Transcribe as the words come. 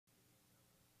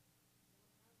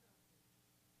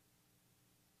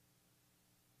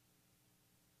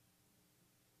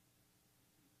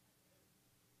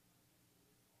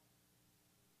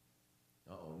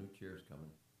cheers coming.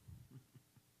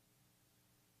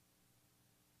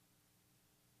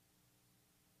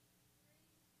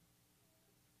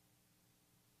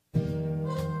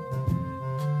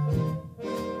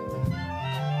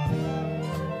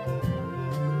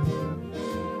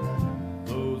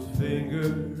 Those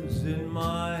fingers in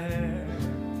my hair,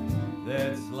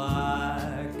 that's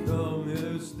like a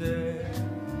misstep,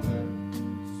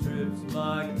 strips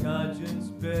my conscience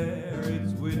bare,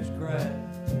 it's witchcraft.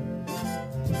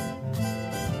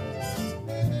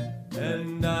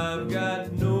 And I've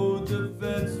got no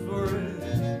defense for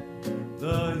it,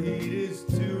 the heat is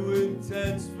too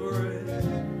intense for it.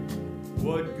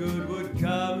 What good would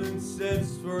common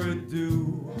sense for it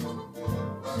do?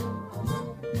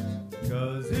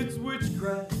 'Cause it's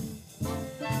witchcraft,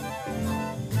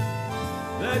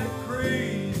 that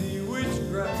crazy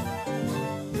witchcraft.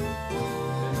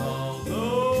 And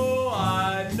although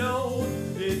I know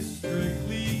it's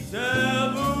strictly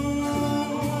taboo,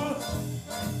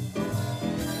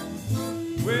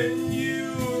 when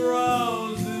you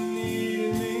arouse the need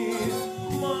in me,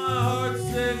 my heart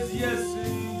says yes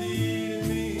indeed in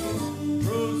me.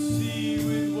 Proceed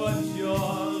with what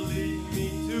you're leading me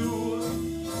to.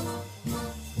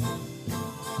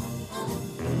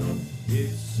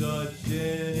 It's such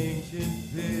an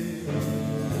ancient pit,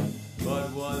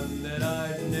 but one that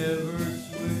I'd never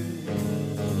switch.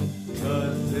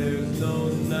 'Cause there's no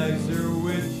nicer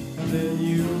witch than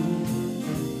you.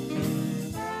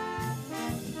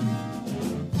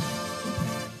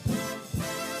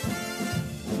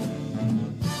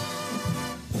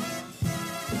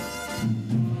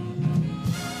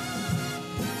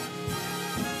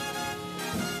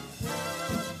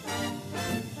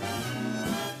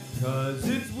 Cause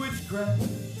it's witchcraft,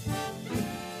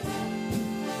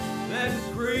 that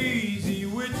crazy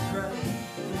witchcraft.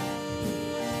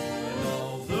 And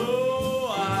although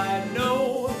I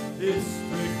know it's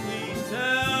strictly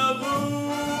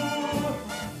taboo,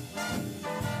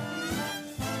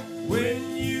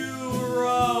 when you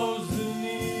arouse the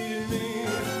need in me,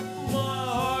 my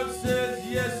heart says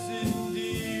yes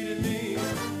indeed in me.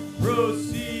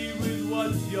 Proceed with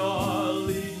what you're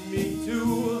leading me to.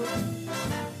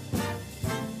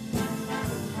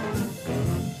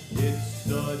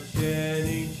 Such an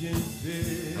ancient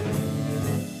pit,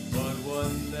 but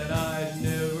one that I'd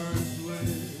never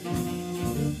switch.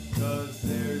 'Cause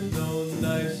there's no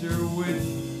nicer witch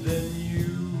than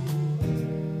you.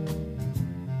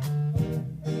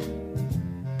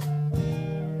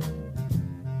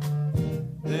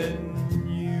 Than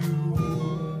you.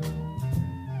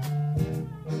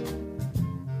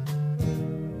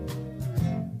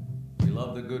 We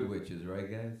love the good witches, right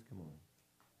guys? Come on.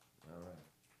 All right.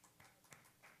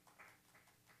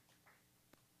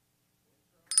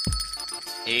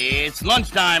 It's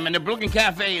lunchtime and the Brooklyn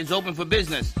Cafe is open for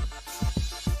business.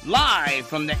 Live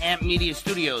from the Amp Media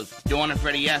Studios, Dawn and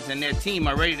Freddie S. and their team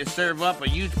are ready to serve up a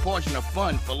huge portion of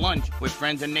fun for lunch with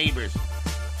friends and neighbors.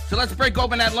 So let's break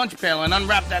open that lunch pail and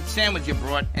unwrap that sandwich you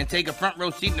brought and take a front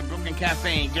row seat in the Brooklyn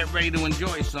Cafe and get ready to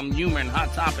enjoy some humor and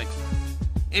hot topics.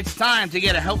 It's time to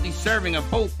get a healthy serving of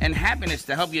hope and happiness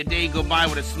to help your day go by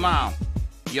with a smile.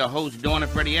 Your hosts, Dawn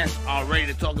and Freddie S., are ready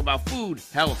to talk about food,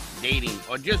 health, dating,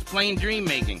 or just plain dream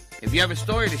making. If you have a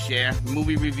story to share,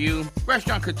 movie review,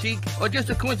 restaurant critique, or just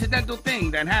a coincidental thing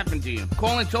that happened to you,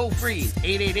 call in toll free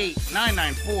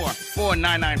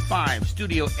 888-994-4995,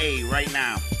 Studio A right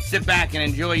now. Sit back and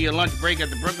enjoy your lunch break at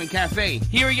the Brooklyn Cafe.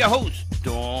 Here are your hosts,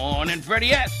 Dawn and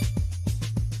Freddie S.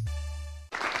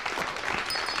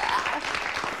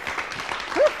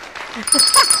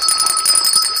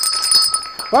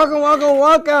 Welcome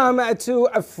to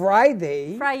a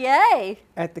Friday Friday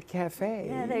at the cafe.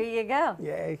 Yeah, there you go.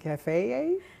 Yeah, cafe,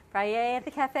 eh? Friday at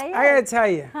the cafe. I gotta tell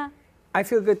you, I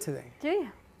feel good today. Do you?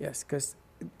 Yes, because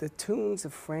the tunes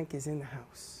of Frank is in the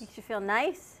house. Makes you feel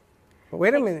nice. But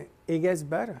wait a minute, it gets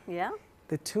better. Yeah.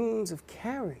 The tunes of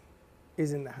Karen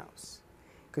is in the house.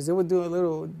 Because they were doing a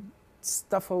little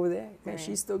stuff over there. And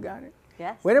she still got it.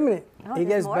 Yes. Wait a minute, Oh, it there's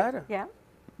gets more? better. Yeah.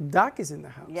 Doc is in the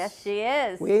house. Yes, she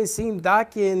is. We ain't seen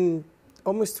Doc in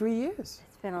almost 3 years.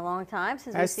 It's been a long time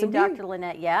since we've Has to seen be. Dr.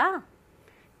 Lynette. Yeah.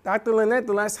 Dr. Lynette,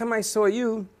 the last time I saw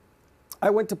you,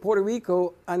 I went to Puerto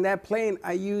Rico. On that plane,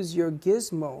 I used your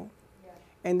gizmo,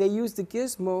 and they used the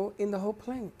gizmo in the whole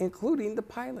plane, including the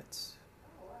pilots.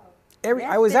 Yeah,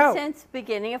 I was it's been out. since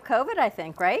beginning of COVID, I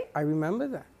think, right? I remember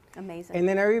that. Amazing. And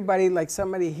then everybody, like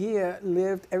somebody here,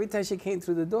 lived every time she came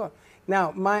through the door.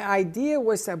 Now, my idea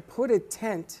was to put a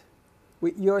tent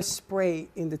with your spray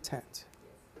in the tent.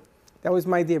 That was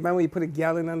my idea. Remember, you put a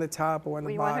gallon on the top or on Were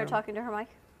the you bottom. want her talking to her mic?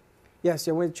 Yes,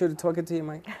 I want you to talk into your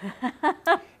mic.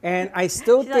 And I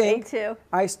still She's on think A2.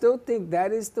 I still think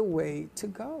that is the way to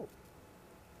go.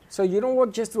 So you don't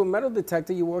walk just through a metal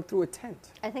detector, you walk through a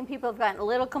tent. I think people have gotten a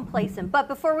little complacent. But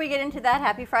before we get into that,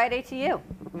 happy Friday to you.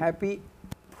 Happy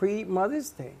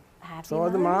pre-Mother's Day. Happy So all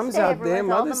the Mother's moms Day, out there, everyone.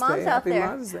 To all the Mother's moms Day, out happy there.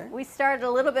 Mother's Day. We started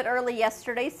a little bit early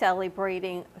yesterday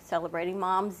celebrating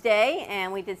Mom's Day,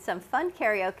 and we did some fun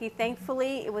karaoke.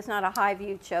 Thankfully, it was not a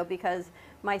high-viewed show because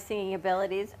my singing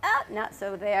abilities, not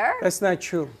so there That's not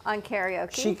true. on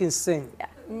karaoke. She can sing. Yeah,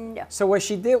 no. So what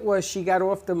she did was she got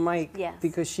off the mic Yes.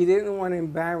 because she didn't want to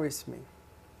embarrass me.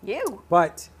 You?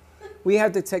 But we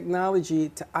have the technology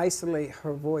to isolate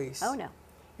her voice. Oh, no.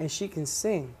 And she can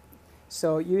sing.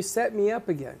 So you set me up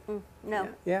again. No,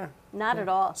 Yeah. not at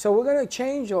all. So we're going to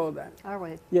change all that. Are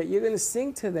we? Yeah, you're going to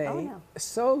sing today Oh, no.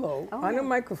 solo Oh, on no. a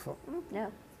microphone.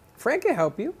 No. Frank can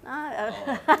help you.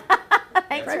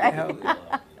 Thanks, Frank Ray. can help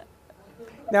you.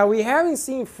 Now, we haven't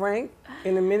seen Frank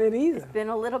in a minute either. Been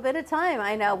a little bit of time.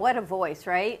 I know. What a voice,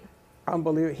 right?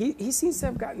 Unbelievable. He seems to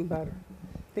have gotten better.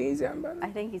 Think he's gotten better? I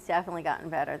think he's definitely gotten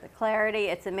better. The clarity,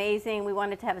 it's amazing. We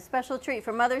wanted to have a special treat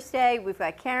for Mother's Day. We've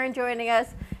got Karen joining us,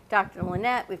 Dr.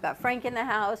 Lynette. We've got Frank in the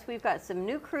house. We've got some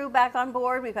new crew back on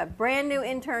board. We've got brand new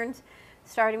interns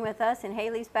starting with us, and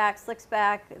Haley's back, Slick's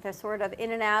back. They're sort of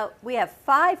in and out. We have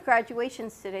 5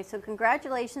 graduations today, so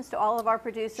congratulations to all of our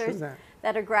producers Sure.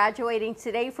 that are graduating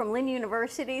today from Lynn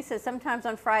University. So sometimes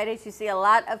on Fridays you see a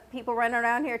lot of people running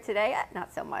around here today.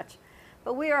 Not so much.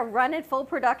 But we are running full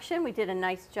production. We did a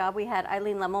nice job. We had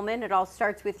Eileen Lemmelman. It all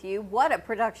starts with you. What a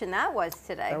production that was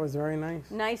today. That was very nice.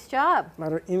 Nice job. A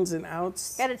lot of ins and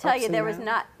outs. Got to tell ups you, and there was downs.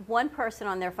 not one person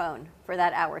on their phone for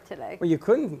that hour today. Well, you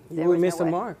couldn't. You There would was miss no the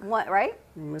way. mark. What, right?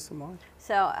 You miss the mark.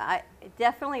 So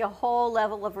definitely a whole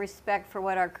level of respect for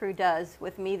what our crew does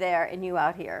with me there and you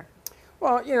out here.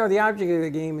 Well, you know, the object of the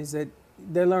game is that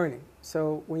they're learning.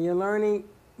 So when you're learning,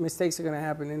 mistakes are going to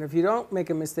happen. And if you don't make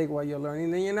a mistake while you're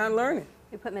learning, then you're not learning.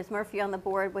 We put Ms. Murphy on the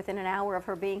board within an hour of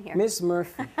her being here. Miss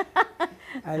Murphy.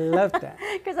 I love that.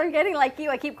 Because I'm getting like you.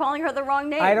 I keep calling her the wrong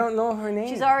name. I don't know her name.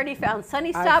 She's already found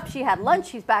Sunny Stop. She had lunch.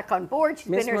 She's back on board. She's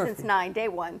Miss been here Murphy. since 9, day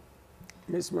 1.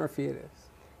 Miss Murphy it is.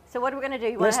 So what are we going to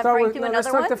do? You want to have Frank do let's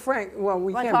another talk one? to Frank. Well,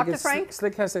 we Wanna can't talk to because Frank?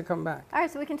 Slick has to come back. All right,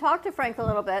 so we can talk to Frank a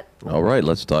little bit. All right,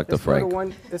 let's talk to Let's go to Frank.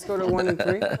 one. Let's go to 1 and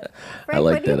 3. Frank, like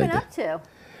what have you that been idea. up to?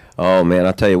 Oh man,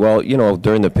 I'll tell you. Well, you know,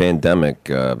 during the pandemic,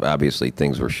 obviously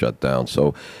things were shut down.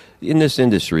 So, in this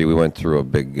industry, we went through a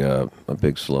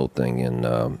big slow thing, and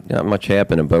not much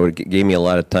happened. But it gave me a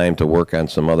lot of time to work on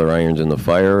some other irons in the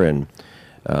fire, and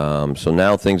so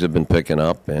now things have been picking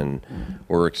up, and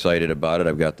we're excited about it.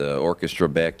 I've got the orchestra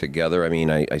back together. I mean,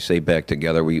 I say back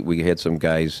together. We had some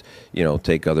guys, you know,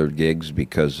 take other gigs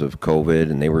because of COVID,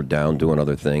 and they were down doing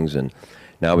other things, and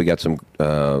now we got some.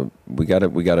 We got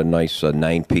a nice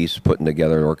 9-piece putting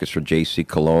together an orchestra. J.C.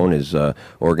 Cologne is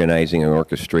organizing and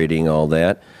orchestrating all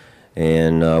that.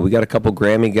 And we got a couple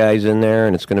Grammy guys in there,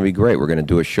 and it's going to be great. We're going to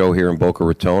do a show here in Boca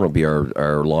Raton. It'll be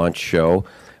our launch show.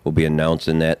 We'll be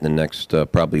announcing that in the next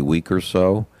probably week or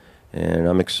so. And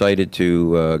I'm excited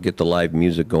to get the live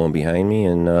music going behind me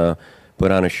and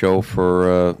put on a show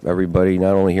for everybody,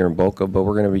 not only here in Boca, but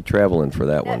we're going to be traveling for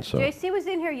that one. So JC was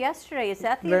in here yesterday. Is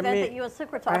that the Let event me- that you and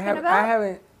Slick were talking I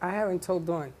about? haven't told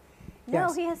Dawn. No,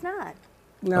 Yes. he has not.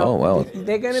 No, Oh, well,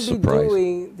 they're going to be surprise.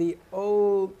 doing the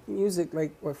old music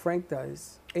like what Frank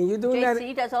does. And you're doing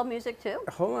JC does all music too?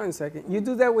 that. Hold on a second. You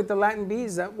do that with the Latin beat?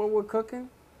 Is that what we're cooking?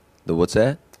 the what's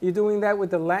that? You're doing that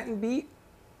with the Latin beat?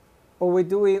 Or we're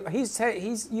doing,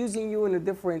 he's using you in a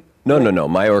different. No.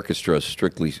 My orchestra is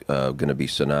strictly going to be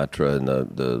Sinatra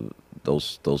and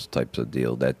those types of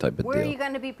deal, that type of Where deal. are you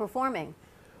going to be performing?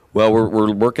 Well,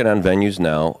 we're working on venues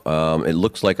now. It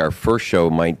looks like our first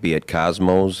show might be at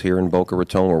Cosmos here in Boca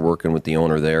Raton. We're working with the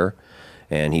owner there,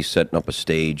 and he's setting up a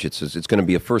stage. It's going to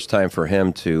be a first time for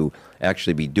him to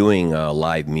actually be doing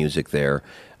live music there.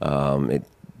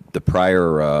 The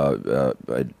prior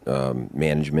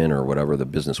management or whatever the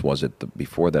business was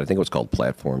before that, I think it was called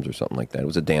Platforms or something like that. It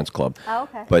was a dance club. Oh,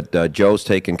 okay. But Joe's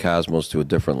taking Cosmos to a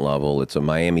different level. It's a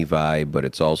Miami vibe, but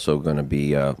it's also going to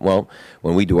be, well,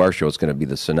 when we do our show, it's going to be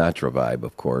the Sinatra vibe,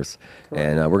 of course.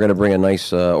 And we're going to bring a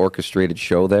nice orchestrated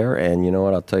show there. And you know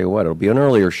what? I'll tell you what, it'll be an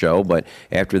earlier show, but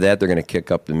after that, they're going to kick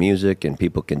up the music and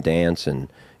people can dance and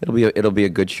it'll be a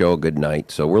good show, a good night.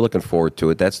 So we're looking forward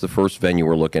to it. That's the first venue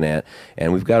we're looking at,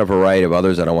 and we've got a variety of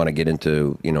others. I don't want to get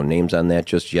into names on that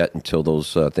just yet until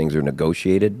those things are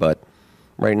negotiated. But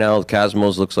right now,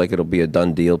 Cosmos looks like it'll be a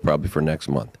done deal probably for next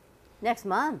month. Next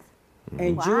month.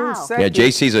 And Wow. June 2nd. Yeah,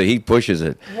 JC's he pushes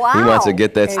it. Wow. He wants to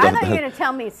get that I I stuff thought you were done. going to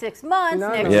tell me 6 months. No,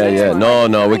 next no. Yeah, year. yeah.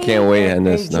 No, we can't wait on And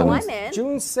this. June, No. I'm in.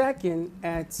 June 2nd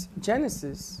at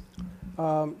Genesis,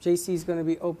 JC is going to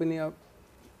be opening up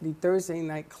the Thursday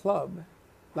night club,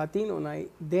 Latino night,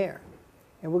 there.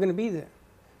 And we're going to be there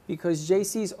because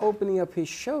JC's opening up his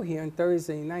show here on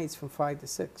Thursday nights from 5 to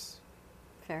 6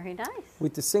 Very nice.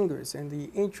 with the singers and the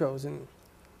intros. And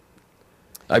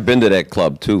I've been to that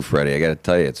club too, Freddie. I got to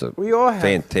tell you, it's a we all have.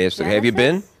 fantastic. Have you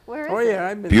been? Genesis? Where is Oh, it? yeah,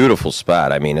 I've been. Beautiful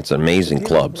spot. I mean, it's an amazing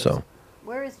Beautiful club. place. So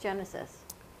Where is Genesis?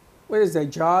 What is that,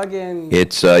 jog and...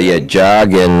 it's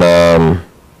jog and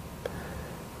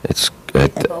it's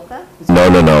Boca?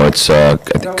 no. It's Is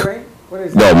that right? What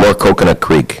is no that? more Coconut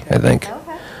Creek, I think.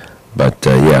 Okay. But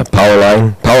yeah, power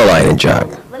line and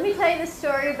jog. Let me tell you the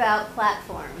story about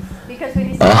platforms because when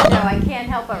you said no, I can't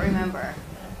help but remember.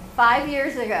 5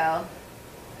 years ago,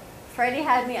 Freddie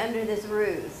had me under this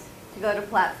ruse to go to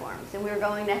platforms, and we were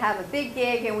going to have a big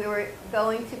gig, and we were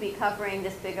going to be covering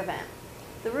this big event.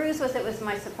 The ruse was it was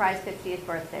my surprise 50th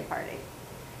birthday party.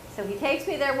 So he takes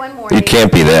me there one morning. You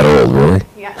can't be that old, really.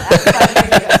 Yeah, that's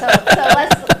 5 years ago. So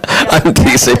let's. I'm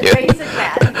teasing you. Basic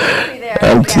math. He takes me there.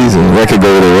 I'm teasing. That could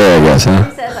go either way, I guess, huh?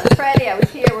 He says, Freddie, I was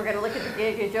here. We're going to look at the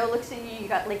gig. And Joe looks at you. You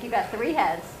got 3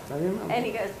 heads. I remember. And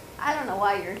he goes, I don't know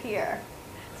why you're here.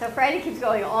 So Freddie keeps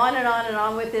going on and on and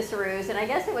on with this ruse. And I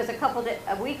guess it was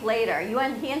a week later.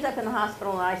 He ends up in the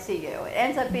hospital in ICU. It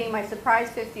ends up being my surprise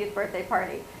 50th birthday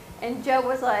party. And Joe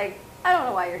was like, I don't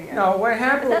know why you're here. No, what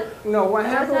happened? What that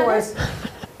happened it? was,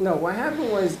 what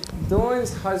happened was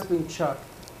Dawn's husband Chuck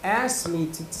asked me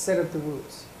to set up the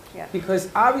ruse. Yeah. Because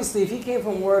obviously, if he came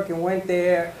from work and went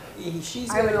there,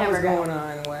 she's I gonna would know what's never go. going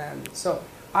on and what happened. So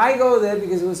I go there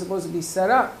because it was supposed to be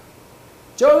set up.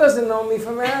 Joe doesn't know me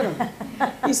from Adam.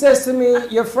 He says to me,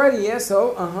 "You're Freddie, yeah?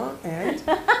 So, and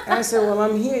I said, well,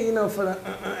 I'm here, for the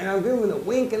and I'm giving him a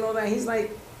wink and all that. He's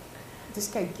like, this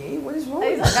guy gay? What is wrong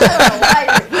He's with like, him? I don't know why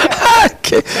you're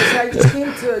here. I said, I just came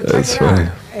to check That's it out. funny.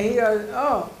 And he goes,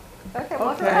 oh, Okay,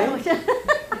 walk Okay. around.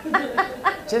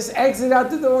 just exit out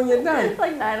the door when you're done. It's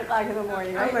like 9 o'clock in the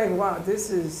morning, right? I'm like, wow, this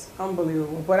is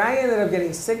unbelievable. But I ended up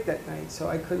getting sick that night, so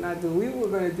I could not do. We were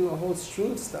going to do a whole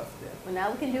stream stuff there. Well,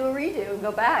 now we can do a redo and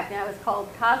go back. Now it's called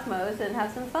Cosmos and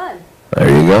have some fun. There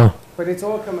you go. But it's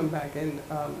all coming back. And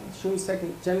June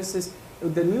 2nd, Genesis,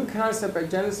 the new concept at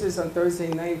Genesis on Thursday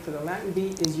night for the Latin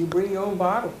beat is you bring your own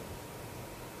bottle.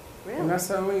 We're Really? not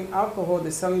selling alcohol,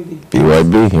 they're selling the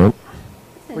BYB, yep.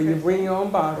 That's where you bring interesting. your own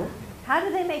bottle How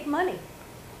do they make money?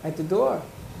 at the door.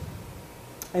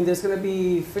 And there's going to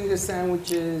be finger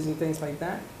sandwiches and things like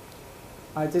that.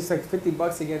 Just like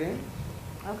 $50 to get in.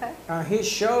 Okay. His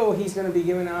show, he's going to be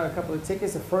giving out a couple of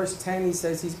tickets. The first 10, he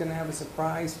says he's going to have a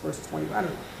surprise. First 20, I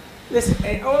don't know. Listen,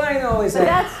 and all I know is But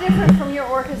that that's different from your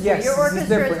orchestra. Yes, Your this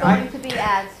is orchestra is different. going to be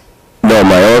at. No,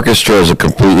 my orchestra is a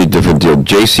completely different deal.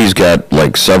 JC's got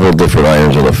like several different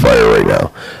irons on the fire right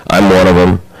now. I'm one of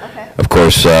them. Okay. Of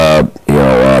course,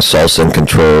 Salsa and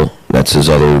Control, that's his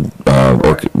other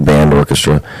band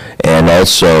orchestra. And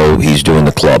also, he's doing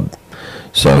the club.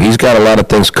 So he's got a lot of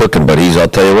things cooking, but I'll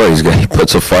tell you what, he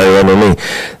puts a fire under me.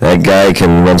 That guy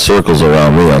can run circles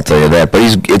around me, I'll tell you that. But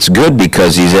it's good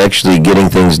because he's actually getting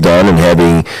things done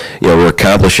and we're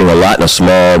accomplishing a lot in a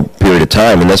small period of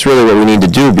time. And that's really what we need to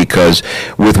do because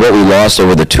with what we lost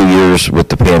over the 2 years with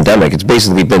the pandemic, it's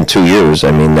basically been 2 years,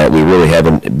 that we really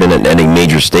haven't been at any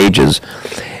major stages.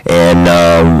 And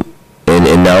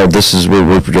now we're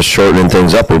just shortening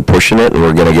things up. We're pushing it, and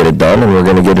we're going to get it done, and we're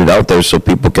going to get it out there so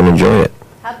people can enjoy it.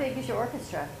 How big is your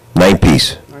orchestra?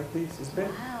 9-piece. it's big.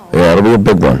 Wow. Yeah, it'll be a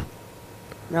big one.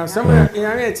 Now, some of the,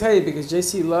 I'm going to tell you because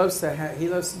JC loves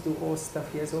to do all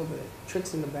stuff. He has all the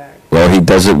tricks in the bag. Well, he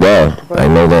does it well. But I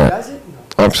know that. Does it?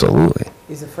 No. Absolutely.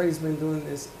 He's afraid he's been doing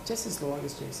this just as long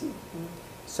as JC.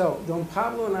 So, Don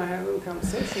Pablo and I had a little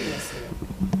conversation yesterday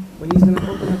when he's going to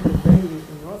open up a venue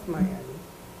in North Miami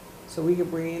so we can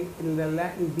bring in the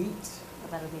Latin beats.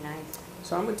 Well, that'll be nice.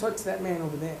 So I'm going to talk to that man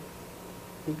over there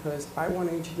because I want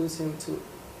to introduce him to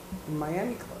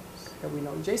Miami clubs that we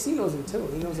know. JC knows them too.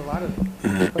 He knows a lot of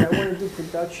them. But I want to do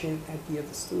production at the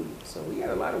other studio. So we got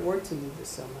a lot of work to do this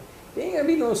summer. There ain't going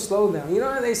to be no slowdown. You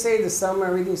know how they say the summer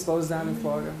everything slows down in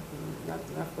Florida? Not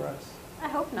for us. I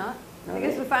hope not. No,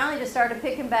 Because no. we finally just started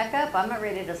picking back up. I'm not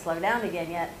ready to slow down again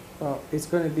yet. Well, it's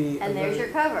going to be. And there's your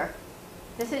cover.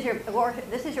 This is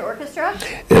your orchestra?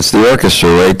 It's the orchestra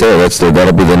right there.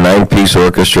 That'll be the 9-piece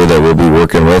orchestra that we'll be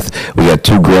working with. We got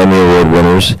 2 Grammy Award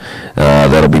winners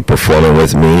that'll be performing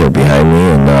with me or behind me,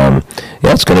 and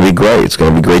yeah, it's going to be great. It's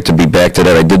going to be great to be back to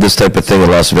that. I did this type of thing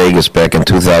in Las Vegas back in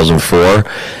 2004,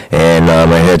 and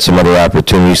I had some other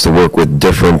opportunities to work with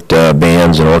different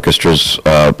bands and orchestras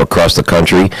across the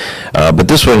country. But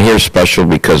this one here is special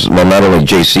because not only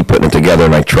JC putting it together,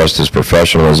 and I trust his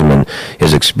professionalism and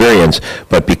his experience,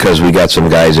 but because we got some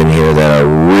guys in here that are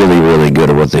really, really good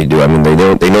at what they do. I mean, they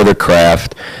know their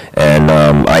craft, and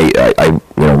I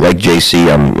like JC,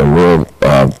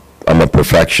 I'm a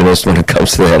perfectionist when it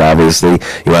comes to that, obviously.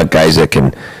 You want guys that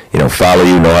can, follow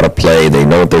you, know how to play, they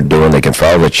know what they're doing, they can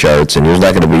follow the charts, and there's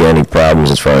not going to be any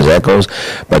problems as far as that goes.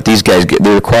 But these guys,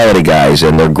 they're quality guys,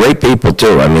 and they're great people,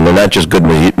 too. I mean, they're not just good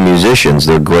musicians,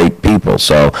 they're great people.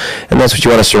 So, and that's what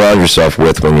you want to surround yourself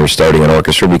with when you're starting an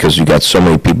orchestra, because you got so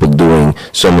many people doing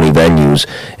so many venues,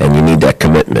 and you need that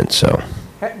commitment, so.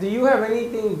 Do you have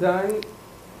anything done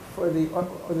for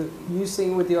you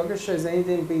sing with the orchestra? Has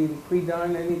anything been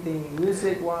pre-done, anything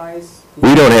music-wise?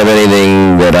 We don't have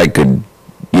anything that I could,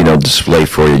 display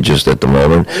for you just at the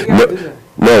moment.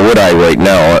 Nor would I right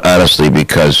now, honestly,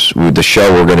 because the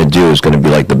show we're going to do is going to be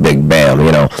like the big bam,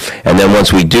 And then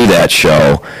once we do that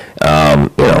show,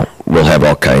 we'll have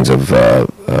all kinds of,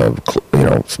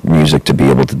 music to be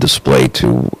able to display to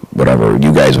whatever.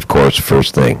 You guys, of course,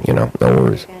 first thing, no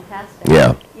worries. Fantastic.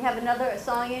 Yeah. You have another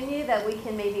song in you that we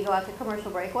can maybe go out to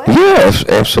commercial break with? Yeah,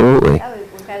 absolutely.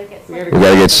 We've got to get We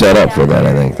got to get set up for that,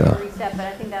 I think, though. Reset, but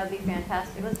I think that would be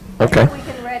fantastic. Let's Okay. get the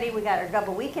weekend ready. We got our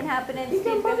double weekend happening.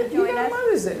 Steve's going to join us.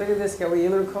 Mother's Day. Look at this guy. Were you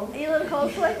a little cold? Are you a little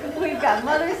cold sweat? We've got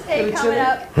Mother's Day Little coming chilly?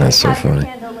 up. That's so We've got your funny.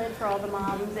 candle lit for all the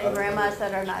moms and grandmas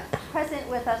that are not present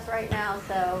with us right now,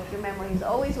 so your memory is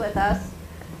always with us.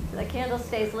 The candle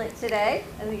stays lit today,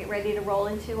 and we get ready to roll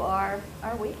into our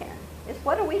weekend.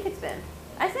 What a week it's been.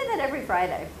 I say that every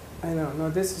Friday. I know. No,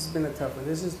 this has been a tough one.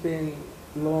 This has been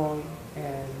long,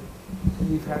 and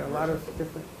we've had a lot of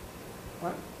different.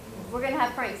 What? We're going to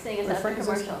have Frank sing us after Frank is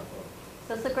commercial.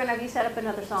 So Sukran, have you set up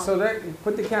another song? So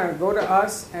put the camera. Go to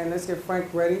us, and let's get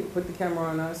Frank ready. Put the camera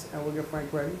on us, and we'll get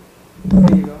Frank ready.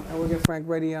 There you go. And we'll get Frank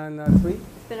ready on 3. It's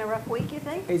been a rough week, you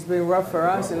think? It's been rough for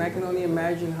us, and I can only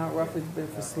imagine how rough it's been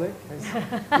for Slick.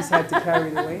 He's had to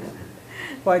carry the weight.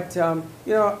 But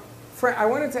Frank, I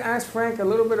wanted to ask Frank a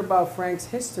little bit about Frank's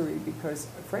history, because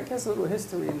Frank has a little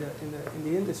history in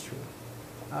the industry.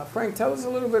 Frank, tell us a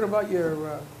little bit about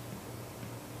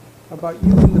about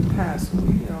you in the past.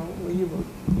 Where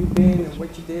you've been and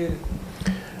what you did.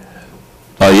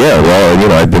 Yeah,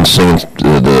 well, I've been singing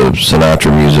the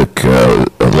Sinatra music,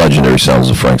 legendary sounds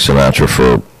of Frank Sinatra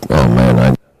for,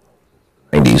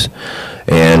 90s.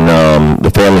 And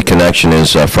the family connection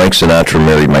is Frank Sinatra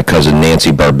married my cousin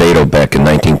Nancy Barbado back in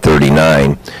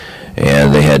 1939.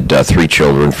 And they had 3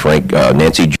 children,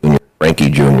 Nancy Jr., Frankie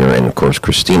Jr., and, of course,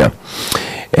 Christina.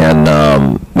 And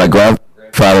my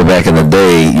grandfather back in the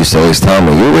day used to always tell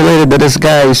me, "You related to this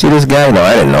guy? You see this guy?" No,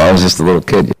 I didn't know. I was just a little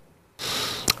kid.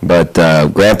 But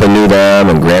Grandpa knew them,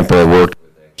 and Grandpa worked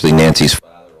with actually Nancy's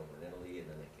father over in Italy, and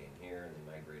then they came here, and they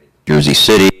migrated to Jersey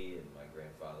City, and my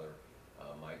grandfather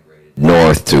migrated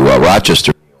north to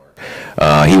Rochester, New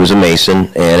York. He was a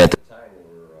mason, and at the time they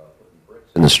were putting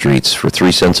bricks in the streets for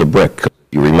 3 cents a brick. 'Cause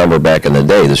if you remember back in the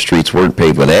day, the streets weren't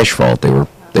paved with asphalt; they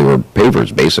were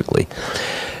pavers, basically.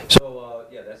 So,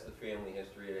 that's the family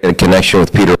history. I had a connection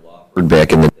with Peter Lawford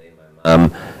back in the day. My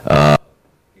mom,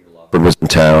 Peter Lawford was in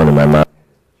town, and my mom had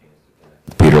a chance to connect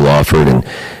with Peter Lawford, and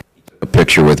he took a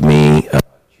picture with me,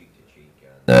 cheek to cheek,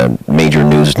 on major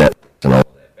news networks and all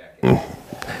that back in,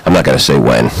 I'm not going to say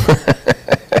when.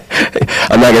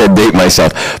 I'm not going to date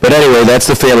myself. But anyway, that's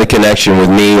the family connection with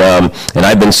me, and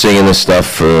I've been singing this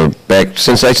stuff back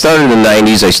since I started in the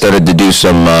 90s. I started to do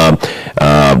some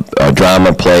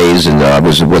drama plays, and I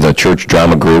was with a church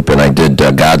drama group, and I did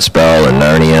Godspell and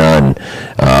Narnia,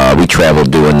 and we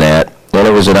traveled doing that. And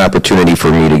it was an opportunity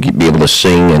for me to be able to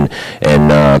sing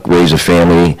and raise a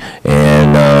family,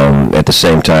 and at the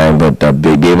same time, but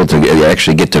be able to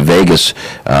actually get to Vegas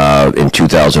in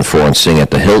 2004 and sing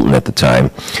at the Hilton at the time.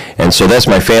 And so that's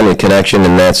my family connection,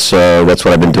 and that's what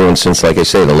I've been doing since, like I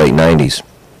say, the late 90s.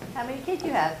 How many kids do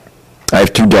you have? I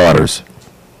have 2 daughters.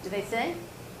 Do they sing?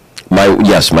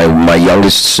 My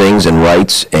youngest sings and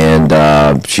writes, and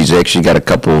she's actually got a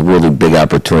couple of really big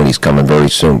opportunities coming very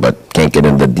soon, but can't get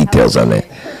into the details on that.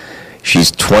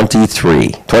 She's 24.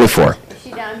 Is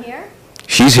she down here?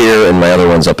 She's here, and my other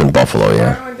one's up in Buffalo,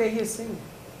 yeah. Why aren't they here singing?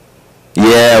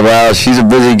 Yeah, well, she's a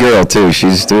busy girl, too.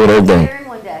 She's doing her thing. Here in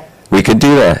one day. We could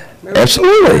do that. Maybe we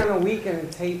Absolutely. can go on a weekend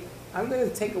and tape. I'm going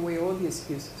to take away all the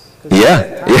excuses.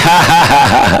 Yeah.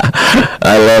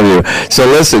 I love you. So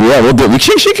listen, yeah, we'll do.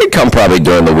 She could come probably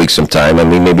during the week sometime. I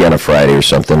mean, maybe on a Friday or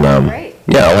something. Great.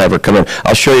 Yeah, I'll have her come in.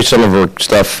 I'll show you some of her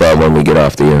stuff when we get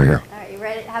off the air here. All right, you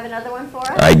ready to have another one for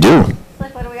us? I do.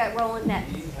 Slick, what do we got rolling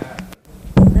next?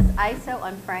 This ISO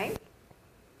on Frank.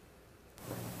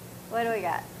 What do we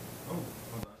got?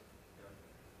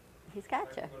 He's got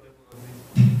you.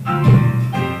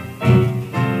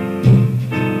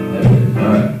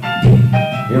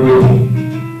 Here we go.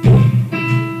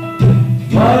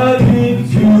 Fly me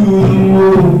to the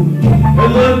moon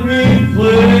and let me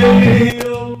play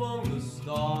among the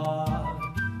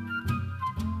stars.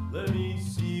 Let me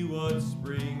see what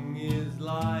spring is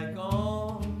like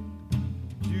on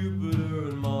Jupiter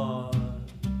and Mars.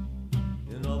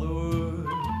 In other words,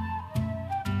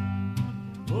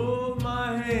 hold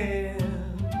my hand.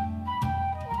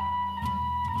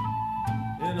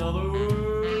 In other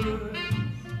words,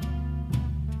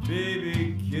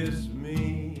 baby, kiss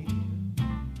me.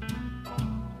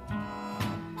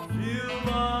 Fill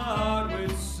my heart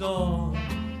with song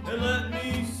and let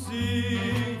me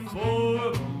sing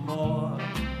forevermore.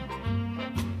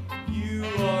 You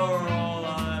are all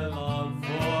I long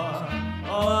for,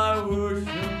 all I worship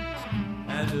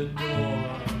and adore.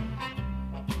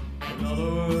 In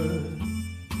other words,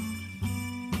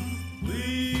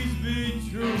 please be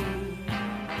true.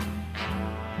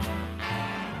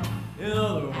 In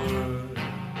other words,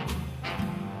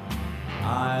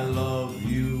 I love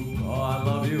you. Oh, I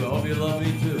love you. I hope you love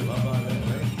me too. How about that,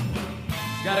 right?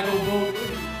 It's gotta go both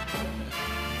ways.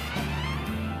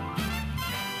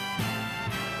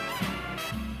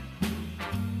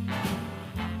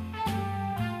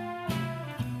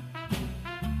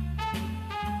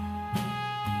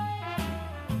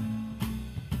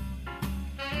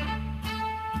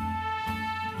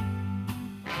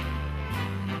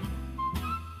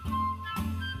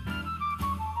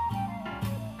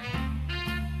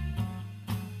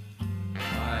 All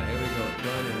right, here we go.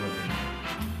 Join in with me.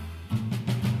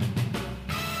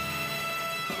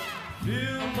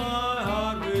 Fill my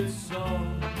heart with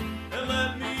song and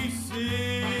let me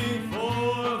sing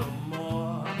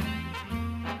forevermore.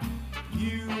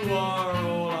 You are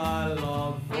all I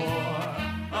long for,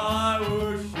 I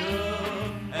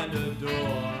worship and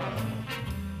adore.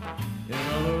 In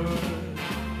other words,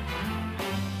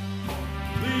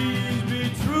 please be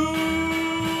true.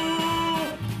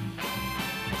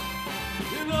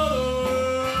 In other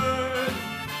words,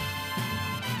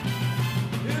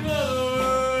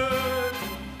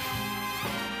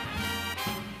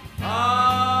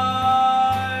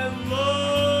 I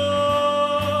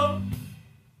love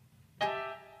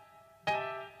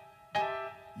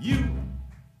you.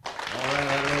 All right,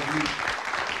 I love you.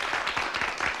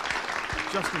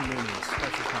 Justin Mooney is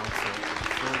Special Counsel at the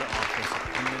Florida office of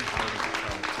Hinman Howard &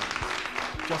 Patel.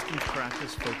 Justin's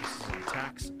practice focuses on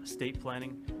tax, estate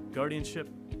planning, guardianship,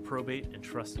 probate, and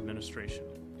trust administration.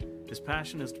 His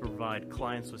passion is to provide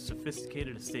clients with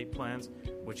sophisticated estate plans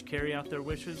which carry out their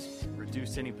wishes,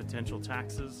 reduce any potential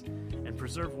taxes, and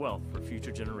preserve wealth for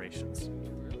future generations.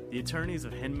 The attorneys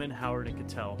of Hinman, Howard &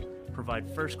 Cattell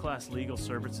provide first-class legal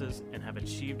services and have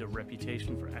achieved a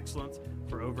reputation for excellence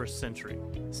for over a century,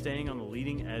 staying on the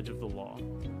leading edge of the law.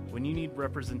 When you need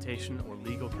representation or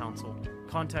legal counsel,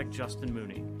 contact Justin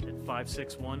Mooney at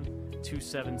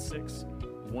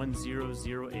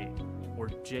 561-276-1008 or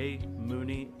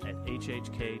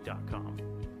jmooney@hhk.com.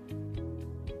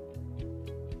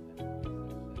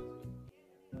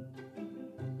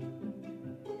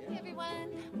 Hey everyone,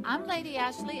 I'm Lady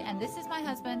Ashley and this is my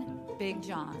husband, Big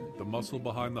John. The muscle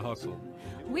behind the hustle.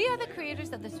 We are the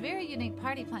creators of this very unique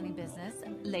party planning business,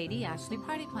 Lady Ashley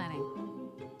Party Planning.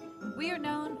 We are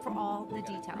known for all the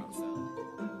details.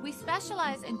 We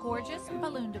specialize in gorgeous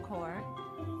balloon decor,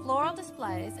 floral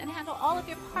displays, and handle all of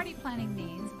your party planning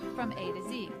needs from A to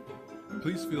Z.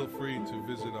 Please feel free to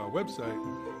visit our website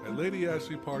at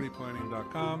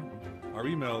ladyashleypartyplanning.com. Our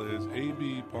email is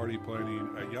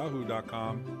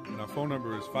abpartyplanning@yahoo.com, and our phone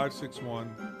number is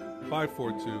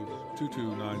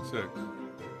 561-542-2296.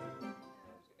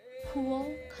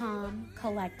 Cool, calm,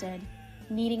 collected.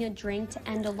 Needing a drink to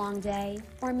end a long day,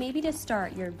 or maybe to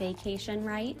start your vacation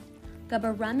right?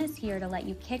 Gubba Rum is here to let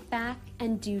you kick back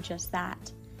and do just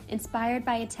that. Inspired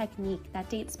by a technique that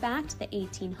dates back to the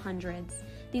 1800s,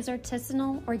 these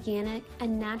artisanal, organic,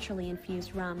 and naturally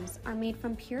infused rums are made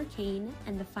from pure cane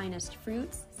and the finest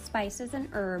fruits, spices, and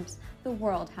herbs the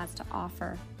world has to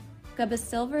offer. Gubba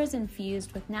Silver is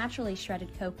infused with naturally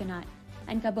shredded coconut,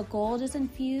 and Gubba Gold is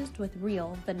infused with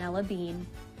real vanilla bean.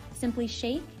 Simply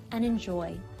shake and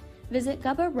enjoy. Visit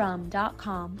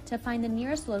GubbaRum.com to find the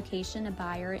nearest location to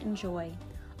buy or enjoy.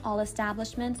 All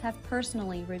establishments have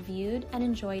personally reviewed and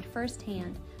enjoyed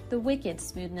firsthand the wicked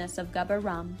smoothness of Gubba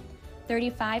rum.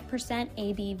 35%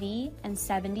 ABV and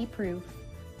 70 proof.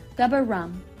 Gubba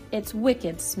rum, it's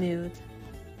wicked smooth.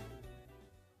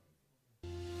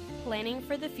 Planning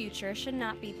for the future should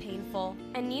not be painful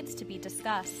and needs to be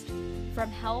discussed. From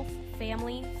health,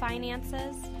 family,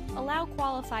 finances, allow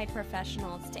qualified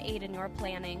professionals to aid in your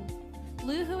planning.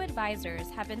 Luhu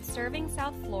Advisors have been serving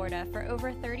South Florida for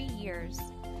over 30 years.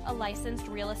 A licensed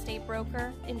real estate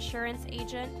broker, insurance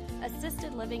agent,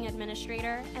 assisted living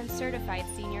administrator, and certified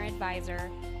senior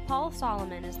advisor, Paul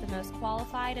Solomon is the most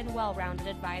qualified and well-rounded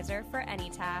advisor for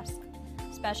any task.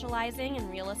 Specializing in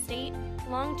real estate,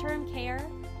 long-term care,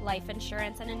 life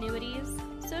insurance and annuities,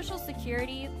 Social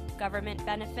Security, government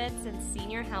benefits, and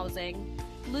senior housing.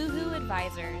 Luhu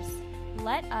Advisors.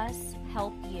 Let us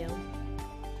help you.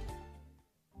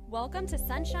 Welcome to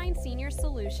Sunshine Senior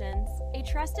Solutions, a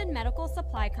trusted medical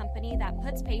supply company that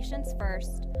puts patients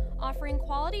first, offering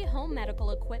quality home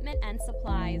medical equipment and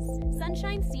supplies.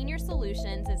 Sunshine Senior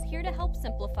Solutions is here to help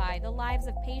simplify the lives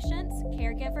of patients,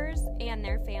 caregivers, and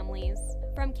their families.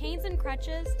 From canes and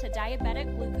crutches to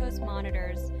diabetic glucose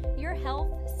monitors, your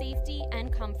health, safety,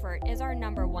 and comfort is our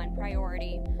 #1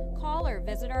 priority. Call or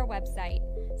visit our website,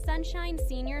 Sunshine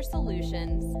Senior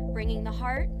Solutions, bringing the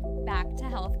heart back to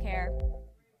healthcare.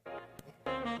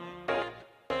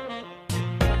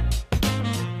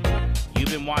 You've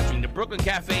been watching the Brooklyn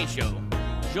Cafe Show.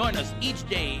 Join us each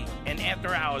day and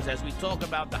after hours as we talk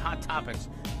about the hot topics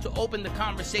to open the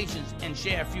conversations and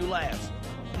share a few laughs.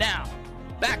 Now,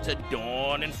 back to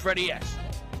Dawn and Freddie S.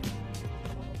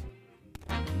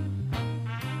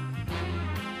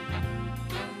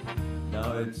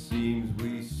 Now it seems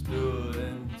we stood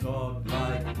and talked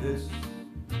like this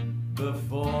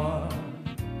before.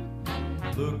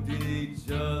 Looked at each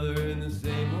other in the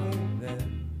same way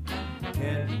then.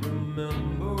 Can't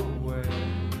remember where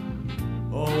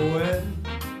or when.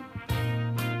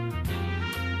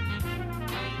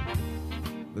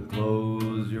 The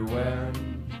clothes you're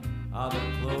wearing are the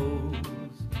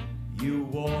clothes you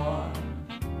wore.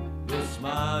 The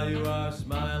smile you are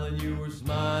smiling, you were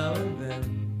smiling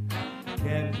then.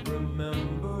 Can't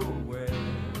remember where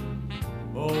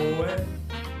or when.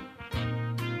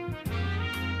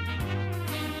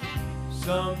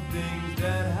 Some things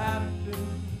that happen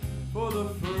for the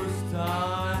first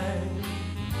time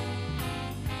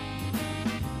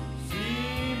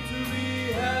seem to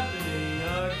be happening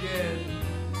again.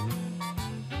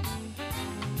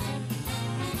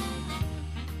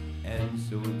 And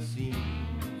so it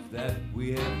seems that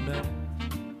we have met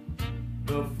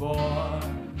before,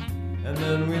 and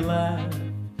then we laughed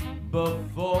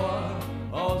before,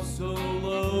 also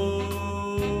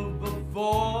loved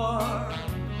before,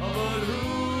 but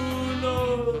who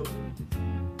knows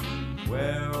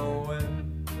where or when?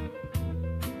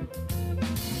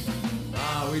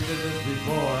 We did this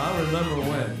before. I remember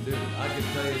when, dude. I can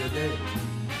tell you the date.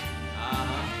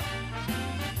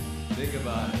 Think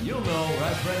about it. You'll know,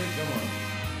 right, Freddie? Come on.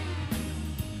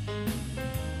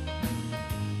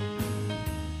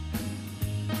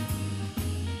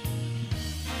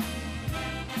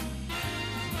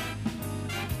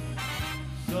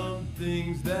 Some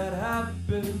things that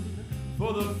happen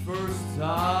for the first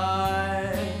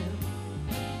time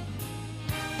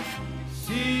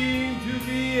seem to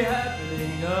be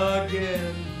happening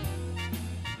again.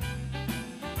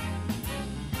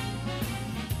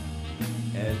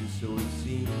 And so it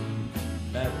seems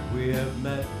that we have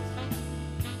met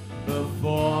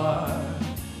before,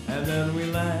 and then we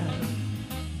laughed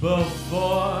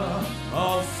before,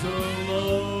 also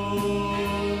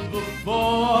loved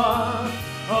before,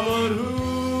 but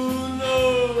who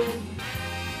knows?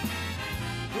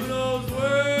 Who knows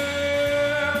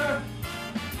where?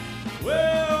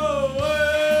 Where? Oh, when?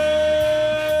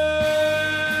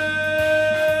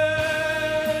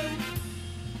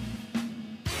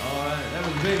 All right, that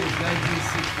was Vegas,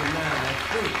 1969, I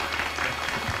think.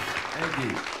 Thank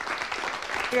you.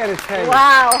 I gotta tell you.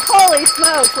 Wow, holy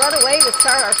smokes, what a way to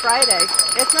start our Friday.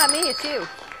 It's not me, it's you.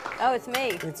 Oh, it's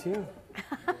me. It's you.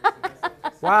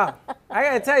 Wow. I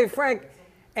gotta tell you, Frank,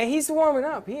 and he's warming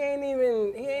up. He ain't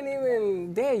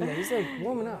even there yet. He's like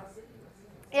warming up.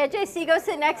 Yeah, JC, go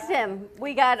sit next to him.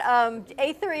 We got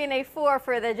A3 and A4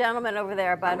 for the gentleman over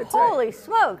there, but holy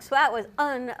smokes, that was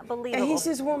unbelievable. And he's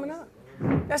just warming up.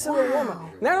 That's a little warm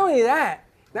up. Not only that,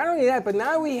 but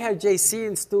now we have JC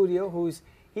in studio,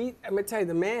 I'm gonna tell you,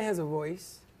 the man has a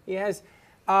voice. He has,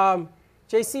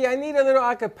 JC, I need a little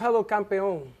acapella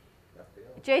campeón.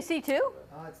 JC too?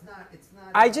 It's not.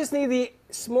 I just need the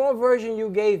small version you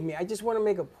gave me. I just want to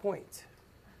make a point.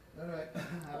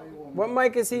 What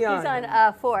mic is he on? He's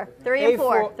on 4. 3 and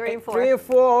 4. 3 and 4. 3 and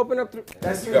 4. Open up.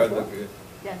 That's 3 and 4.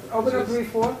 Yes. Open up 3,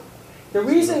 4. The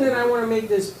reason that I want to make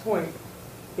this point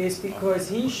is because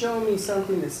he showed me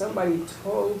something that somebody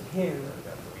told him,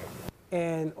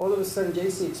 and all of a sudden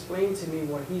JC explained to me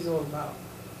what he's all about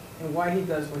and why he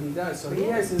does what he does. So he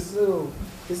has this little,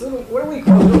 what do we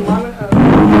call it?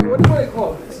 What do you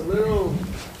call this? A little,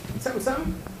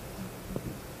 something?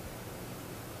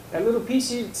 That little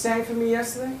piece you sang for me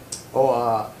yesterday?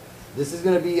 Oh, this is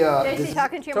gonna be. JC,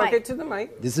 talking to your mic. Talk it to the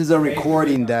mic. This is a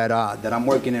recording that I'm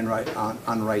working in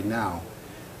on right now.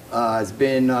 It's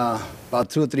been about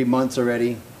 2 or 3 months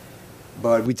already,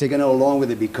 but we're taking it along with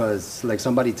it because, like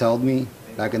somebody told me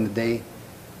back in the day,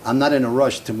 I'm not in a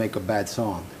rush to make a bad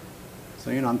song.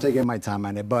 So I'm taking my time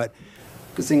on it, but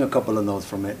I could sing a couple of notes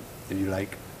from it if you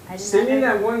like. Sing me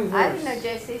that one verse. I didn't know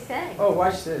JC sang. Oh,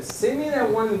 watch this. Sing me that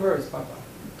one verse, Papa.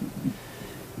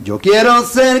 Yo quiero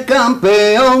ser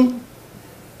campeón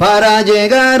para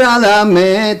llegar a la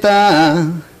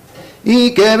meta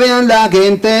y que vean la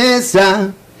gente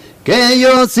esa que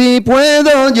yo sí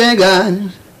puedo llegar.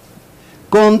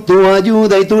 Con tu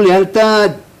ayuda y tu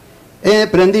lealtad he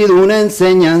aprendido una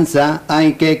enseñanza.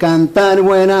 Hay que cantar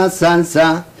buena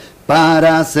salsa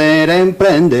para ser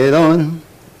emprendedor.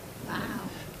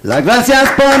 Las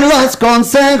gracias por los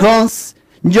consejos,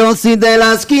 yo sí te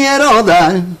las quiero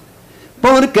dar.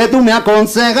 Porque tú me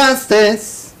aconsejaste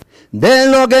de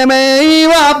lo que me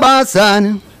iba a pasar.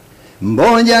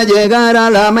 Voy a llegar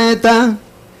a la meta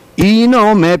y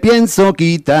no me pienso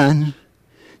quitar.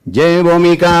 Llevo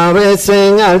mi cabeza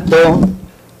en alto,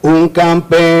 un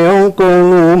campeón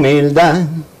con humildad.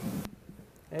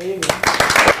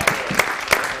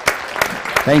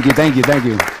 Thank you, thank you, thank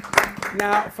you.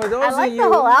 Now, for those I like of the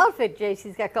you, whole outfit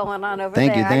JC's got going on over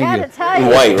Thank there. you, thank I you. gotta tell you.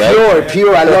 White, right?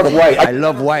 Pure, I love white. I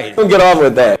love white. Don't get off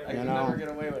with that.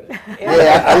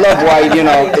 Yeah, I love white.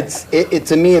 It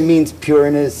to me it means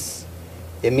pureness.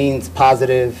 It means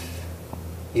positive.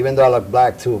 Even though I look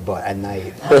black too, but at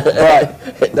night.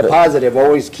 But the positive,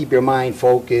 always keep your mind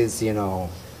focused. There's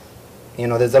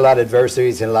a lot of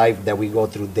adversities in life that we go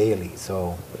through daily.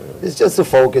 So it's just to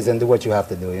focus and do what you have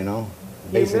to do.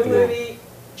 Basically. humility,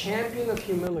 champion of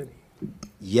humility.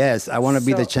 Yes, I want to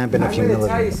be the champion of I'm going to tell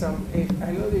humility. you something.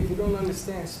 I know that if you don't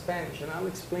understand Spanish, and I'll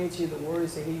explain to you the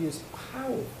words that he used,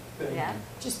 powerful. Yeah.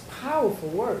 Just powerful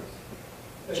words.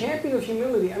 Champion of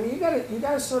humility. I mean, you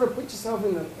gotta sort of put yourself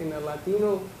in the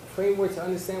Latino framework to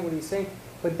understand what he's saying.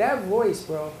 But that voice,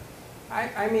 bro.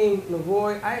 I mean,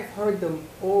 Lavoy. I've heard them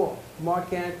all.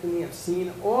 Mark Anthony. I've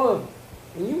seen all of them,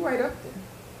 and you right up there.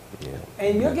 Yeah.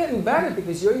 And you're getting better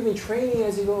because you're even training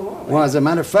as you go along. Right? Well, as a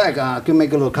matter of fact, I can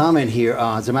make a little comment here.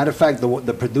 As a matter of fact,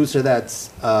 the producer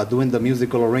that's doing the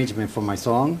musical arrangement for my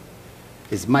song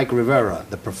is Mike Rivera,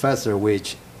 the professor,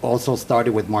 which also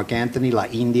started with Mark Anthony, La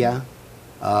India,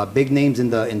 big names in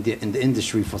the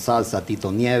industry for salsa, Tito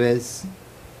Nieves,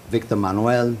 Victor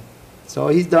Manuel. So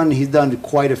he's done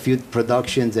quite a few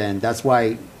productions, and that's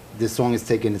why this song is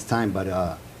taking its time.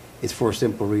 But it's for a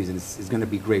simple reason. It's going to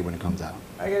be great when it comes out.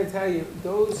 I gotta tell you,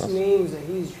 those names that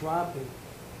he's dropping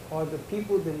are the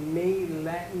people that made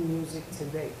Latin music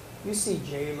today. You see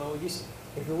J-Lo,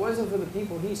 if it wasn't for the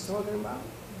people he's talking about,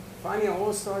 Fania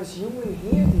All-Stars, you wouldn't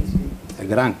hear these people. El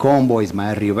Gran Combo,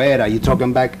 Ismael Rivera. You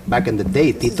talking back in the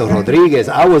day, Tito Rodriguez.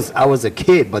 I was a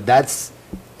kid, but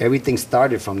everything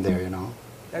started from there,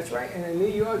 That's right, and in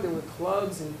New York there were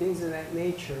clubs and things of that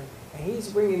nature, and he's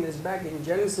bringing this back in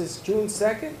Genesis June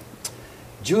 2nd.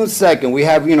 June 2nd, we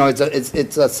have,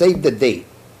 it's a save the date,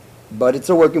 but it's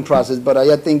a working process. But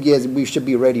I think, yes, we should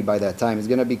be ready by that time. It's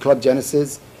going to be Club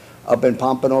Genesis up in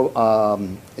Pompano.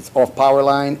 It's off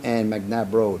Powerline and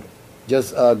McNabb Road.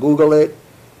 Just Google it,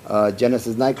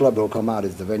 Genesis Nightclub, it'll come out.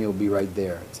 The venue will be right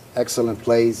there. It's an excellent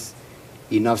place,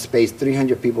 enough space,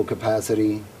 300 people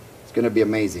capacity. It's going to be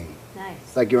amazing. Nice.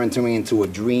 It's like you're entering into a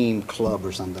dream club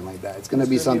or something like that. It's going to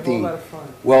be something a whole lot of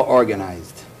fun. well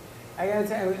organized. I gotta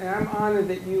tell you, and I'm honored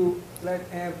that you let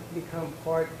Amp become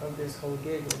part of this whole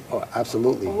gig. Oh,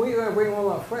 absolutely. Well, we're gonna bring all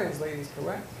our friends, ladies,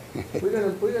 correct? We're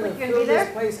gonna gonna fill be there?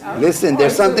 this place out. Listen, Oh,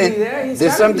 there's he's gonna something be there. He's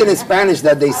there's gotta something be in Spanish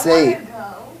that they say,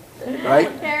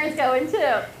 right? Karen's going too.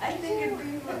 I think it'd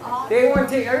be awesome. They want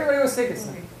to take. Everybody wants to take a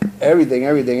second. Everything.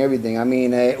 I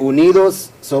mean, unidos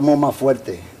somos más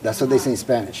fuerte. That's what they say in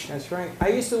Spanish. That's right. I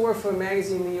used to work for a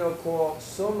magazine in New York called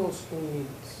Somos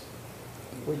Unidos,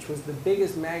 which was the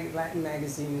biggest Latin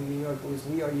magazine in New York. It was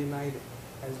We Are United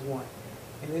as one.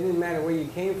 And it didn't matter where you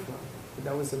came from, but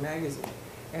that was the magazine.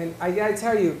 And I gotta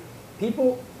tell you,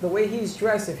 people, the way he's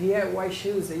dressed, if he had white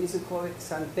shoes, they used to call it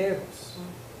santeros.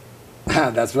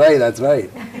 That's right. I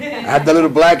have the little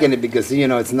black in it because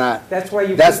it's not. That's why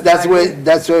you. That's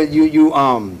where you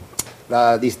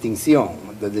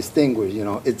distinción, the distinguish.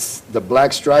 It's the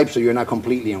black stripe, so you're not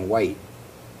completely in white.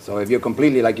 So if you're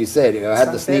completely, like you said, if I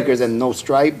had the sneakers and no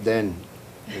stripe, then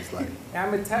it's like.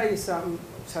 I'm gonna tell you something.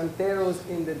 Santeros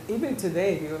even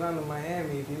today, if you go down to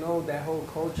Miami, if you know that whole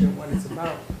culture, what it's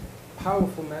about,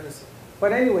 powerful medicine.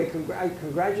 But anyway,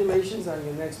 congratulations on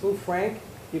your next move, Frank.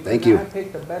 Thank you. I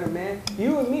picked a better man.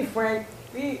 You and me, Frank,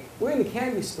 we're in the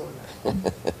candy store now.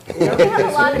 We have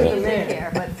a lot of music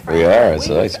here, but Frank, we are.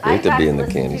 It's great to be in the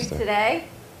candy store. Today,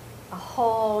 a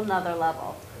whole nother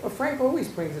level. Well, Frank always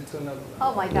brings it to another level.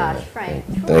 Oh my gosh, Frank,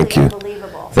 truly Thank you.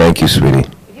 unbelievable. Thank you, sweetie. Do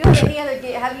you have any other?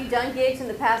 Have you done gigs in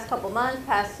the past couple months,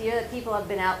 past year that people have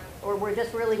been out, or we're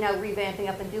just really now revamping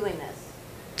up and doing this?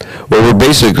 Well, we're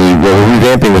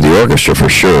revamping with the orchestra for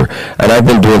sure. And I've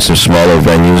been doing some smaller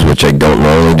venues, which I don't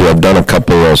normally do. I've done a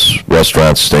couple of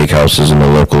restaurants, steakhouses in the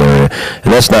local area,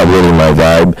 and that's not really my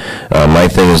vibe. My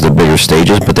thing is the bigger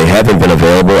stages, but they haven't been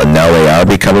available, and now they are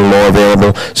becoming more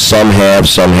available. Some have,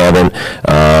 some haven't.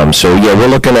 So yeah, we're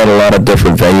looking at a lot of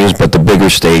different venues, but the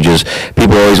bigger stages,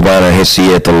 people always want to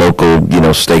see at the local,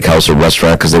 steakhouse or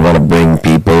restaurant because they want to bring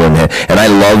people, and I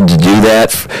love to do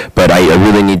that, but I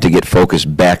really need to get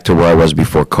focused back to where I was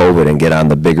before COVID and get on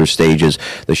the bigger stages.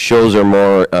 The shows are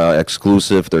more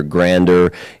exclusive, they're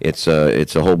grander, it's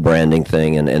a whole branding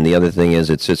thing, and the other thing is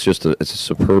it's a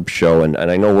superb show, and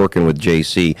I know working with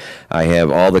JC, I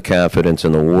have all the confidence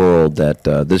in the world that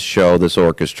this show, this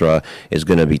orchestra, is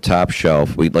going to be top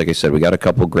shelf. Like I said, we got a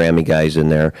couple Grammy guys in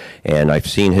there, and I've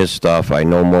seen his stuff. I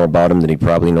know more about him than he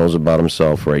probably knows about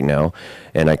himself right now.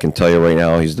 And I can tell you right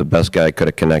now, he's the best guy I could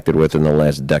have connected with in the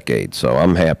last decade. So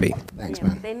I'm happy. Thanks,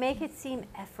 man. They make it seem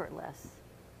effortless.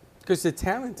 Because the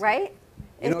talent. Right?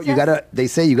 They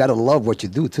say you gotta love what you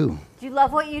do too. Do you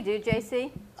love what you do,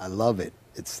 JC? I love it.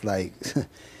 It's like,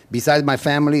 besides my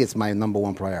family, it's my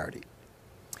 #1 priority.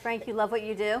 Frank, you love what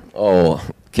you do? Oh,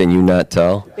 can you not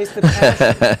tell? It's the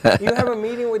passion. You have a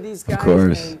meeting with these guys. Of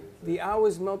course. And the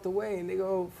hours melt away, and they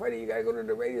go, Freddie, you got to go to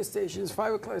the radio station. It's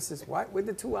 5 o'clock. I says, what? Where'd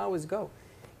the 2 hours go?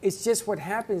 It's just what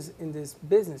happens in this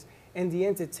business. And the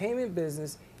entertainment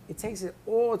business, it takes it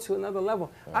all to another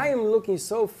level. I am looking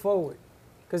so forward,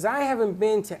 because I haven't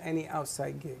been to any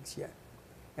outside gigs yet.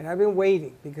 And I've been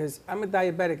waiting, because I'm a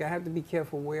diabetic. I have to be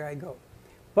careful where I go.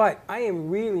 But I am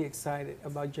really excited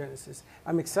about Genesis.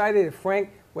 I'm excited that Frank,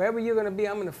 wherever you're going to be,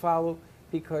 I'm going to follow,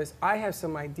 because I have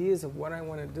some ideas of what I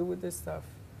want to do with this stuff.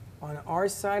 On our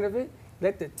side of it,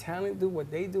 let the talent do what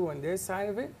they do on their side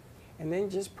of it, and then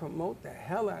just promote the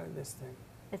hell out of this thing.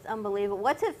 It's unbelievable.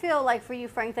 What's it feel like for you,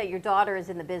 Frank, that your daughter is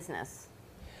in the business?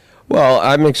 Well,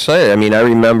 I'm excited. I mean, I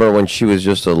remember when she was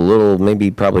just a little, maybe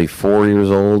probably 4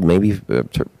 years old, maybe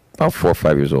about 4 or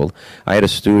 5 years old. I had a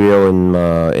studio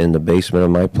in the basement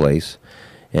of my place,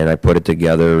 and I put it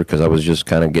together because I was just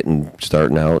kind of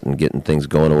starting out and getting things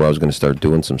going where I was going to start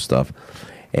doing some stuff.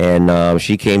 And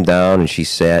she came down and she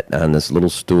sat on this little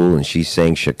stool and she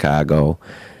sang Chicago,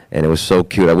 and it was so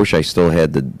cute. I wish I still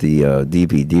had the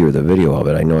DVD or the video of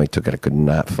it. I know I took it. I could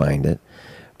not find it.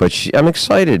 But I'm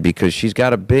excited because she's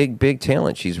got a big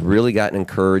talent. She's really gotten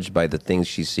encouraged by the things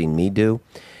she's seen me do.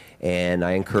 And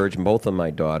I encourage both of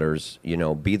my daughters,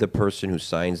 be the person who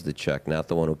signs the check, not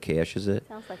the one who cashes it.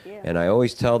 Sounds like you. And I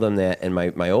always tell them that. And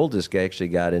my oldest actually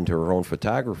got into her own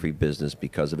photography business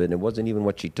because of it. And it wasn't even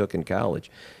what she took in college.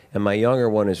 And my younger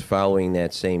one is following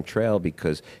that same trail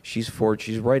because she's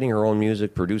writing her own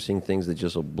music, producing things that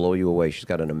just will blow you away. She's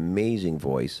got an amazing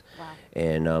voice. Wow.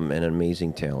 And an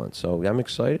amazing talent. So I'm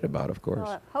excited about it, of course.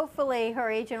 Well, hopefully her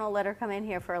agent will let her come in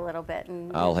here for a little bit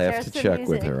and I'll have to check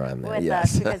with her on that,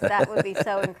 yes. us, because that would be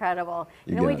so incredible.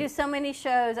 We do so many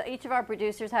shows. Each of our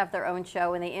producers have their own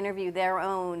show, and they interview their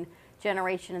own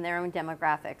generation and their own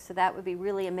demographics. So that would be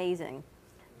really amazing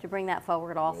to bring that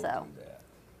forward also.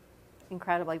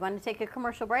 Incredible. You want to take a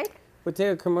commercial break? We'll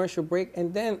take a commercial break,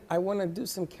 and then I want to do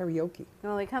some karaoke.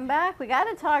 When we come back, we got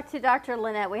to talk to Dr.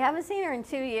 Lynette. We haven't seen her in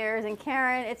 2 years, and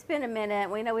Karen, it's been a minute.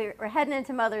 We know we're heading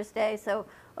into Mother's Day, so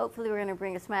hopefully we're going to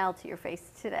bring a smile to your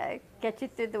face today, get you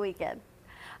through the weekend.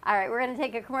 All right, we're going to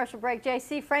take a commercial break.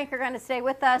 JC, Frank are going to stay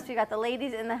with us. We got the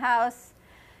ladies in the house,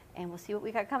 and we'll see what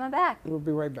we got coming back. We'll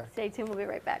be right back. Stay tuned. We'll be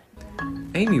right back.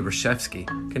 Amy Reshevsky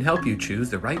can help you choose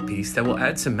the right piece that will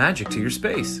add some magic to your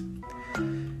space.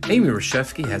 Amy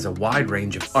Reshevsky has a wide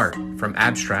range of art, from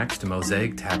abstracts to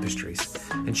mosaic tapestries,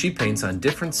 and she paints on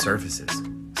different surfaces,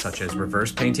 such as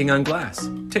reverse painting on glass,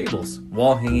 tables,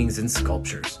 wall hangings, and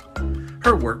sculptures.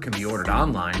 Her work can be ordered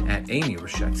online at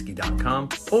amyreshevsky.com,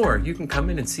 or you can come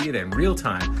in and see it in real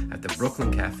time at the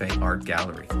Brooklyn Cafe Art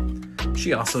Gallery.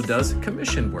 She also does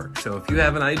commission work, so if you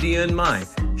have an idea in mind,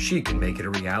 she can make it a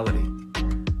reality.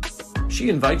 She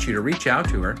invites you to reach out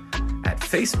to her at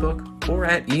Facebook or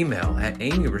at email at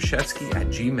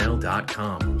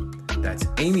amyrashevsky@gmail.com. That's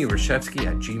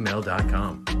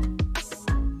amyrashevsky@gmail.com.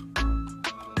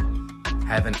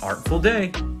 Have an artful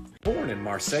day. Born in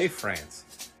Marseille, France,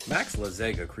 Max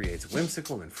Lazega creates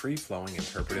whimsical and free-flowing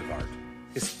interpretive art.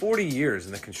 His 40 years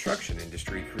in the construction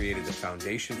industry created the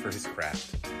foundation for his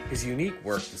craft. His unique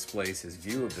work displays his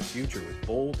view of the future with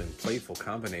bold and playful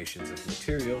combinations of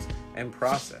materials and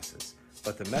processes,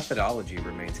 but the methodology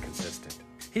remains consistent.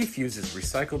 He fuses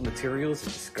recycled materials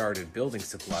and discarded building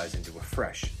supplies into a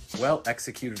fresh,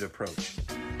 well-executed approach.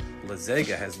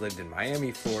 Lazega has lived in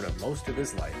Miami, Florida most of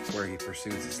his life, where he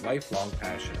pursues his lifelong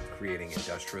passion of creating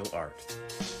industrial art.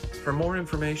 For more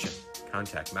information,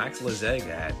 contact Max Lazega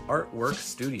at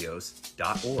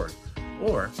artworkstudios.org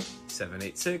or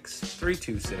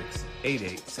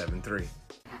 786-326-8873.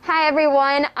 Hi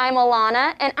everyone, I'm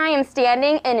Alana and I am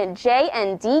standing in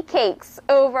J&D Cakes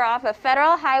over off of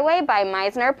Federal Highway by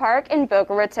Meisner Park in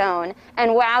Boca Raton.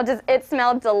 And wow, does it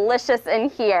smell delicious in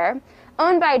here.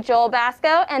 Owned by Joel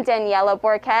Basco and Daniela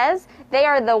Borquez, they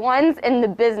are the ones in the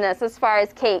business as far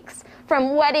as cakes.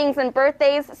 From weddings and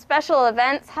birthdays, special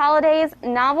events, holidays,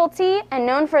 novelty, and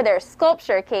known for their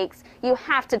sculpture cakes, you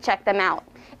have to check them out.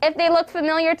 If they look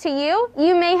familiar to you,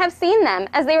 you may have seen them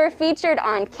as they were featured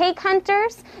on Cake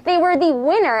Hunters. They were the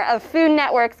winner of Food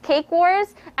Network's Cake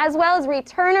Wars, as well as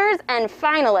returners and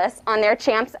finalists on their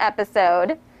Champs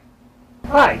episode.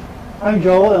 Hi, I'm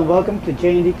Joel and welcome to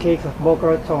J&D Cakes of Boca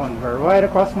Raton. We're right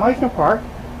across Meisner Park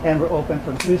and we're open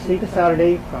from Tuesday to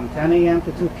Saturday from 10 a.m.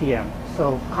 to 2 p.m.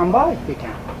 So come by if you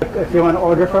can. If you want to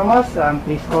order from us,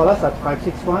 please call us at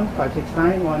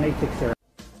 561-569-1860.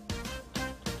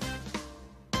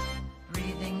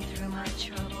 Breathing through my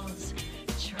troubles,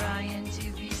 trying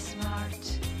to be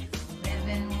smart,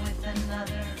 living with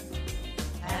another,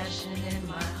 passion in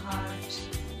my heart,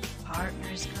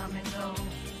 partners come and go,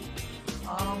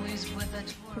 always with a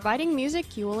twirl. Providing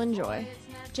music you will enjoy.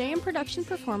 JM Production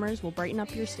performers will brighten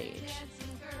up your stage.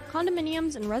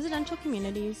 Condominiums and residential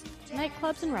communities,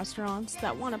 nightclubs and restaurants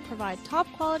that want to provide top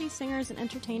quality singers and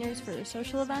entertainers for their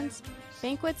social events,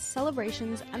 banquets,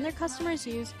 celebrations, and their customers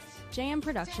use JM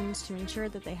Productions to ensure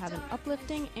that they have an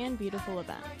uplifting and beautiful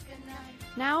event.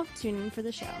 Now, tune in for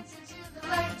the show.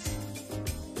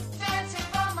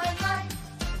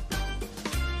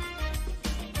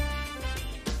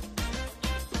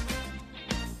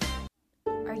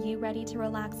 Are you ready to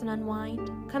relax and unwind?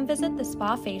 Come visit the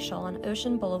Spa Facial on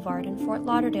Ocean Boulevard in Fort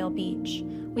Lauderdale Beach.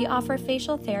 We offer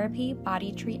facial therapy,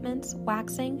 body treatments,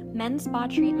 waxing, men's spa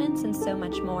treatments, and so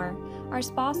much more. Our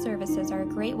spa services are a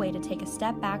great way to take a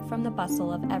step back from the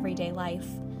bustle of everyday life.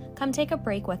 Come take a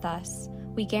break with us.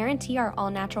 We guarantee our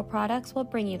all-natural products will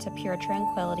bring you to pure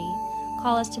tranquility.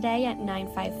 Call us today at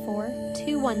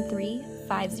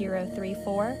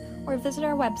 954-213-5034 or visit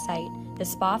our website,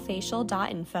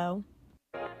 thespafacial.info.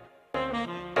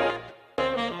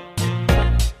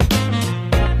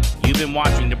 You've been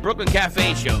watching the Brooklyn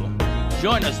Cafe Show.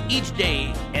 Join us each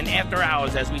day and after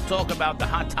hours as we talk about the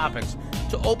hot topics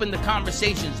to open the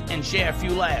conversations and share a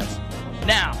few laughs.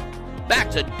 Now,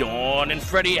 back to Dawn and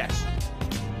Freddie S.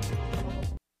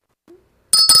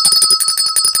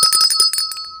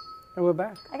 And we're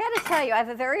back. I got to tell you, I have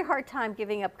a very hard time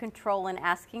giving up control and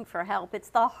asking for help. It's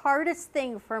the hardest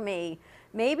thing for me.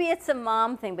 Maybe it's a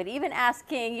mom thing, but even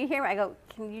asking, you hear me, I go,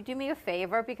 can you do me a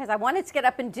favor? Because I wanted to get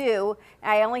up and do,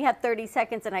 and I only had 30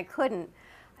 seconds and I couldn't.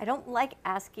 I don't like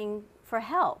asking for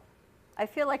help. I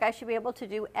feel like I should be able to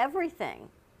do everything.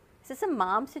 Is this a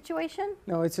mom situation?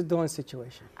 No, it's a Dawn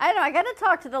situation. I don't know, I got to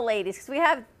talk to the ladies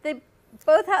because they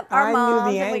both have our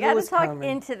moms, and we got to talk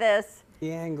into this.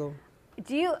 The angle.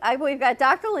 We've got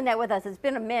Dr. Lynette with us. It's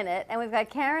been a minute, and we've got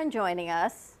Karen joining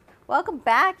us. Welcome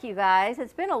back, you guys.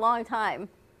 It's been a long time.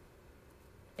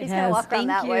 He's going to walk around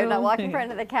that way, not walk in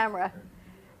front of the camera.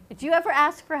 Did you ever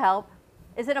ask for help?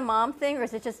 Is it a mom thing or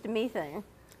is it just a me thing?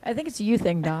 I think it's a you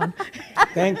thing, Don.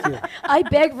 Thank you. I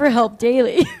beg for help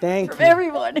daily. Thank from you.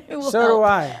 everyone who will So help. do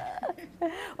I.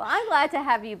 Well, I'm glad to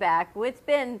have you back. It's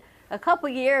been a couple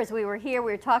years we were here.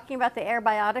 We were talking about the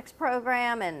Airbiotics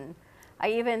program, and I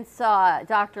even saw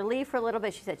Dr. Lee for a little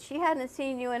bit. She said she hadn't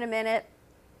seen you in a minute.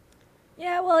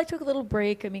 Yeah, well, I took a little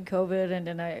break. I mean, COVID, and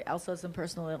then I also had some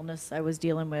personal illness I was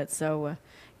dealing with. So,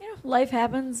 life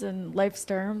happens and life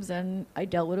storms, and I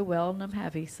dealt with it well, and I'm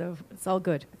happy. So it's all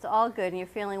good. It's all good, and you're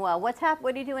feeling well. What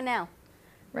are you doing now?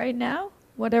 Right now,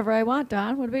 whatever I want,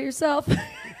 Don. What about yourself?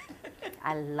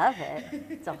 I love it.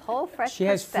 It's a whole fresh She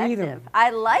has perspective. freedom.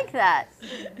 I like that.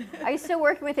 Are you still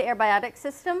working with the Airbiotic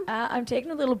system? I'm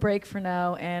taking a little break for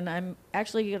now, and I'm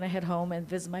actually going to head home and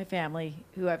visit my family,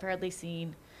 who I've hardly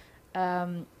seen.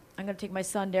 I'm going to take my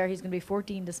son there. He's going to be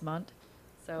 14 this month.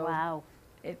 So Wow.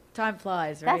 Time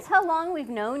flies, right? That's how long we've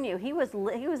known you. He was a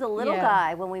little Yeah.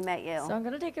 guy when we met you. So I'm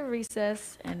going to take a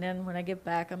recess, and then when I get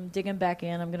back, I'm digging back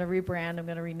in. I'm going to rebrand. I'm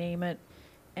going to rename it.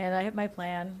 And I have my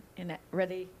plan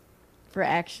ready for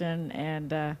action,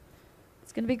 and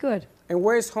it's going to be good. And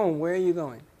where's home? Where are you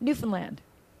going? Newfoundland.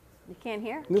 You can't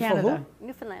hear? Canada.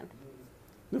 Newfoundland.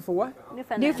 For what?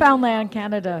 Newfoundland,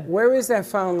 Canada. Where is that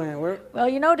Foundland? Where? Well,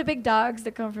 you know the big dogs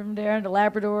that come from there, the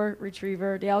Labrador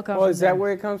Retriever, they all come Oh, from is there. that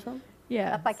where it comes from?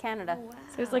 Yeah. Up by Canada.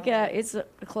 So it's like it's a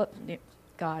club.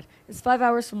 God, it's 5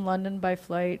 hours from London by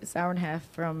flight. It's an hour and a half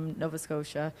from Nova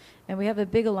Scotia, and we have a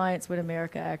big alliance with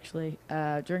America. Actually,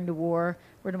 during the war,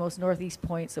 we're the most northeast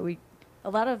point, so a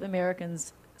lot of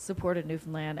Americans supported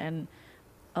Newfoundland, and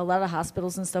a lot of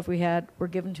hospitals and stuff we had were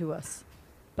given to us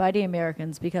by the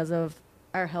Americans because of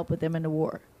our help with them in the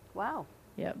war. Wow.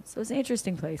 Yeah, so it's an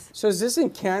interesting place. So is this in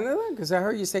Canada? Because I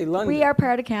heard you say London. We are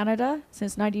part of Canada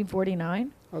since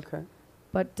 1949. Okay.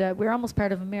 But we're almost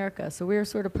part of America, so we're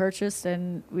sort of purchased,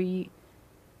 and we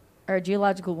are a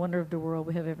geological wonder of the world.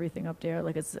 We have everything up there,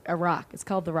 like it's a rock. It's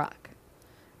called the Rock.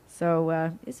 So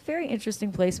it's a very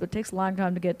interesting place, but it takes a long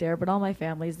time to get there. But all my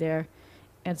family's there,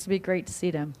 and it's going to be great to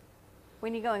see them.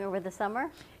 When are you going, over the summer?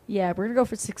 Yeah, we're going to go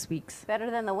for 6 weeks.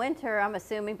 Better than the winter, I'm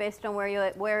assuming, based on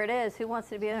where it is. Who wants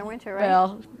to be in the winter, right?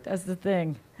 Well, that's the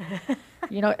thing.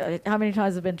 You know, how many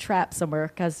times I've been trapped somewhere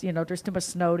because, there's too much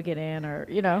snow to get in or,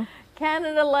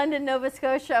 Canada, London, Nova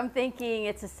Scotia, I'm thinking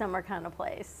it's a summer kind of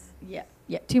place. Yeah,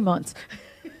 2 months.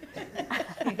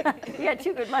 You got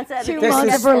 2 good months out of 2 the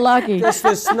months if we're lucky. Does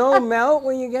the snow melt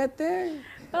when you get there?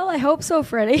 Well, I hope so,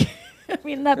 Freddie. I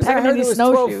mean, not 'Cause I packing heard any there was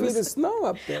 12 snowshoes. feet of snow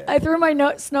up there. I threw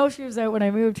my snowshoes out when I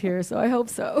moved here, so I hope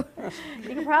so.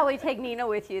 You can probably take Nina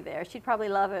with you there. She'd probably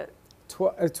love it.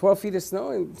 12 feet of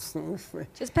snow? And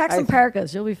Just pack some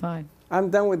parkas. You'll be fine. I'm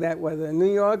done with that weather. In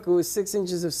New York, it was 6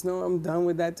 inches of snow. I'm done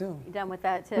with that, too. You done with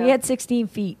that, too? We had 16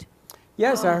 feet.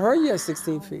 Yes, I heard you had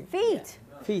 16 feet. Feet.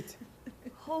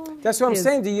 That's what I'm Yes.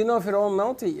 saying. Do you know if it all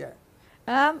melted yet?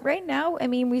 Right now, I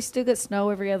mean, we still get snow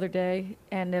every other day,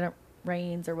 and then it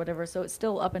rains or whatever, so it's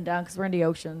still up and down because we're in the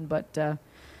ocean. But, I'm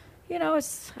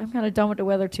kind of done with the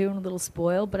weather, too, and a little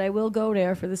spoiled. But I will go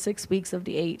there for the 6 weeks of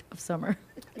the 8 of summer.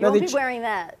 You won't be wearing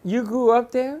that. You grew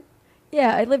up there?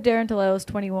 Yeah, I lived there until I was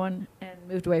 21 and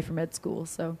moved away from med school.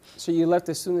 So you left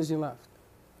as soon as you left?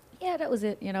 Yeah, that was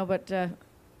it, but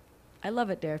I love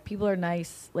it there. People are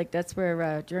nice. Like, that's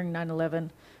where during 9/11,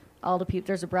 all the people,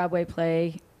 there's a Broadway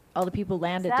play, all the people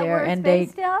landed Is that there. where it's And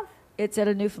based off? it's at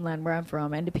a Newfoundland where I'm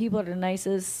from. And the people are the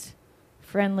nicest,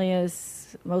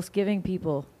 friendliest, most giving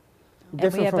people. And we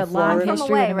Different have from a long Florida? history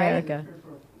From away, in right? America.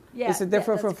 Yeah, Is it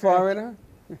different from that's correct. Florida?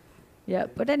 Yeah,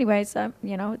 but anyways,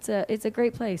 it's a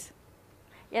great place.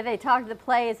 Yeah, they talked, the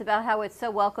play is about how it's so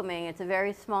welcoming. It's a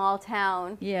very small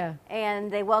town. Yeah.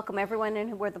 And they welcome everyone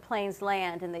in where the planes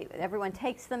land, and everyone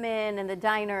takes them in, and the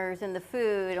diners, and the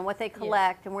food, and what they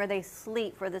collect, and where they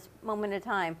sleep for this moment of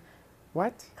time.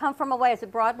 What? Come From Away. It's a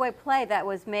Broadway play that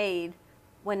was made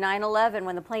when 9/11,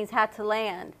 when the planes had to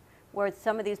land, where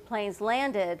some of these planes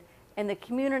landed, and the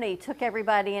community took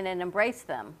everybody in and embraced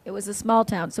them. It was a small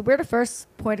town. So we're the first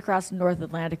point across the North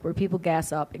Atlantic where people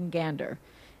gas up in Gander.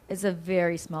 It's a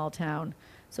very small town.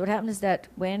 So what happened is that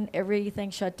when everything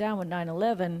shut down with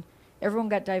 9/11, everyone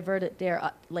got diverted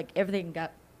there. Like, everything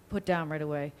got put down right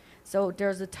away. So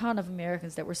there's a ton of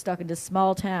Americans that were stuck in this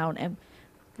small town, and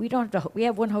we don't have we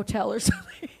have one hotel or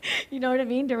something. You know what I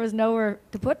mean? There was nowhere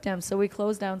to put them. So we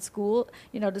closed down school.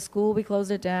 The school, we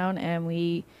closed it down,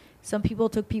 and some people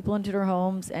took people into their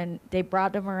homes, and they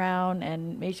brought them around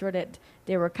and made sure that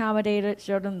they were accommodated,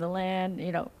 showed them the land,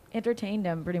 entertained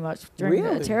them pretty much during a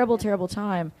Really? terrible, terrible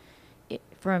time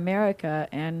for America.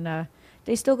 And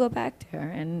they still go back there.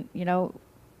 And,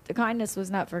 the kindness was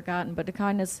not forgotten, but the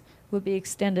kindness would be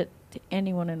extended to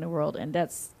anyone in the world. And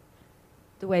that's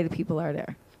the way the people are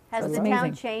there. Has So it's the town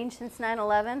amazing. changed since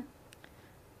 9/11?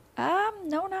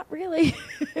 No, not really.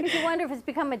 Because you wonder if it's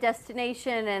become a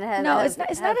destination and has No, it's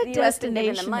not a the US been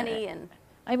given destination. the money and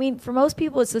I mean, for most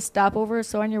people, it's a stopover.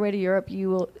 So on your way to Europe, you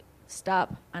will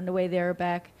stop on the way there or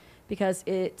back because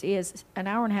it is an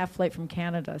hour and a half flight from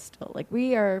Canada still. Like,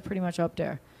 we are pretty much up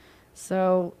there.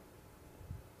 So,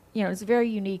 it's a very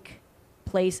unique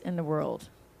place in the world.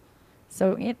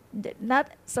 So not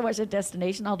so much a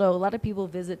destination, although a lot of people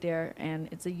visit there, and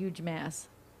it's a huge mass.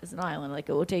 It's an island. Like,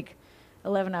 it will take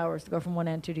 11 hours to go from one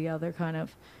end to the other, kind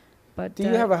of. But Do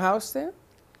you have a house there?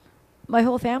 My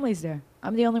whole family's there.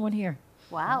 I'm the only one here.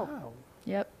 Wow.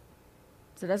 Yep.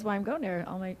 So that's why I'm going there.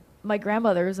 All my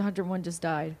grandmother, who's 101, just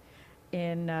died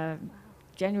in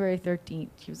January 13th.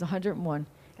 She was 101.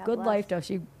 God Good bless. life, though.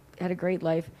 She had a great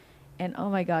life. And oh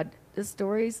my God, the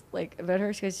stories like about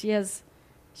her, because she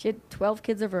had 12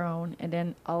 kids of her own, and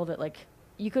then all of it, like,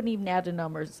 you couldn't even add the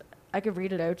numbers. I could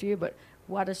read it out to you, but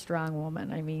what a strong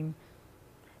woman. I mean,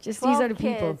 just these are the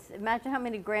people. Kids. Imagine how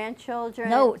many grandchildren.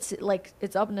 No, it's like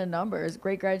it's up in the numbers.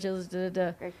 Great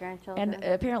grandchildren. Great grandchildren. And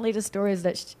apparently the story is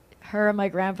that her and my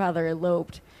grandfather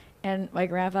eloped, and my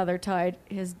grandfather tied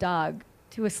his dog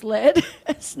to a sled,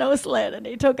 a snow sled, and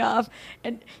they took off.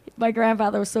 And my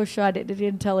grandfather was so shocked that he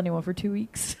didn't tell anyone for 2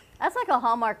 weeks. That's like a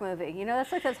Hallmark movie. You know,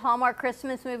 that's like those Hallmark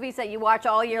Christmas movies that you watch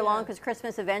all year long because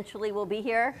Christmas eventually will be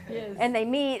here. Yes. And they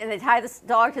meet and they tie this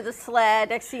dog to the sled.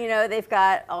 Next thing you know, they've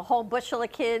got a whole bushel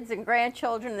of kids and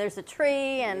grandchildren. There's a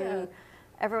tree and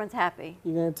everyone's happy.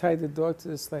 You're going to tie the dog to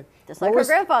the sled. Just like her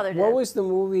grandfather did. What was the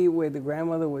movie where the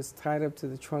grandmother was tied up to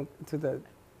the trunk, to the...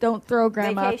 Don't throw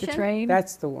grandma off the Vacation? train.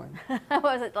 That's the one.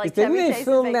 Was it like Didn't Chevy they Chase's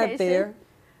film that Vacation?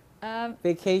 there?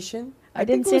 Vacation? I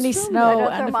didn't think see it was any filmed snow there.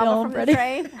 Don't on throw the mama film, from the Freddie.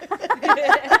 train.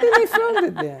 I think they filmed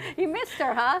it there. You missed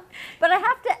her, huh? But I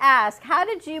have to ask, how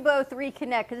did you both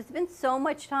reconnect? Because it's been so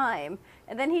much time.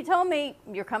 And then he told me,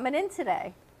 you're coming in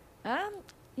today.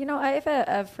 You know, I have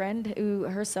a friend who,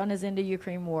 her son is in the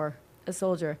Ukraine war, a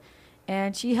soldier.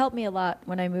 And she helped me a lot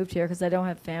when I moved here because I don't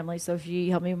have family. So she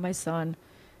helped me with my son.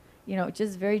 You know,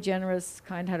 just very generous,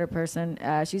 kind-hearted person.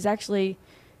 She's actually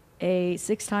a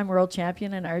 6-time world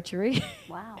champion in archery.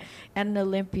 Wow. And an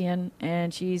Olympian.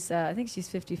 And she's, I think she's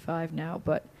 55 now.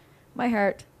 But my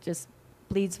heart just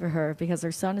bleeds for her because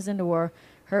her son is in the war.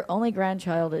 Her only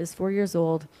grandchild is 4 years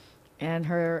old. And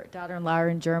her daughter-in-law are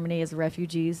in Germany as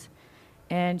refugees.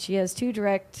 And she has 2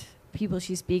 direct people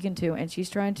she's speaking to. And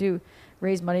she's trying to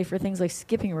raise money for things like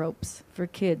skipping ropes for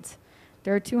kids.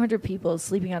 There are 200 people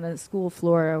sleeping on a school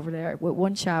floor over there with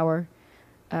 1 shower.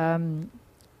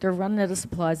 They're running out of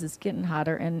supplies. It's getting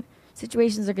hotter, and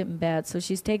situations are getting bad. So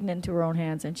she's taken it into her own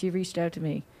hands, and she reached out to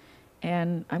me.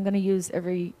 And I'm going to use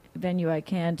every venue I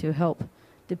can to help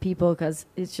the people because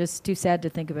it's just too sad to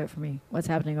think about for me, what's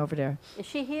happening over there. Is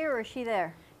she here or is she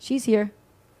there? She's here.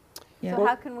 Yeah. So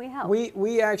how can we help?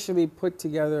 We actually put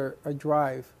together a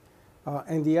drive,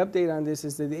 and the update on this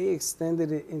is that they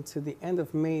extended it into the end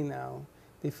of May now.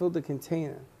 They filled the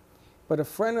container. But a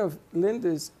friend of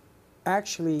Linda's,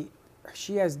 actually,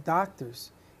 she has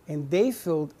doctors, and they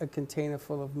filled a container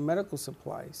full of medical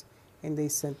supplies, and they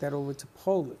sent that over to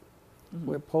Poland,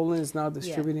 where Poland is now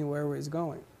distributing wherever it's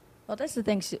going. Well, that's the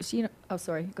thing. She oh,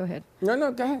 sorry. Go ahead.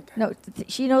 No, go ahead. No,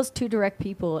 she knows 2 direct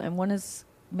people, and one is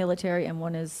military, and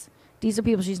one is... These are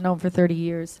people she's known for 30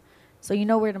 years. So you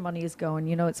know where the money is going.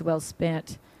 You know it's well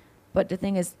spent. But the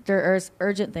thing is, there are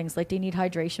urgent things. Like they need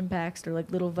hydration packs. They're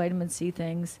like little vitamin C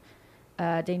things.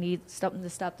 They need something to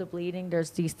stop the bleeding.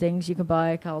 There's these things you can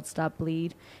buy called Stop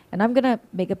Bleed. And I'm going to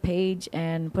make a page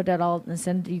and put that all and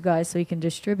send it to you guys so you can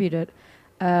distribute it.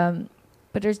 But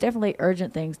there's definitely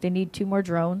urgent things. They need 2 more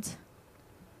drones.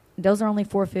 Those are only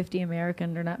 $450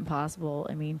 American. They're not impossible.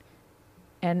 I mean...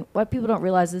 And what people don't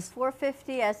realize is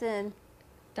 $450 as in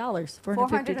dollars.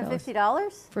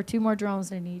 $450 for 2 more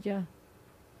drones they need. Yeah.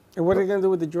 And what are they going to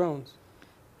do with the drones?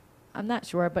 I'm not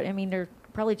sure, but I mean they're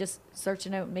probably just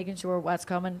searching out, making sure what's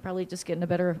coming. Probably just getting a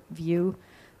better view.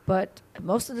 But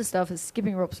most of the stuff is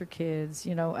skipping ropes for kids.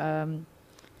 You know,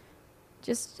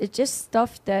 it's just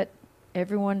stuff that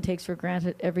everyone takes for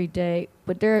granted every day.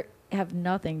 But they have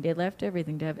nothing. They left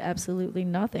everything. They have absolutely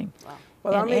nothing. Wow.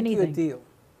 Well, I'll make you a deal.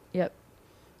 Yep.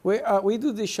 We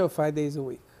do this show 5 days a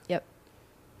week. Yep.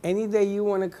 Any day you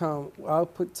want to come, I'll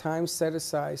put time set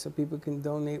aside so people can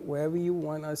donate wherever you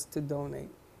want us to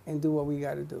donate and do what we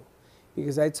got to do.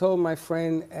 Because I told my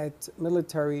friend at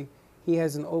military, he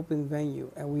has an open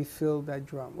venue, and we filled that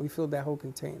drum. We filled that whole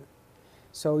container.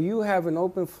 So you have an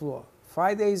open floor.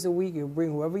 5 days a week, you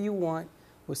bring whoever you want.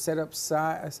 We'll set up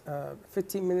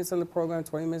 15 minutes on the program,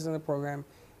 20 minutes on the program,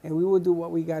 and we will do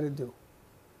what we got to do.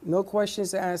 No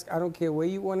questions asked. I don't care where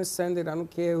you want to send it. I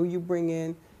don't care who you bring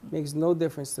in. Makes no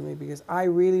difference to me because I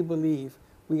really believe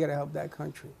we got to help that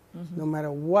country. No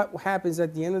matter what happens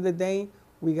at the end of the day,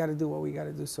 we got to do what we got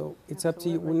to do. So it's up to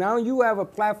you. Well, now you have a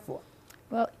platform.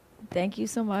 Well, thank you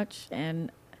so much.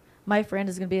 And my friend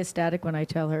is going to be ecstatic when I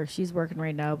tell her. She's working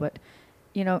right now, but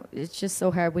you know, it's just so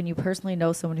hard when you personally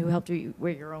know someone who helped you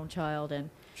with your own child.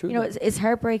 And you know, it's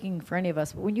heartbreaking for any of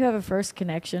us. But when you have a first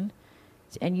connection,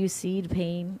 and you see the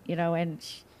pain, you know, and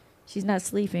she's not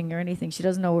sleeping or anything. She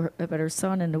doesn't know about her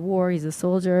son in the war. He's a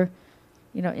soldier,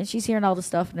 you know, and she's hearing all the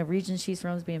stuff in the region she's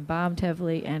from is being bombed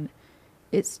heavily. And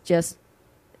it's just,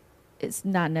 it's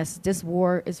not necessary. This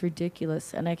war is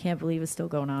ridiculous, and I can't believe it's still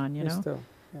going on, you It's know? still,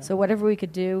 yeah. So whatever we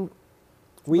could do.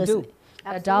 We do.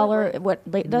 A dollar, it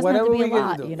doesn't have to Whatever be a we can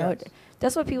lot, do, you know? yes.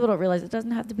 That's what people don't realize. It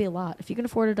doesn't have to be a lot. If you can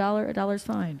afford a dollar's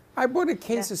fine. I bought a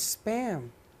case of Spam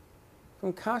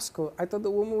from Costco. I thought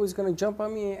the woman was going to jump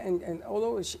on me, and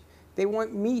although they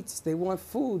want meats, they want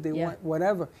food, they want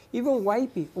whatever, even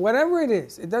white meat, whatever it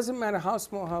is. It doesn't matter how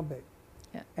small, how big.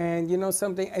 Yeah. And you know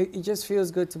something, it just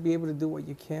feels good to be able to do what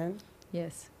you can.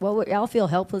 Yes. Well, we all feel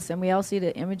helpless, and we all see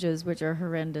the images, which are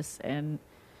horrendous. And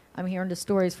I'm hearing the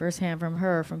stories firsthand from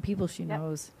her, from people she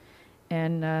knows.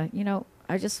 And, you know,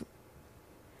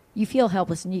 you feel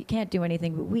helpless, and you can't do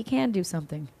anything, but we can do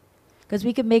something. Because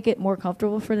we could make it more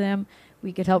comfortable for them.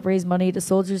 We could help raise money. The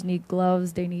soldiers need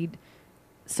gloves. They need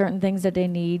certain things that they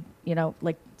need, you know,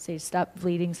 like, say, stop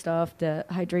bleeding stuff, the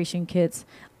hydration kits,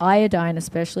 iodine,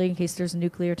 especially in case there's a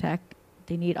nuclear attack.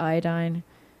 They need iodine.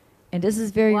 And this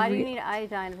is very... Why do you need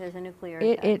iodine if there's a nuclear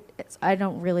attack? I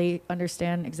don't really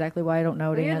understand exactly why. I don't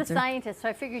know the You're answer. the scientist, so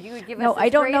I figured you would give us No, a I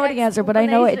don't know straight the answer, but I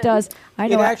know it does. I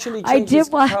know. It actually I changes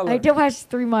did watch. color. I did watch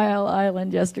 3 Mile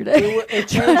Island yesterday. It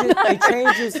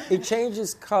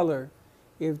changes color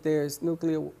if there's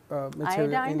nuclear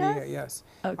material Iodine in the does? air. Yes.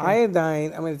 Okay.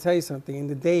 Iodine. I'm going to tell you something. In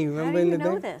the day, How remember do you in the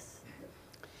know day? this?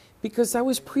 Because I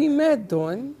was pre-med,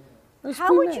 Dawn. I was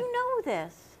How would pre-med. you know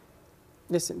this?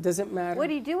 Listen, doesn't matter. What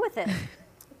do you do with it?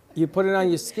 You put it on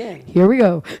your skin. Here we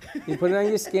go. You put it on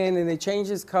your skin, and it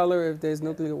changes color if there's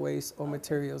nuclear waste or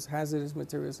materials, hazardous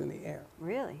materials in the air.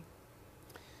 Really?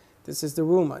 This is the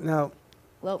rumor. Now,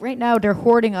 Well, right now they're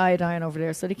hoarding iodine over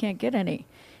there, so they can't get any.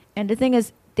 And the thing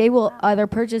is, they will either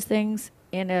purchase things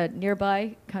in a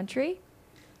nearby country,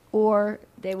 or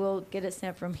they will get it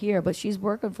sent from here. But she's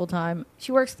working full time.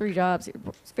 She works 3 jobs.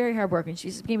 It's very hard working.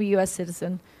 She's became a U.S.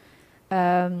 citizen.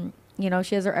 You know,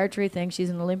 she has her archery thing. She's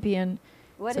an Olympian.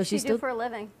 What So does she she's do still- for a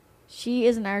living? She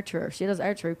is an archer. She does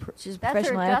archery. She's a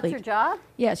professional athlete. That's her job?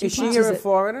 Yeah, she is she teaches here in it.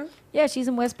 Florida? Yeah, she's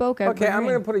in West Boca. Okay, I'm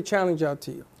going to put a challenge out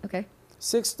to you. Okay.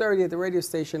 6:30 at the radio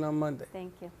station on Monday.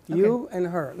 Thank you. You and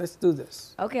her. Let's do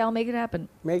this. Okay, I'll make it happen.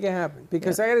 Make it happen.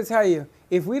 Because I got to tell you,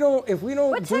 if we don't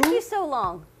What took you so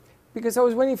long? Because I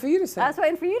was waiting for you to say I was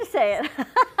waiting for you to say it.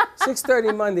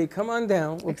 6:30 Monday, come on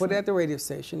down. We'll put it at the radio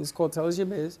station. It's called Tell Us Your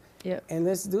Biz. Yep. And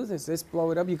let's do this. Let's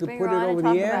blow it up. You could Bring put her it on and over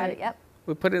talk the air. about it, yep.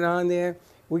 We put it on there.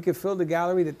 We could fill the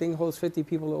gallery. The thing holds 50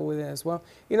 people over there as well.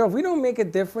 You know, if we don't make a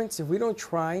difference, if we don't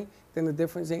try, then the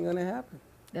difference ain't going to happen.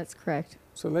 That's correct.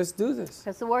 So let's do this.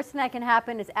 Because the worst thing that can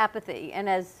happen is apathy. And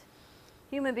as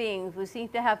human beings, we seem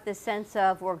to have this sense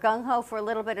of we're gung-ho for a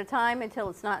little bit of time until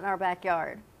it's not in our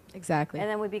backyard. Exactly. And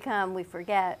then we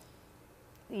forget.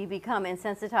 You become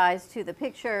insensitized to the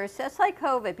pictures. Just like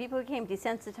COVID, people became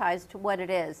desensitized to what it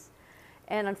is.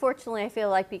 And unfortunately, I feel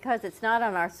like because it's not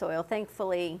on our soil,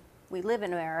 thankfully we live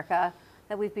in America,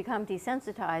 that we've become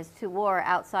desensitized to war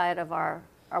outside of our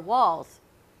walls.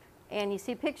 And you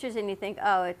see pictures and you think,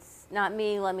 oh, it's not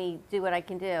me, let me do what I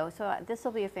can do. So this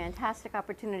will be a fantastic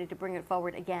opportunity to bring it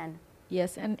forward again.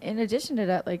 Yes, and in addition to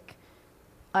that, like,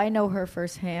 I know her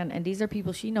firsthand, and these are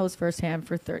people she knows firsthand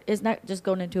for it's not just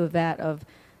going into a vat of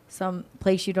some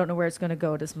place you don't know where it's going to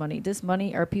go, this money. This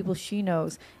money are people she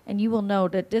knows, and you will know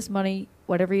that this money,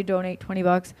 whatever you donate,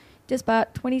 $20, just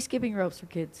bought 20 skipping ropes for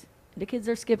kids. The kids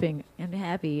are skipping and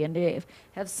happy, and they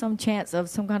have some chance of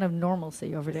some kind of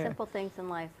normalcy over there. Simple things in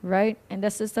life. Right? And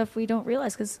that's the stuff we don't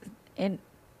realize, and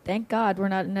thank God we're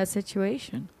not in that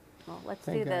situation. Well, let's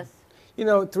Thank do God. this. You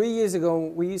know, 3 years ago,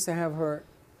 we used to have her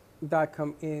Doc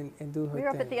come in and do her We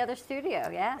were thing. up at the other studio,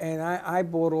 yeah. And I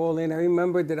bought all in. I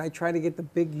remember that I tried to get the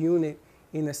big unit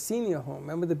in a senior home.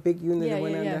 Remember the big unit that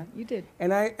went in there? You did.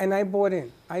 And I bought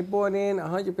in. I bought in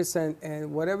 100%,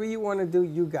 and whatever you want to do,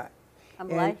 you got. I'm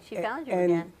glad she found you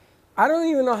and again. I don't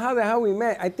even know how the hell we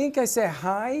met. I think I said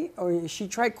hi, or she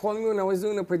tried calling me when I was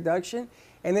doing the production,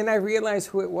 and then I realized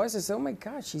who it was. I said, oh my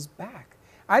God, she's back.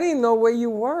 I didn't know where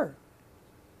you were.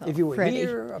 If you were Freddie.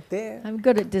 here, up there. I'm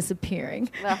good at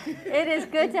disappearing. Well, it is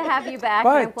good to have you back.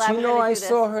 and I'm But glad you we're know, gonna I do this.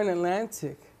 saw her in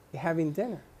Atlantic having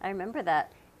dinner. I remember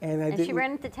that. And she didn't-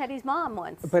 ran into Teddy's mom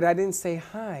once. But I didn't say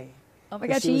hi. Oh my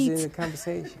 'cause God, she she was eats. in the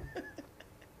conversation.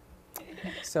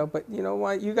 So, but you know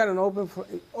what? You got an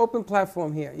open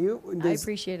platform here. I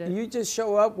appreciate it. You just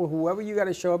show up with whoever you got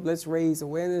to show up. Let's raise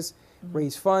awareness,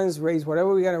 raise funds, raise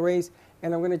whatever we got to raise.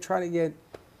 And I'm going to try to get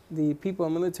the people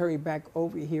in the military back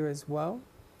over here as well.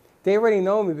 They already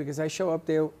know me because I show up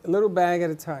there a little bag at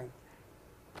a time.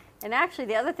 And actually,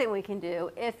 the other thing we can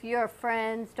do, if your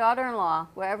friend's daughter-in-law,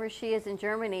 wherever she is in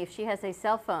Germany, if she has a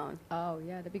cell phone. Oh,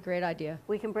 yeah, that'd be a great idea.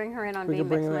 We can bring her in on We can VMix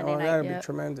bring her Monday in. Oh, night. that'd be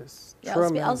tremendous. Yeah,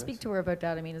 Tremendous. I'll speak to her about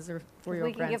that. I mean, is there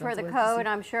four-year-old We can give her the grandson, so code.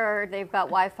 I'm sure they've got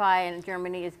Wi-Fi, and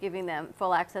Germany is giving them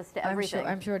full access to everything.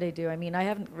 I'm sure they do. I mean, I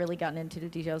haven't really gotten into the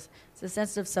details. It's a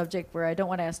sensitive subject where I don't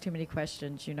want to ask too many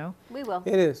questions, you know? We will.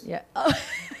 It is. Yeah. Oh,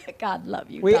 God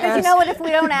love you. Because you know what? If we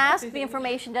don't ask, the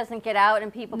information doesn't get out,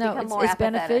 and people become more it's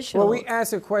apathetic. beneficial. Well, we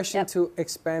asked a question to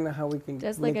expand on how we can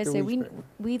Just make like I the say, reach better.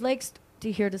 we like to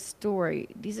hear the story.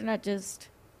 These are not just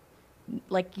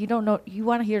like you don't know. You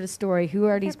want to hear the story. Who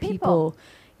are these people?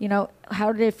 You know,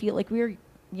 how did it feel? Like we're,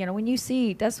 you know, when you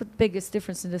see, that's what the biggest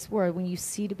difference in this world. When you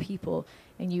see the people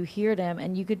and you hear them,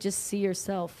 and you could just see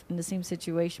yourself in the same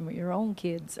situation with your own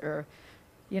kids, or,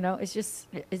 you know,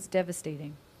 it's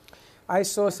devastating. I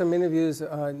saw some interviews,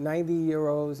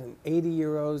 90-year-olds and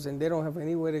 80-year-olds, and they don't have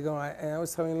anywhere to go. And I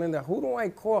was telling Linda, who do I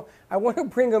call? I want to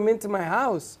bring them into my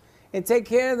house and take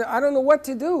care of them. I don't know what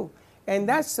to do. And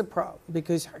that's the problem,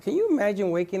 because can you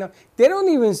imagine waking up? They don't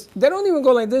even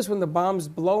go like this when the bombs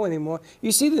blow anymore.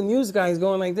 You see the news guys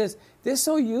going like this. They're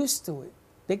so used to it.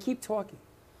 They keep talking.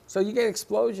 So you get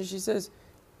explosions. She says,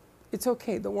 it's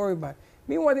okay. Don't worry about it.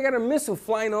 Meanwhile, they got a missile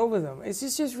flying over them. It's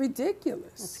just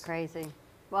ridiculous. It's crazy.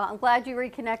 Well, I'm glad you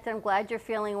reconnected. I'm glad you're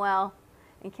feeling well.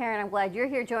 And Karen, I'm glad you're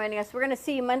here joining us. We're going to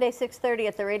see you Monday, 6:30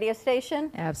 at the radio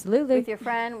station. Absolutely. With your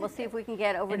friend. We'll see if we can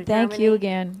get over to Thank Germany you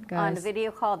again, guys. on a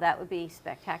video call. That would be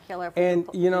spectacular. If we And,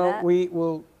 could you do know, that. we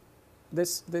will,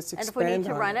 let's expand And if we need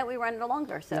to on run it, we run it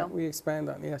longer. So Yeah, we expand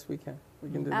on it. Yes, we can.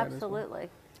 We can do that as well. absolutely.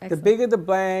 The bigger the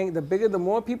bang, the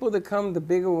more people that come, the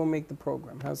bigger we'll make the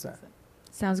program. How's that?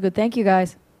 Sounds good. Thank you,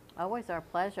 guys. Always our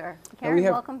pleasure. And Karen, we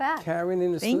have welcome back. Karen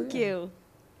in the studio. Thank you.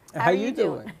 How you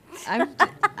doing?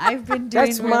 I've been doing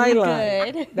That's my really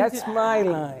line. good. That's my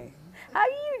line. How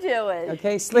you doing?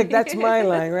 Okay, Slick, that's my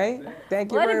line, right?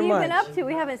 Thank you What very have you much. been up to?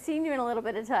 We haven't seen you in a little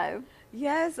bit of time.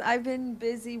 Yes, I've been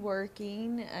busy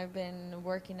working. I've been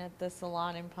working at the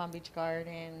salon in Palm Beach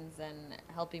Gardens and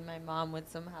helping my mom with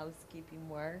some housekeeping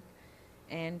work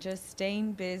and just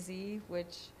staying busy,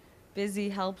 which busy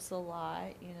helps a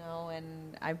lot, you know,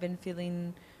 and I've been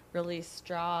feeling really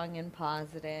strong and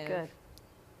positive. Good.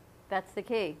 That's the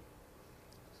key.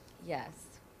 Yes.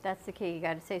 That's the key. You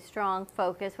got to stay strong,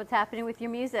 focus. What's happening with your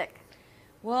music?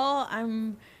 Well,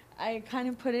 I kind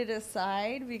of put it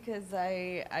aside because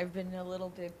I've been a little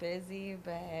bit busy,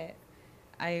 but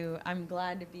I'm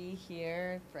glad to be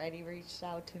here. Freddie reached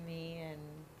out to me, and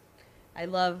I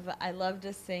love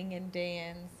to sing and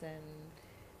dance,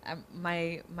 and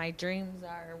my dreams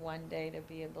are one day to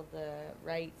be able to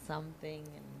write something.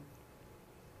 And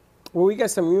Well, we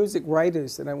got some music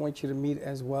writers that I want you to meet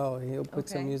as well. And he'll put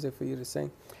some Okay. music for you to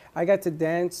sing. I got to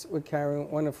dance with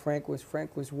Karen. One of Frank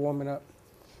was warming up.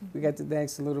 We got to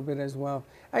dance a little bit as well.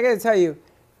 I got to tell you,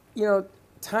 you know,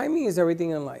 timing is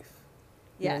everything in life.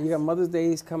 You know, Yes. you got Mother's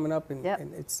Days coming up, and,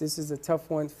 and this is a tough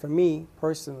one for me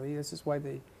personally. This is why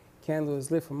the candle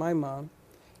is lit for my mom,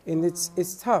 and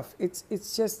it's tough.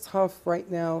 It's just tough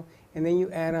right now. And then you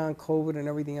add on COVID and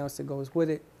everything else that goes with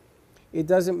it. It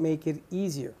doesn't make it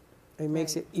easier. It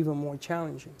makes it even more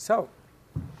challenging. So,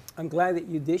 I'm glad that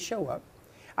you did show up.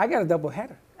 I got a double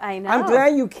header. I know. I'm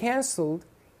glad you canceled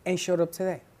and showed up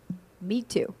today. Me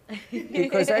too.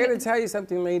 Because I got to tell you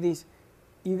something, ladies.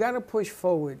 You got to push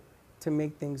forward to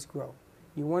make things grow.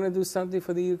 You want to do something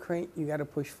for the Ukraine, you got to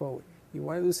push forward. You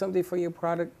want to do something for your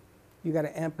product, you got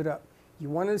to amp it up. You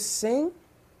want to sing,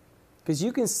 because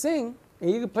you can sing, and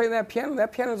you can play that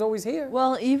piano's always here.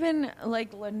 Well, even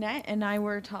like Lynette and I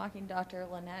were talking, Dr.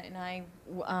 Lynette and I,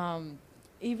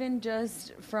 even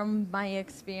just from my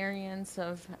experience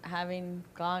of having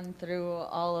gone through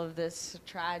all of this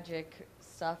tragic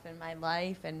stuff in my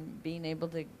life and being able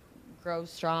to grow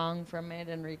strong from it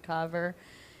and recover.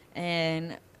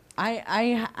 And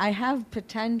I have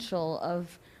potential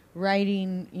of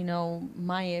writing, you know,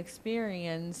 my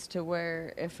experience to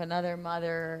where if another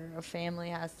mother or a family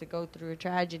has to go through a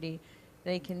tragedy,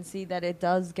 they can see that it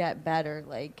does get better.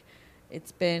 Like,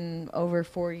 it's been over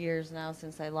 4 years now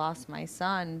since I lost my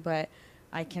son, but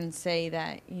I can say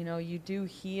that, you know, you do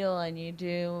heal and you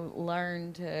do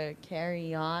learn to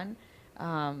carry on.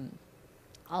 I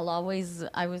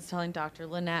was telling Dr.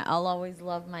 Lynette, I'll always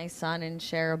love my son and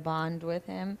share a bond with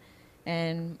him.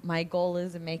 And my goal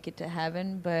is to make it to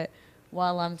heaven. But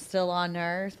while I'm still on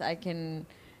earth, I can,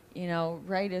 you know,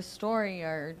 write a story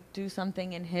or do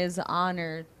something in his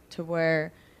honor to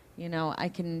where, you know, I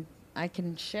can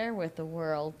share with the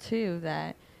world too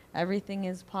that everything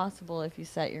is possible if you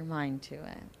set your mind to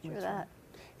it. True that.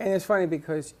 And it's funny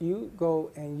because you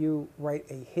go and you write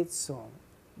a hit song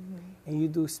and you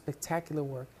do spectacular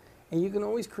work. And you can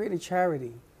always create a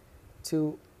charity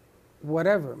to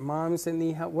whatever, moms that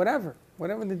need help, whatever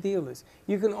the deal is.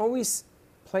 You can always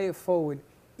play it forward,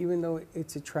 even though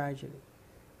it's a tragedy.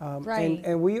 Right.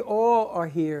 And we all are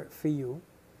here for you.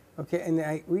 Okay, and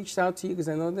I reached out to you because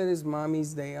I know that it's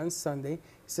Mommy's Day on Sunday.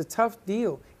 It's a tough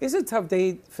deal. It's a tough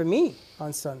day for me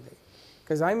on Sunday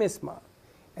because I miss Mom.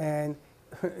 And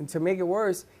to make it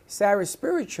worse, Sarah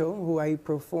Spiritual, who I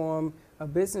perform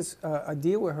a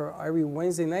deal with her every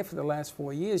Wednesday night for the last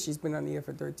 4 years. She's been on the air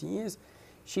for 13 years.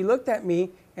 She looked at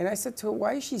me, and I said to her,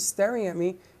 why is she staring at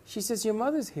me? She says, your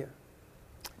mother's here.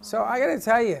 So I got to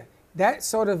tell you, that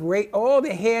sort of all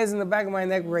the hairs in the back of my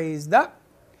neck raised up.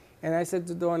 And I said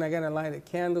to Dawn, I got to light a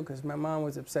candle because my mom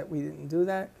was upset we didn't do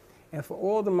that. And for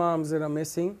all the moms that are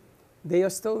missing, they are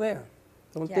still there.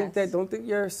 Don't think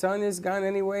your son is gone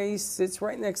anywhere. He sits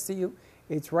right next to you.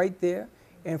 It's right there.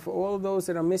 And for all of those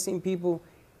that are missing people,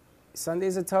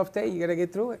 Sunday's a tough day. You got to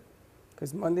get through it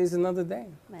because Monday's another day.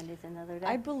 Monday's another day.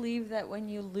 I believe that when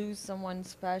you lose someone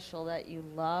special that you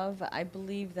love, I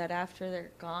believe that after they're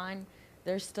gone,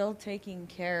 they're still taking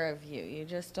care of you. You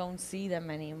just don't see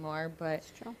them anymore. But,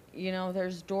 you know,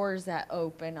 there's doors that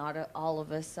open all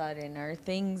of a sudden, or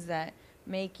things that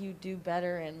make you do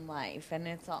better in life. And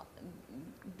it's all,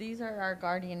 these are our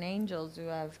guardian angels who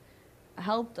have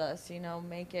helped us, you know,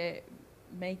 make it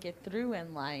through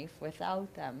in life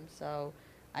without them. So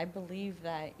I believe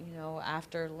that, you know,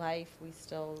 after life, we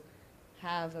still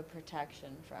have a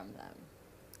protection from them.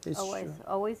 It's always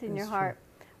in It's your true. heart.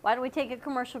 Why don't we take a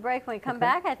commercial break? When we come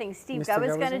back, I think Steve Mr.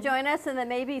 Gubba's going to Gubba's join us, and then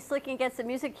maybe Slick can get some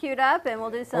music queued up, and we'll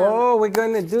do some Oh, we're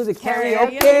going to do the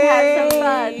karaoke. karaoke. Have some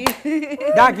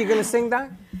fun. Doc, you going to sing,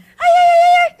 Doc?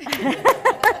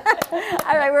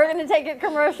 All right, we're going to take a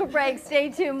commercial break. Stay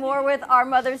tuned. More with our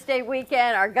Mother's Day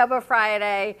weekend, our Gubba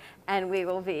Friday, and we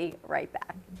will be right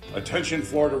back. Attention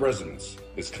Florida residents.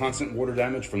 Is constant water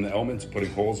damage from the elements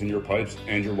putting holes in your pipes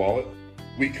and your wallet?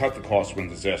 We cut the cost when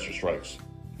disaster strikes.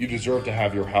 You deserve to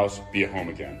have your house be a home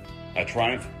again. At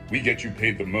Triumph, we get you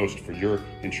paid the most for your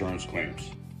insurance claims.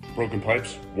 Broken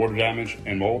pipes, water damage,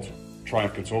 and mold?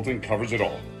 Triumph Consulting covers it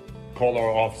all. Call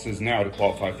our offices now to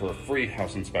qualify for a free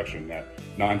house inspection at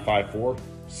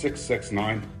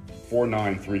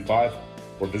 954-669-4935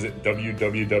 or visit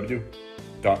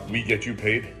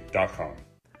www.wegetYouPaid.com.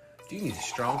 Do you need a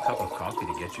strong cup of coffee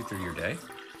to get you through your day?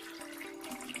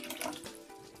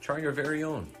 Try your very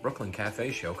own Brooklyn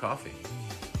Cafe Show coffee,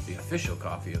 the official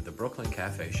coffee of the Brooklyn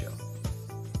Cafe Show.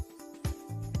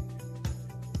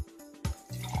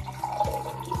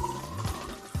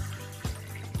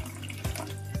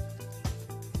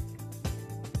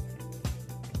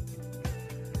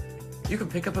 You can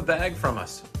pick up a bag from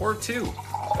us, or two.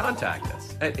 Contact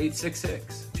us at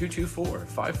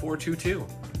 866-224-5422,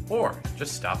 or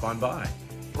just stop on by.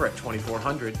 We're at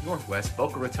 2400 Northwest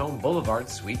Boca Raton Boulevard,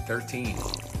 Suite 13.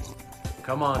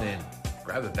 Come on in,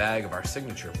 grab a bag of our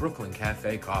signature Brooklyn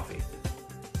Cafe coffee.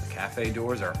 The cafe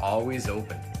doors are always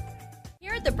open.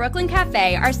 Here at the Brooklyn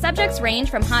Cafe, our subjects range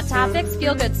from hot topics,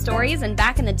 feel-good stories, and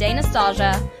back-in-the-day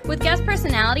nostalgia. With guest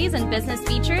personalities and business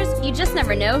features, you just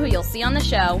never know who you'll see on the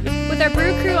show. With our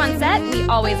brew crew on set, we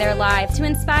always air live to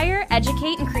inspire,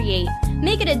 educate, and create.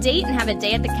 Make it a date and have a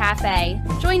day at the cafe.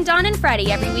 Join Dawn and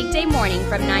Freddie every weekday morning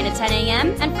from 9 to 10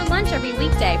 a.m. and for lunch every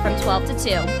weekday from 12 to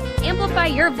 2. Amplify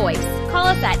your voice. Call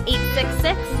us at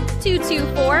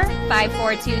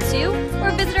 866-224-5422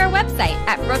 or visit our website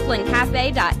at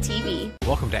brooklyncafe.tv.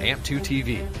 Welcome to AMP2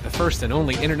 TV, the first and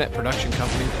only internet production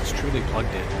company that's truly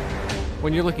plugged in.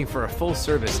 When you're looking for a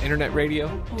full-service internet radio,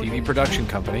 TV production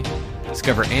company,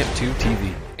 discover AMP2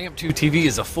 TV. AMP2 TV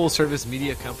is a full-service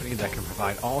media company that can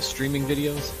provide all streaming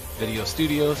videos, video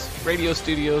studios, radio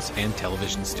studios, and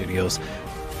television studios.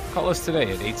 Call us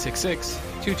today at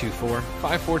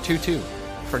 866-224-5422,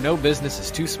 for no business is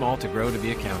too small to grow to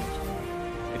be accounted.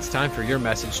 It's time for your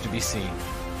message to be seen.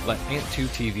 Let AMP2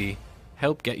 TV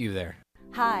help get you there.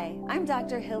 Hi, I'm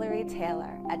Dr. Hillary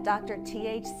Taylor at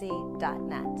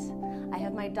drthc.net. I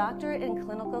have my doctorate in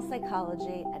clinical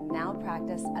psychology and now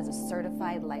practice as a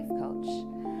certified life coach.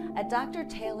 At Dr.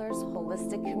 Taylor's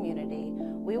Holistic Community,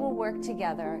 we will work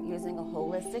together using a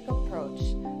holistic approach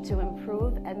to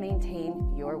improve and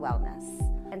maintain your wellness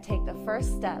and take the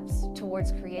first steps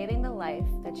towards creating the life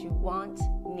that you want,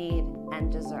 need,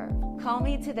 and deserve. Call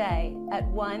me today at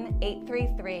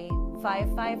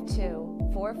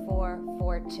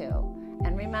 1-833-552-4442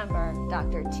 and remember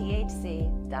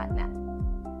drthc.net.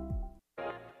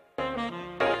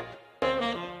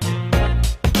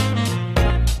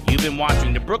 You've been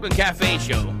watching the Brooklyn Cafe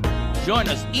Show. Join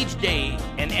us each day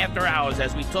and after hours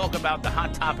as we talk about the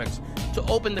hot topics to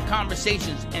open the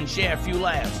conversations and share a few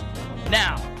laughs.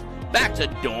 Now, back to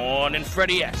Dawn and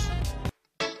Freddie S.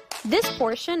 This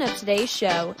portion of today's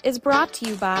show is brought to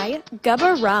you by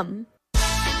Gubba Rum.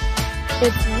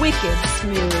 It's wicked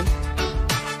smooth.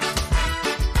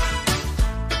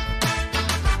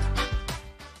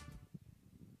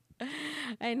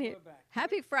 And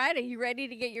happy Friday. You ready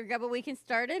to get your Gubba weekend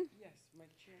started? Yes, my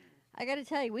chairman. I got to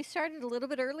tell you, we started a little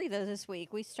bit early, though, this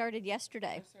week. We started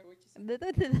yesterday.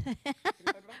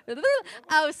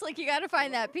 Oh, Slick, you got to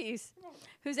find that piece.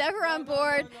 Who's ever on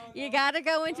board, you got to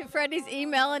go into Freddie's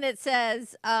email, and it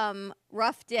says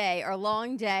rough day or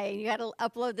long day. You got to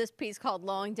upload this piece called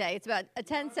Long Day. It's about a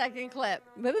 10-second clip.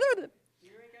 You ain't got to do that.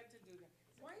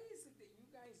 Why is it that you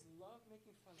guys love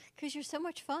making fun of me? Because you're so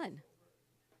much fun.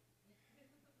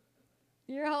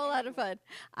 You're a whole lot of fun.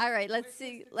 All right, let's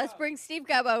see. Let's bring Steve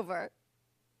Gubb over.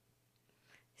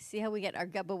 See how we get our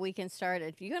Gubba weekend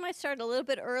started. You and I started a little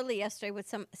bit early yesterday with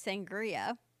some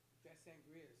sangria. That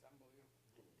sangria is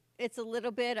unbelievable. It's a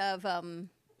little bit of That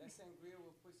sangria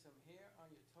will put some hair on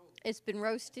your toes. It's been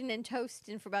roasting and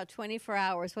toasting for about 24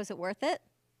 hours. Was it worth it?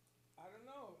 I don't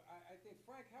know. I think,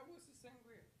 Frank, how was the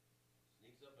sangria?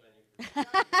 Sneaks up on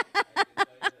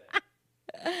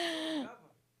you.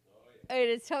 It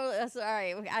is totally. That's all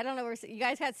right. I don't know where you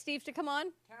guys had Steve to come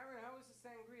on. Karen, how was the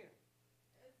sangria?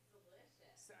 It's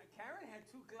delicious. Karen had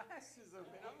 2 glasses of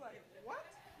it. I'm like, what?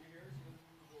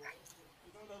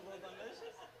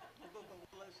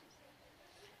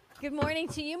 Good morning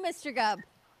to you, Mr. Gubb.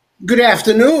 Good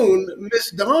afternoon,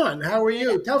 Miss Dawn. How are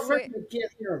you? Tell Freddie I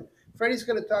can't hear him. Freddie's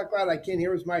going to talk loud. I can't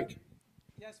hear his mic.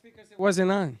 Yes, because it wasn't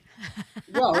on.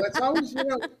 Well, that's always,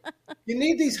 you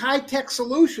need these high-tech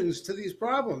solutions to these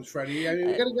problems, Freddie. I mean,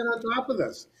 we got to get on top of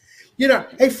this.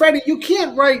 Hey, Freddie, you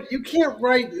can't write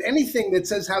anything that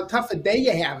says how tough a day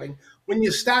you're having when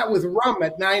you start with rum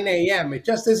at 9 a.m. It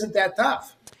just isn't that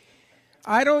tough.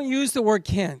 I don't use the word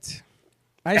can't.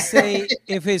 I say,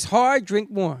 if it's hard,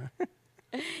 drink more.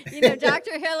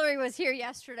 Dr. Hillary was here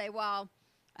yesterday while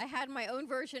I had my own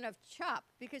version of chop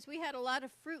because we had a lot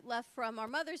of fruit left from our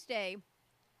Mother's Day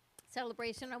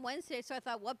celebration on Wednesday. So I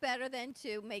thought, what better than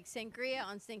to make sangria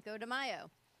on Cinco de Mayo,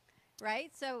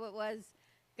 right? So it was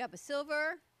Gubba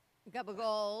Silver, Gubba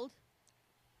Gold,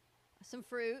 some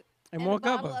fruit, and more a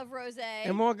bottle Gubba. of rosé,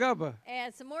 and more Gubba,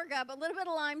 and some more Gubba, a little bit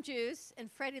of lime juice.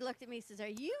 And Freddie looked at me and says, "Are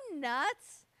you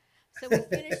nuts?" So we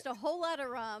finished a whole lot of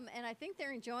rum, and I think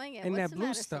they're enjoying it. And What's that the blue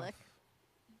matter, stuff. Slick?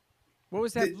 What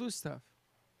was that blue stuff?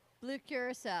 Blue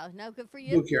curacao. No good for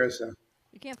you? Blue curacao.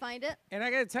 You can't find it? And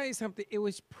I got to tell you something. It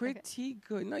was pretty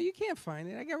good. No, you can't find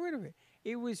it. I got rid of it.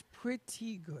 It was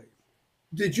pretty good.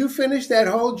 Did you finish that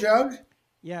whole jug?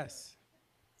 Yes.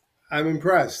 I'm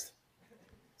impressed.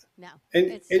 No.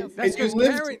 And That's you because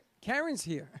lived. Karen's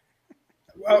here.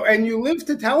 Oh, and you lived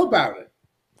to tell about it.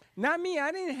 Not me.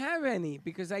 I didn't have any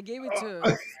because I gave it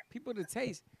to people to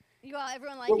taste.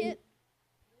 Everyone like it?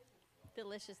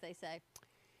 Delicious, they say.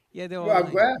 Yeah, they're all Well, I'm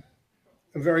like glad.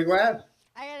 I'm very glad.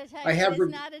 I got to tell I you, have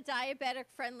it's not a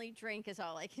diabetic-friendly drink is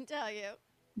all I can tell you.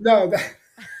 No,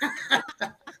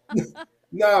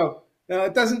 no,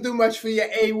 it doesn't do much for your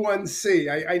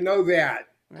A1C. I know that.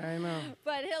 I know.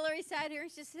 But Hillary sat here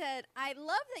and she said, I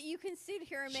love that you can sit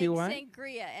here and She make what?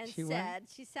 sangria. And she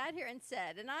sat here and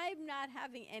said, and I'm not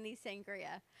having any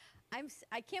sangria.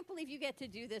 I can't believe you get to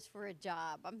do this for a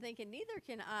job. I'm thinking, neither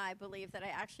can I believe that I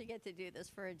actually get to do this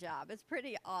for a job. It's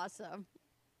pretty awesome.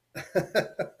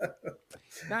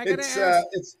 Now I gotta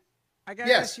yes.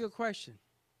 ask you a question.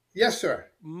 Yes, sir.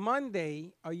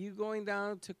 Monday, are you going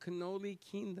down to Cannoli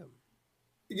Kingdom?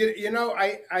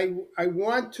 I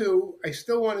want to. I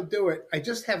still want to do it. I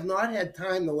just have not had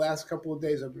time the last couple of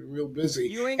days. I've been real busy.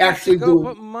 You ain't got to go,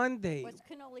 but Monday. What's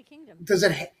Cannoli Kingdom?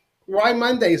 Why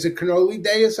Monday? Is it Cannoli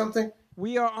Day or something?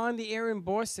 We are on the air in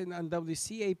Boston on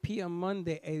WCAP on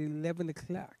Monday at 11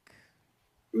 o'clock.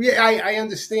 Yeah, I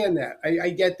understand that.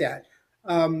 I get that.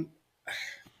 I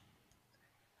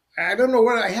don't know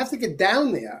what I have to get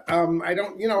down there. I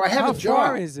don't. I have a job. How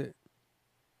far is it?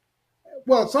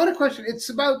 Well, it's not a question. It's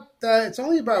about. It's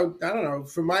only about. I don't know.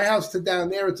 From my house to down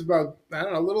there, it's about. I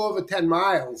don't know, a little over 10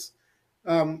 miles.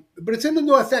 But it's in the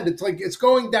north end. It's like it's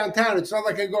going downtown. It's not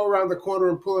like I go around the corner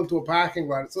and pull into a parking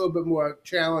lot. It's a little bit more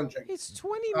challenging. It's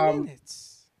 20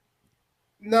 minutes.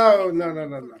 No.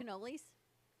 Cannolis?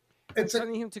 I'm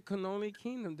sending him to Cannoli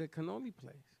Kingdom, the cannoli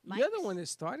place. You're the one that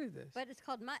started this. But it's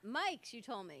called Mike's, you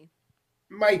told me.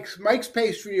 Mike's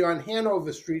Pastry on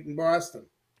Hanover Street in Boston.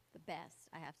 The best,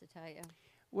 I have to tell you.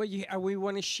 Well, we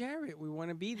want to share it. We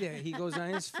want to be there. He goes on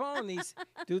his phone. He's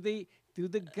do the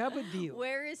Gubba deal.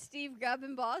 Where is Steve Gubb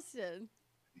in Boston?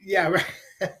 Yeah, right.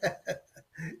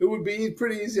 It would be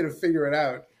pretty easy to figure it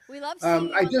out. We love seeing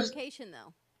you on location,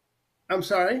 though. I'm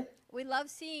sorry? We love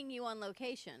seeing you on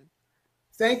location.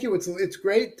 Thank you. It's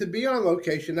great to be on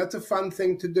location. That's a fun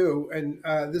thing to do. And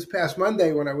this past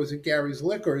Monday, when I was at Gary's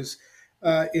Liquors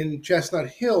in Chestnut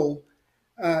Hill,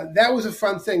 that was a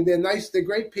fun thing. They're nice. They're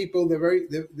great people.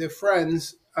 They're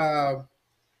friends. The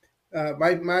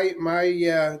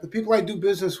people I do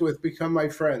business with become my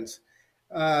friends,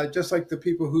 just like the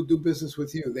people who do business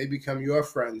with you. They become your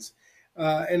friends.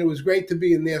 And it was great to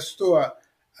be in their store.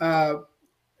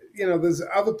 There's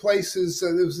other places.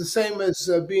 It was the same as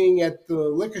being at the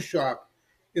liquor shop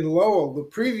in Lowell the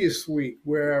previous week,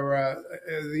 where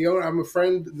the owner. I'm a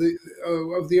friend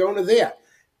of the owner there.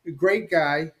 A great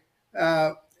guy.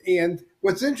 And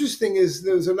what's interesting is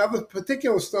there's another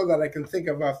particular store that I can think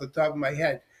of off the top of my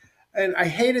head, and I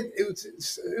hated it.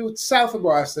 It was south of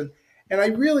Boston, and I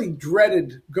really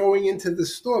dreaded going into the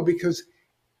store because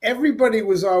everybody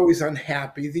was always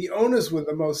unhappy. The owners were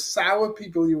the most sour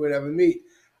people you would ever meet.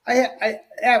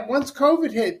 Once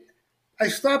COVID hit, I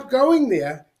stopped going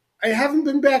there. I haven't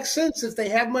been back since. If they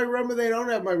have my rum or they don't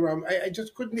have my rum, I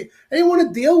just couldn't. I didn't want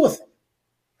to deal with them.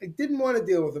 I didn't want to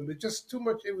deal with them. It just too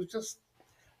much.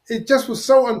 It just was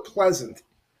so unpleasant.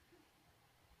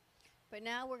 But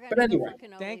now we're going But to anyway. go for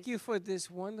cannolis. Thank you for this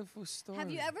wonderful story. Have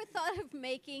you ever thought of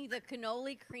making the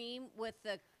cannoli cream with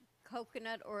the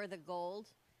coconut or the gold?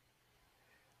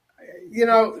 You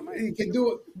can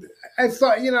do it. I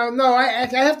thought, no, I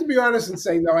have to be honest and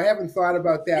say, no, I haven't thought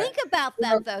about that. Think about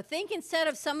that, though. Think instead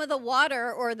of some of the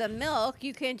water or the milk,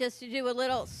 you can just do a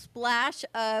little splash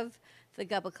of the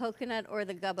gub of coconut or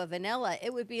the gub of vanilla.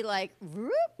 It would be like,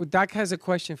 whoop. Well, Doc has a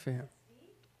question for him.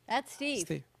 That's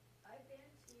Steve.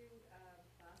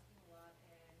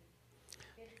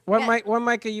 What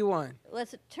mic are you on?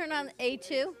 Let's turn on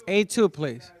A2. A2,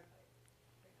 please.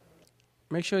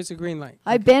 Make sure it's a green light.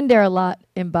 I've been there a lot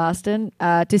in Boston.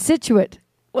 To Situate.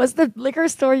 What's the liquor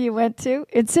store you went to?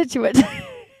 In Situate.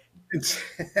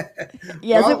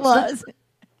 Yes, it was.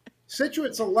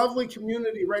 Situate's a lovely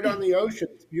community right on the ocean.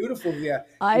 It's beautiful there.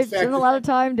 I've spent a lot of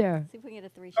time there. See if we can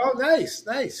get a 3 Oh, nice.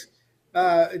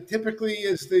 It typically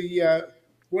is the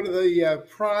one of the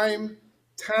prime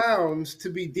towns to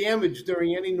be damaged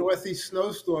during any northeast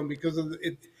snowstorm because of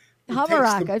it.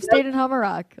 Hummerock. I've stayed in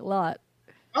Hummerock a lot.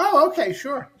 Oh, okay,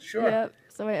 sure. Yeah,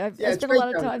 so I it's spent a great lot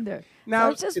of down time there. there. Now- So I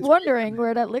was just wondering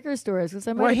where that liquor store is because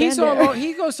I might Well, have been there.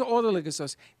 he goes to all the liquor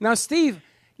stores. Now, Steve,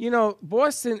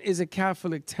 Boston is a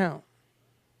Catholic town.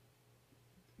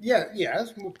 Yeah,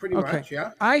 that's pretty much,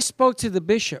 yeah. I spoke to the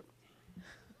bishop.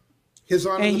 His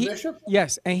Honor And the he- Bishop?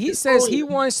 Yes, and he says he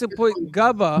wants to put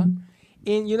gubba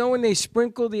in. You know when they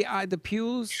sprinkle the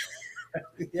pews?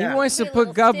 Yeah. He wants to It'll be a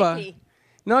put little gubba. sticky.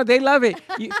 No, they love it.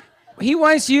 He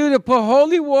wants you to put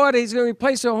holy water. He's going to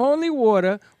replace the holy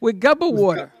water with gubba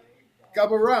water.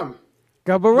 Gubba rum.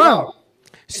 Gubba rum. Wow.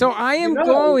 So I am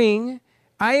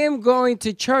going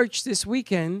to church this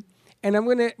weekend, and I'm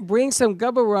going to bring some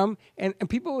gubba rum, and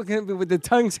people are going to be with the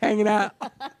tongues hanging out.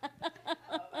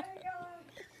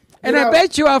 And I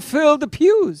bet you I'll fill the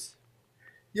pews.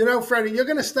 Freddie, you're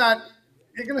going to start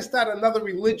another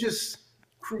religious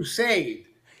crusade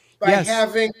by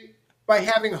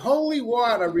having holy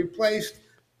water replaced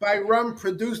by rum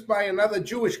produced by another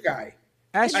Jewish guy.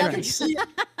 That's I right. can see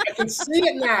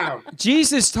it now.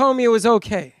 Jesus told me it was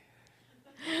okay.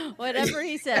 Whatever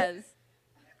he says.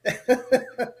 Well,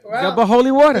 Gubba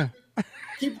holy water.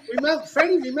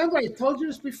 Freddie, remember I told you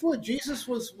this before. Jesus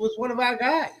was one of our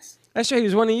guys. That's right. He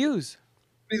was one of yous.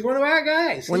 He's one of our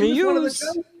guys. One He of was one yous.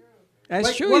 the- That's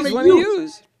like true. one He's of one of yous.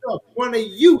 yous. No, one of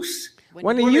yous.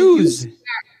 One of yous.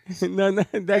 No,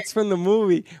 that's from the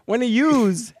movie. One of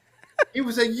yous. He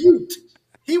was a Ute.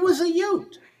 He was a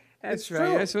Ute. That's It's right.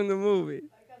 true. That's from the movie.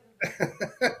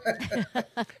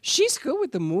 She's good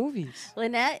with the movies.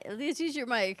 Lynette, let's use your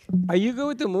mic. Are you good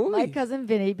with the movie? My cousin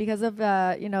Vinny, because of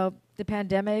the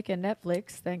pandemic and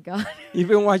Netflix, thank God. You've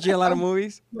been watching a lot of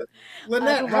movies? Lynette,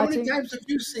 I've been how many watching- times have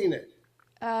you seen it?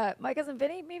 My cousin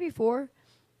Vinny, maybe 4.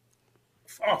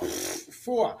 Oh,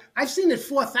 4. I've seen it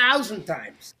 4,000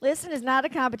 times. Listen, it's not a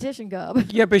competition, Gub.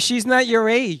 Yeah, but she's not your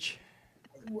age.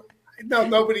 No,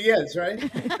 nobody is, right?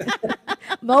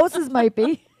 Moses might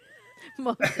be.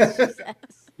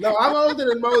 No, I'm older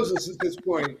than Moses at this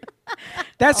point.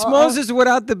 That's Moses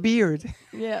without the beard.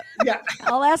 Yeah. Yeah.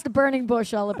 I'll ask the burning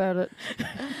bush all about it.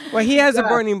 Well, he has a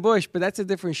burning bush, but that's a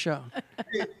different show.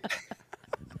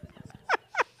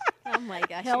 Oh my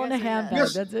gosh. Hell in a handbag,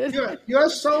 that's it. You're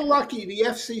so lucky the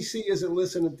FCC isn't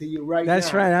listening to you right now.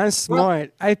 That's right. I'm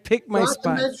smart. I picked my Not to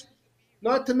spots.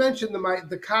 Not to mention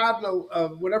the cardinal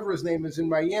of whatever his name is in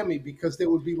Miami, because there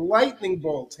would be lightning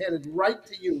bolts headed right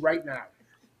to you right now,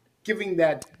 giving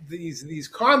these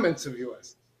comments of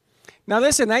yours. Now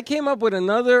listen, I came up with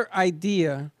another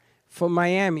idea for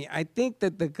Miami. I think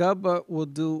that the Gubba will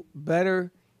do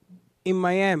better in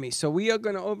Miami. So we are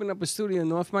going to open up a studio in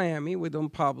North Miami with Don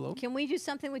Pablo. Can we do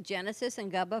something with Genesis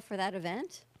and Gubba for that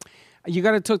event? You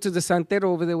got to talk to the Santero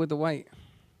over there with the white.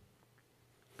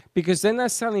 Because they're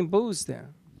not selling booze there.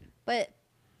 But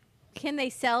can they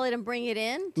sell it and bring it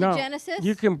in to No, Genesis?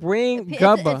 you can bring It's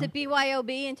Gubba. a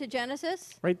BYOB into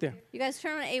Genesis? Right there. You guys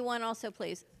turn on A1 also,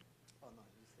 please.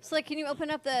 Slick, can you open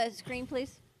up the screen,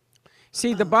 please?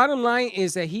 See, the bottom line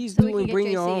is that he's So we can doing get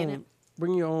bring your JC in own.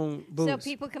 Bring your own booze. So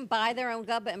people can buy their own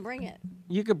Gubba and bring it.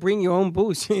 You could bring your own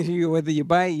booze, whether you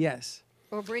buy it, yes.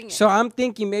 Or bring it. So I'm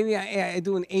thinking maybe I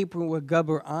do an apron with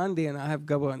Gubba on there, and I'll have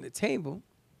Gubba on the table.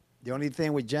 The only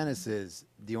thing with Genesis,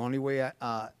 the only way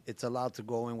it's allowed to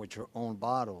go in with your own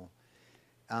bottle,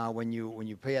 when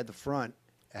you pay at the front,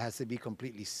 it has to be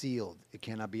completely sealed. It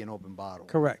cannot be an open bottle.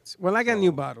 Correct. Well, I got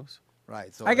new bottles.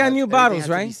 Right. So I got new bottles, has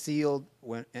to be right? sealed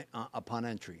when upon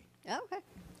entry. Okay.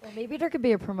 Well, maybe there could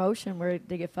be a promotion where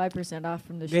they get 5% off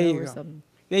from the There show you or go. something.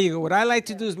 There you go. What I like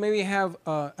to do is maybe have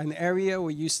an area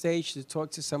where you stage to talk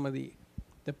to some of the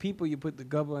people. You put the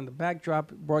Gubba on the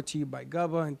backdrop, brought to you by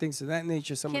Gubba and things of that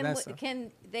nature, some of that stuff.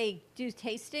 Can they do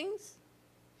tastings?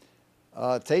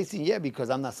 Tasting, yeah, because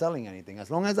I'm not selling anything.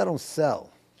 As long as I don't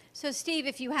sell. So, Steve,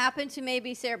 if you happen to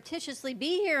maybe surreptitiously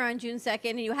be here on June 2nd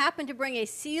and you happen to bring a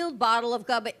sealed bottle of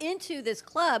Gubba into this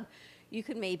club, you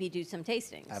could maybe do some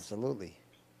tastings. Absolutely.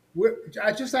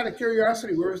 Just out of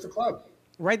curiosity, where is the club?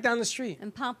 Right down the street.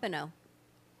 In Pompano.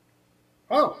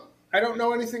 Oh, I don't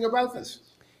know anything about this.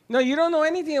 No, you don't know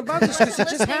anything about this because it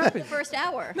just happened. The first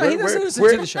hour. No, he doesn't listen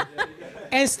to the show.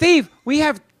 And Steve, we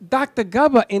have Dr.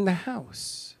 Gubba in the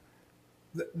house.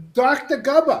 Dr.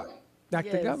 Gubba.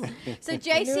 Dr. Gubba. So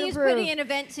JC is putting an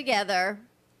event together.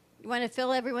 You want to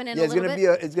fill everyone in Yeah, a it's little gonna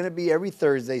bit? be it's gonna be every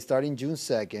Thursday starting June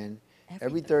 2nd.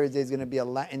 Every Thursday is gonna be a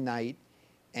Latin night,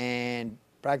 and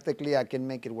practically I can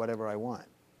make it whatever I want.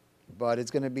 But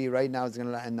it's gonna be right now. It's gonna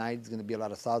Latin night. It's gonna be a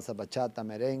lot of salsa, bachata,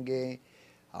 merengue.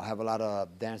 I'll have a lot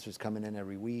of dancers coming in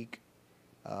every week.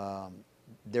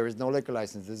 There is no liquor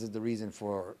license. This is the reason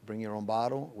for bring your own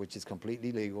bottle, which is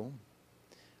completely legal.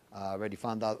 I already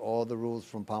found out all the rules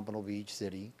from Pompano Beach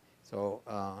City, so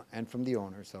and from the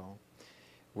owner. So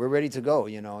we're ready to go.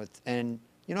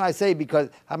 I say because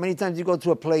how many times you go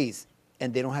to a place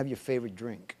and they don't have your favorite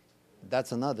drink?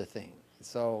 That's another thing.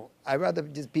 So I'd rather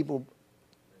just people,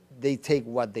 they take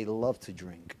what they love to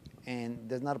drink, and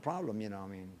there's not a problem.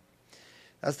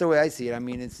 That's the way I see it. I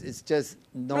mean, it's just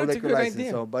no liquor license. Idea.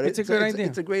 So, but it's a good idea.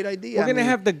 It's a great idea. We're gonna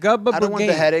have the Gubba I don't want the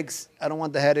Brigade. headaches. I don't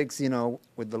want the headaches.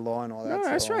 With the law and all that. No,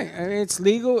 that's so. right. I mean, it's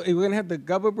legal. We're going to have the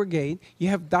Gubba Brigade. You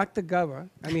have Dr. Gubba.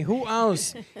 I mean, who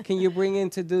else can you bring in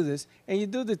to do this? And you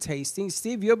do the tasting.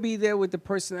 Steve, you'll be there with the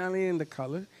personality and the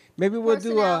color. Maybe we'll do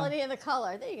Personality and the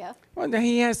color. There you go. Well, then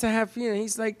he has to have,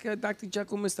 he's like Dr.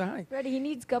 Jekyll, Mr. Hyde. Ready, he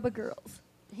needs Gubba girls.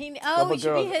 It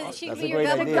should be his. She That's be a your great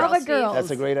Gubba idea. girl. Gubba girls.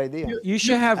 That's a great idea. You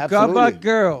should have Absolutely. Gubba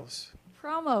girls.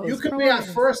 Promos. You can be our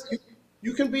first.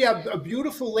 You can be a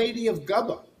beautiful lady of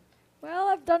Gubba. Well,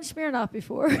 I've done Smirnoff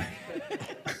before.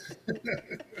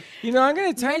 I'm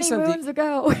going to tell you Many something. moons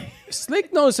ago.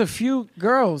 Slick knows a few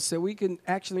girls that we can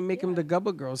actually make them the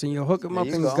Gubba girls, and you'll hook them There up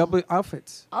you in go. Gubba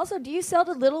outfits. Also, do you sell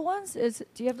the little ones? Do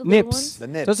you have the little Nips. ones? The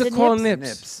nips. Those are The called nips?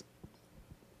 nips.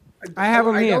 I have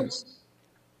them I here. don't-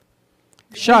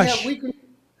 Shush. we can-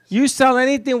 You sell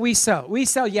anything, we sell. We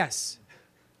sell, yes.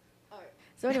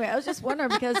 So anyway, I was just wondering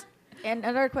because, and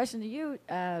another question to you,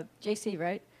 JC,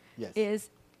 right? Yes. Is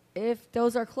if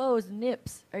those are closed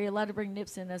nips, are you allowed to bring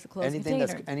nips in as a closed Anything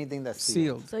container? that's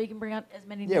Sealed. So you can bring out as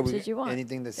many Yeah, nips as you want.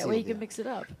 anything that's that way you sealed, can yeah. mix it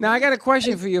up. Now, I got a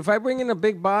question for you. If I bring in a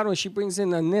big bottle and she brings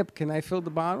in a nip, can I fill the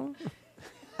bottle?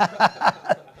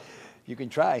 You can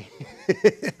try.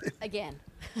 Again.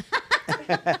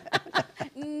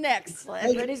 Next.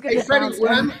 Freddie's Hey, gonna Freddie, bounce.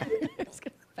 when I'm-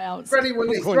 Bounce. Freddie, when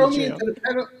they I'm going throw to me jail.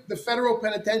 into the federal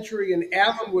penitentiary in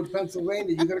Allenwood,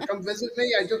 Pennsylvania, you gonna come visit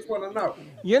me? I just want to know.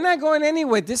 You're not going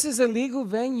anywhere. This is a legal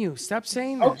venue. Stop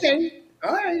saying that. Okay,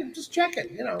 all right, just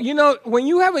checking. When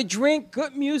you have a drink,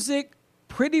 good music,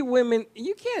 pretty women,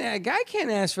 a guy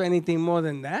can't ask for anything more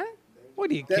than that.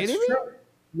 What are you That's kidding me? true.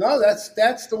 No,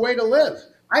 that's the way to live.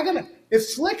 If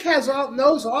Slick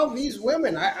knows all these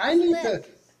women, I need to,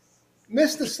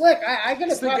 Mr. Slick. I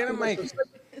gotta Slick, talk get to a mic. Mr. Slick.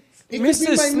 He could be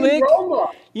Mr. my new Slick, role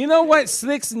model. you know what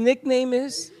Slick's nickname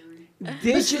is?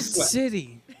 Digit Slick.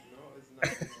 City.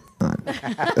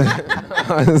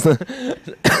 I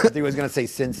think he was gonna say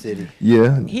Sin City.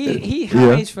 Yeah. He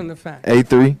Yeah. hides from the fact.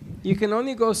 A3. You can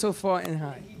only go so far and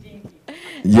hide.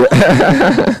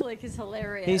 Yeah. Like he's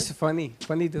hilarious. He's funny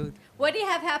dude. What do you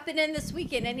have happening this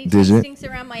weekend? Any Did you? tastings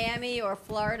around Miami or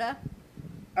Florida?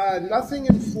 Nothing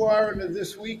in Florida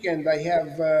this weekend. I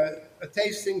have a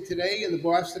tasting today in the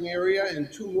Boston area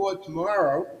and 2 more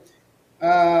tomorrow.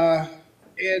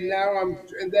 And now I'm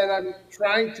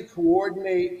trying to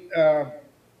coordinate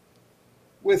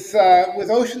with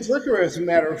Ocean's Liquor, as a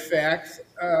matter of fact,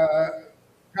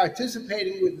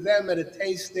 participating with them at a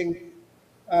tasting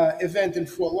event in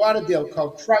Fort Lauderdale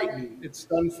called Triton. It's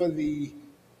done for the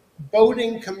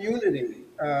boating community.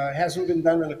 Hasn't been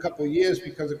done in a couple of years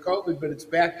because of COVID, but it's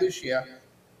back this year.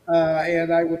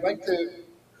 And I would like to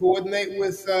coordinate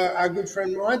with our good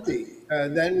friend Monty.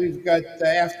 Then we've got,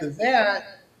 after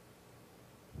that,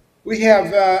 we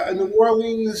have a New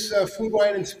Orleans Food,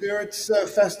 Wine, and Spirits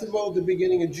Festival at the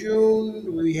beginning of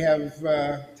June. We have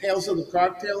Tales of the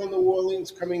Cocktail in New Orleans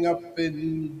coming up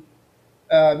in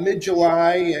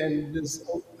mid-July, and there's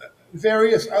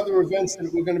various other events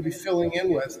that we're going to be filling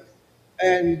in with.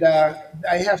 And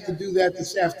I have to do that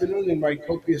this afternoon in my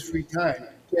copious free time,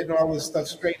 getting all this stuff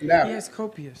straightened out. Yes,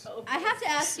 copious. I have to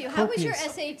ask you, how was your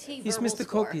Copious. SAT He's verbal Mr.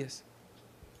 score? Copious.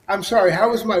 I'm sorry,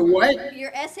 how was my what?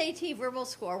 Your SAT verbal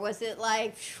score, was it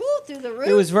like whew, through the roof?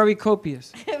 It was very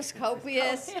copious. It was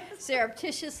copious,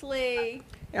 surreptitiously.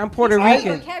 I'm Puerto It's all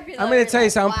Rican. vocabulary, I'm going to tell you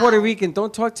like, something. I'm wow. Puerto Rican.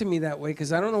 Don't talk to me that way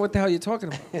because I don't know what the hell you're talking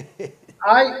about.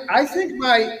 I think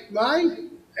my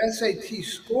SAT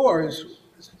scores,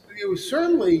 it was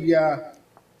certainly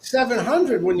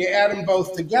 700 when you add them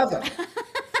both together.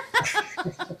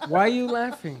 Why are you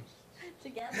laughing?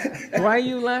 Together. Why are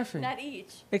you laughing? Not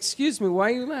each. Excuse me, why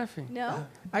are you laughing? No.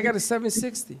 I got a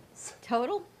 760.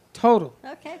 Total? Total.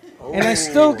 Okay. And I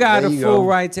still got there a you full go.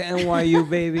 ride to NYU,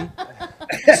 baby.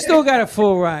 Still got a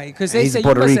full ride. Because they And he's say you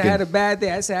Puerto must have Rican. had a bad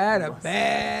day. I said, I had a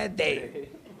bad day.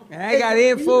 And I got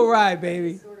in full ride,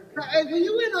 baby. Were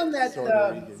you in on that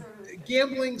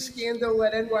gambling scandal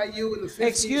at NYU in the 50s?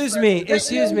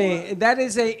 Excuse me. That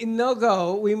is a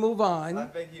no-go. We move on. I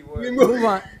think you would.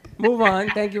 Move on.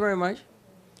 Thank you very much.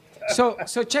 So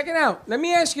check it out. Let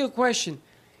me ask you a question.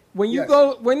 When you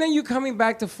go, when are you coming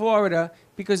back to Florida?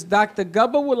 Because Dr.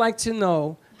 Gubba would like to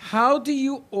know, how do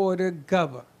you order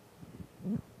Gubba?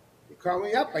 You call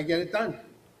me up, I get it done.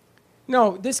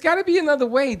 No, there's got to be another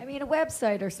way. I mean, a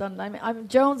website or something. I'm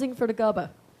jonesing for the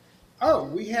Gubba. Oh,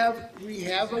 we have a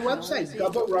website,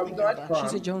 gubbarum.com.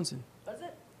 She's a Joneson.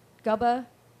 Gubba.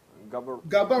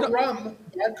 Gubbarum.com.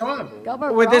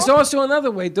 Gubba Well, there's Rum? also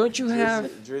another way. Don't you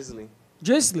have Drizzly.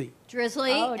 Drizzly?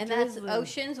 Drizzly, Oh, and Drizzly. that's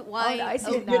Oceans. Oh, Why? I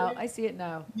see it now. I see it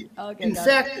now. Okay, In got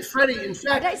fact, it. Freddie, I I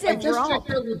thought you said just Rump.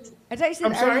 checked out with, I thought you said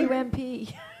I'm sorry?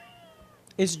 R-U-M-P.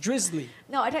 It's Drizzly.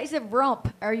 No, I thought you said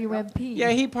Rump. R-U-M-P.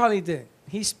 Yeah, he probably did.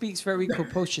 He speaks very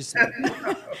capriciously.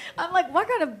 I'm like, what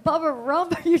kind of Bubba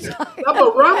Rump are you talking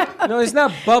Bubba Rump? No, it's not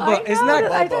Bubba. It's not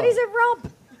I thought he said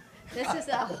Rump. This is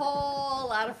a whole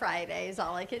lot of Fridays,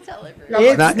 all I can tell everyone.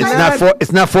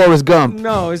 It's not Forrest Gump.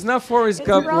 No, it's not Forrest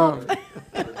Gump. Rump. Rump.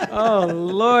 Oh,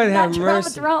 Lord have Trump, mercy.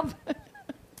 it's Rump.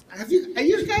 are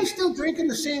you guys still drinking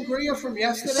the sangria from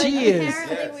yesterday? She is.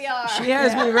 Apparently we are. She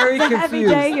has me very Every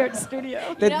confused. day you're at the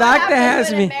studio. The You know what doctor happens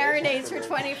has when me. it marinates for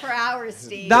 24 hours,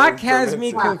 Steve. Doc has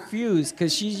me confused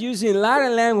because she's using a lot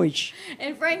of language.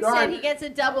 And Frank said he gets a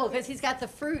double because he's got the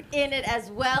fruit in it as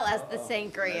well as the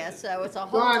sangria. So it's a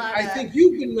whole Don, lot I of... think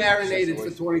you've been marinated for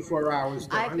 24 hours.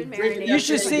 Don. I've been Drinking marinated. You that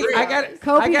should see. sangria.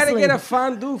 I got to get a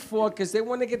fondue fork because they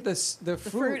want to get the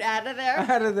fruit out of there.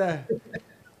 out of the.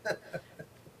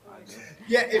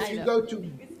 Yeah, if you go to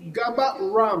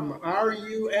gubbarum,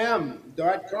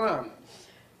 RUM.com,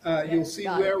 you'll see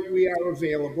where we are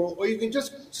available. Or you can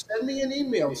just send me an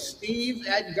email,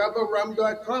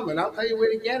 steve@gubbarum.com, and I'll tell you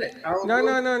where to get it. No.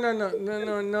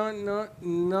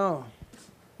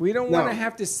 We don't want No. to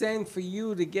have to send for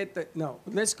you to get the. No.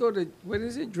 Let's go to, what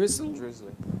is it? Drizzle?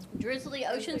 Drizzly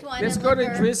Oceans Wine Let's and go to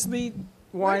Liquor. Drizzly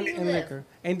Wine do you and live? Liquor.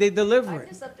 And they deliver I'm it.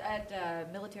 just up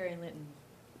at Military and Linton.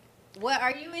 What,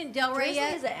 are you in Delray Drizzly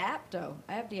yet? is an app, though.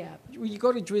 I have the app. When you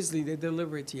go to Drizzly, they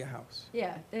deliver it to your house.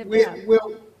 Yeah, they have the app.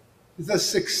 The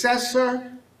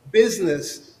successor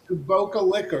business to Boca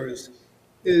Liquors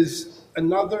is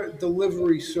another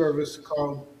delivery service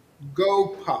called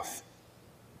GoPuff.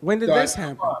 When did this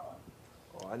happen?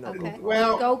 I know. Okay.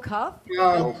 Well, Go Cuff?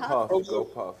 Go Puff. Go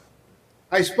Puff.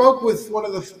 I spoke with one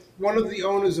of the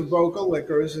owners of Boca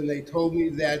Liquors, and they told me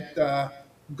that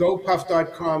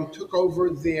GoPuff.com took over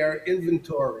their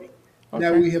inventory.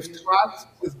 Now Okay. we have talked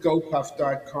with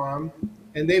GoPuff.com,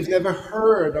 and they've never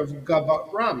heard of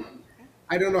Gubba Rum.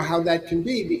 I don't know how that can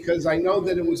be, because I know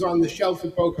that it was on the shelf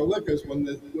at Boca Liquors when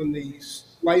the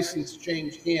license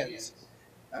changed hands.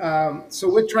 So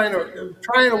we're trying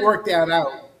to work that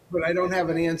out, but I don't have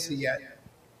an answer yet.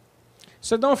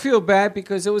 So don't feel bad,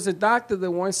 because there was a doctor that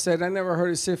once said, I never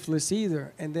heard of syphilis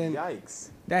either. And then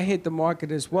that hit the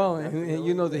market as well. And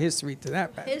you know the history to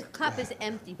that. His cup is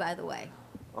empty, by the way.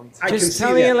 Just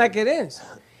telling it like it is.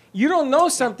 You don't know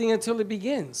something until it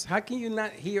begins. How can you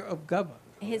not hear of GUBA?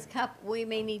 His cup, we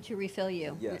may need to refill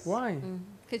you. Yes. Why?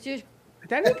 Because you're...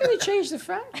 That ain't going to change the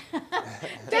fact.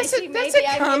 That's Casey,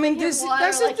 a common disease.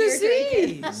 That's a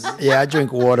disease. Yeah, I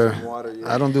drink water.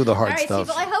 I don't do the hard All right, stuff.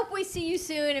 Steve, well, I hope we see you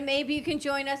soon, and maybe you can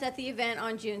join us at the event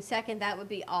on June 2nd. That would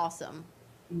be awesome.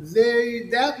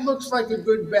 That looks like a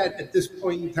good bet at this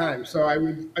point in time. So I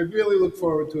really look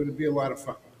forward to it. It'd be a lot of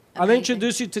fun. I'll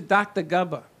introduce you to Dr.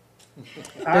 GUBA.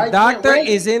 The I can't doctor wait.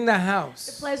 is in the house.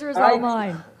 The pleasure is all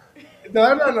mine.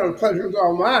 No, the pleasure is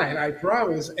all mine, I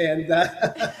promise. And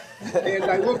and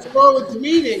I look forward to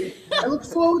meeting. I look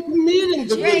forward to meeting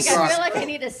the Frank, good I feel doctor. like I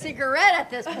need a cigarette at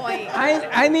this point.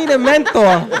 I need a mentor.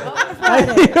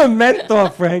 I need a mentor,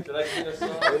 Frank.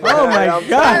 Oh, my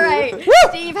God. All right, Woo!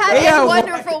 Steve, have It a got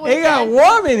wonderful weekend. It got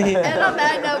warm in here. And on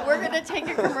that note, we're going to take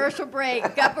a commercial break.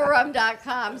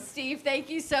 GUBBARUM.com. Steve, thank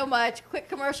you so much. Quick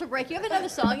commercial break. You have another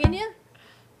song in you?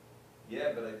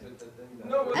 Yeah, but I took the thing down.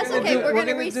 No, That's okay. We're going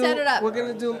to reset it up. We're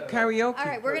going to do karaoke. All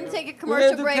right, we're going to take a We're gonna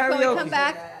commercial do break. When we karaoke. come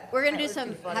back, we're going to do some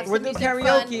have We'll some do music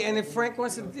karaoke, fun. and if Frank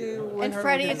wants to do... When And her-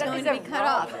 Freddie is going to be cut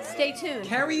off. Stay tuned.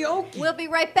 Karaoke. We'll be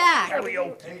right back.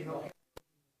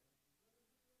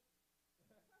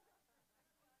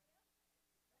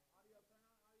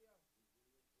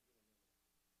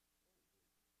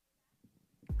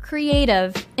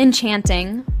 Creative,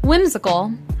 enchanting,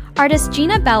 whimsical. Artist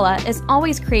Gina Bella is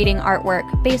always creating artwork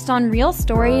based on real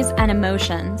stories and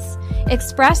emotions,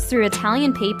 expressed through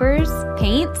Italian papers,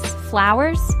 paints,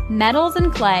 flowers, metals,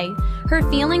 and clay. Her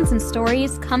feelings and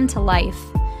stories come to life.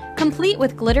 Complete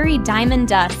with glittery diamond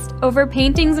dust over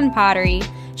paintings and pottery,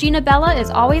 Gina Bella is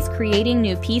always creating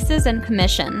new pieces and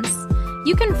commissions.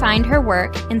 You can find her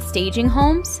work in staging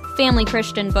homes, family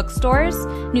Christian bookstores,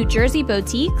 New Jersey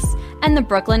boutiques, and the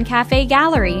Brooklyn Cafe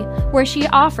Gallery, where she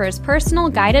offers personal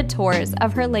guided tours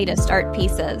of her latest art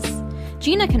pieces.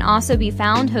 Gina can also be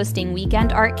found hosting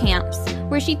weekend art camps,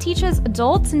 where she teaches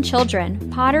adults and children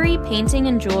pottery, painting,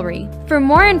 and jewelry. For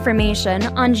more information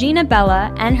on Gina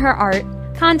Bella and her art,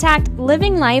 contact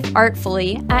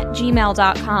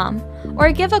livinglifeartfully@gmail.com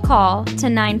or give a call to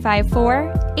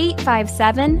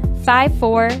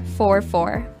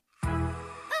 954-857-5444.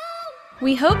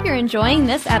 We hope you're enjoying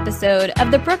this episode of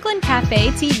the Brooklyn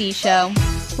Cafe TV show.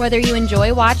 Whether you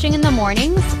enjoy watching in the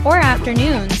mornings or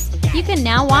afternoons, you can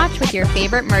now watch with your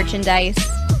favorite merchandise.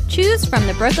 Choose from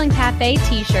the Brooklyn Cafe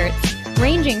t-shirts,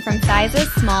 ranging from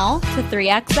sizes small to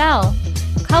 3XL.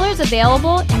 Colors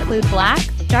available include black,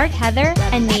 dark heather,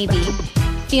 and navy.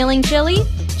 Feeling chilly?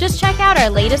 Just check out our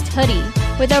latest hoodie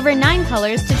with over 9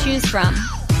 colors to choose from.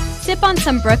 Sip on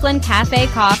some Brooklyn Cafe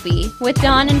coffee with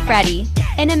Dawn and Freddie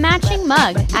in a matching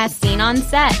mug as seen on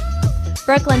set.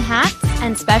 Brooklyn hats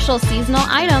and special seasonal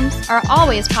items are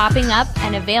always popping up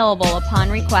and available upon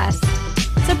request.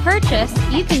 To purchase,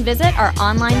 you can visit our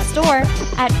online store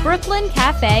at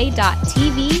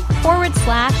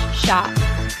brooklyncafe.tv/shop.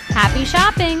 Happy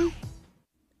shopping!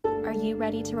 Are you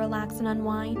ready to relax and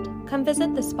unwind? Come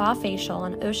visit the Spa Facial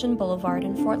on Ocean Boulevard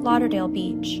in Fort Lauderdale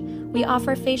Beach. We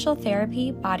offer facial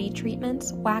therapy, body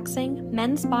treatments, waxing,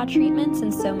 men's spa treatments,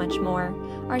 and so much more.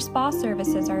 Our spa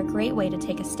services are a great way to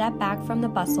take a step back from the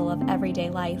bustle of everyday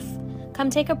life. Come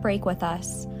take a break with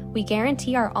us. We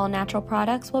guarantee our all-natural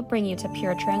products will bring you to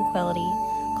pure tranquility.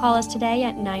 Call us today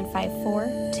at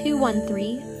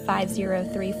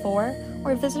 954-213-5034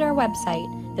 or visit our website,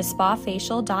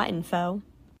 thespafacial.info.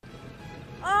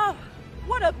 Oh,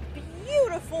 what a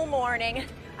beautiful morning.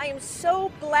 I am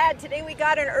so glad today we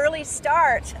got an early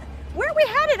start. Where are we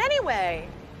headed anyway?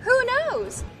 Who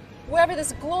knows? Wherever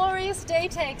this glorious day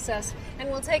takes us, and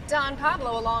we'll take Don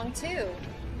Pablo along too.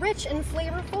 Rich and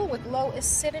flavorful with low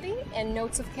acidity and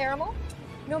notes of caramel.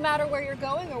 No matter where you're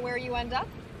going or where you end up,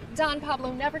 Don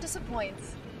Pablo never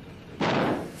disappoints.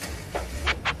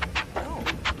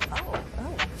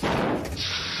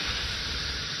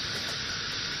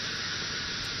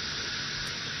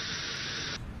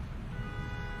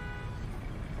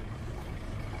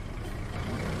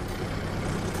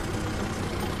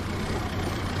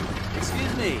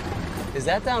 Excuse me, is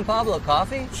that Don Pablo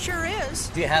coffee? Sure is.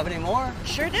 Do you have any more?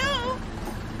 Sure do.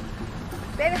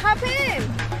 Baby, hop in.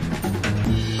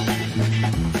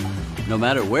 No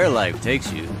matter where life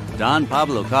takes you, Don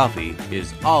Pablo Coffee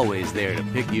is always there to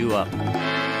pick you up.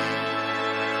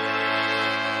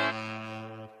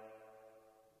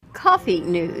 Coffee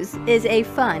News is a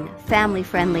fun,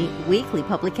 family-friendly weekly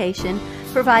publication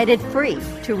provided free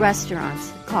to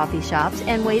restaurants, coffee shops,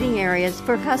 and waiting areas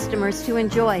for customers to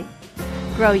enjoy.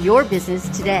 Grow your business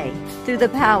today through the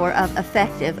power of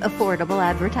effective, affordable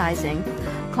advertising.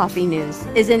 Coffee News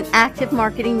is an active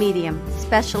marketing medium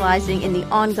specializing in the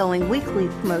ongoing weekly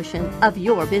promotion of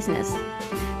your business.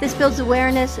 This builds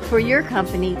awareness for your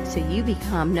company so you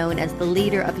become known as the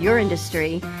leader of your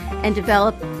industry and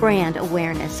develop brand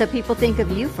awareness so people think of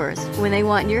you first when they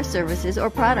want your services or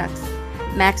products.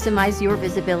 Maximize your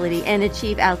visibility and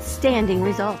achieve outstanding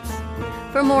results.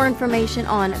 For more information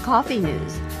on Coffee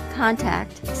News,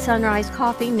 contact Sunrise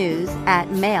Coffee News at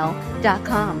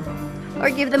mail.com or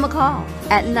give them a call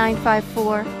at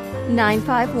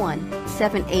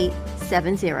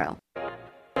 954-951-7870.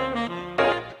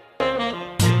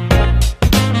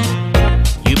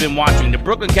 You've been watching the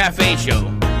Brooklyn Cafe Show.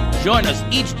 Join us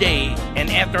each day and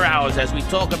after hours as we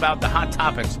talk about the hot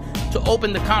topics to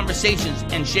open the conversations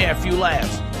and share a few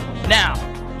laughs. Now,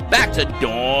 back to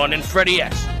Dawn and Freddie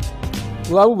S.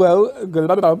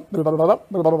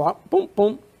 Boom,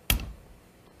 boom.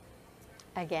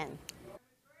 Again.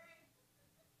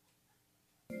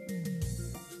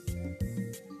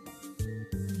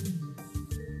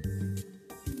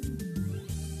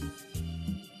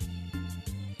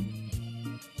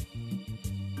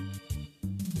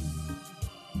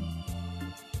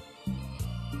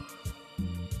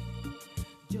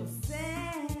 Yo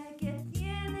sé que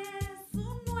tienes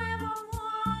un nuevo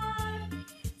amor,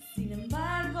 sin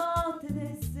embargo te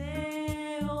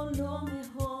deseo lo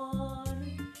mejor.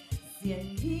 Si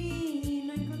en ti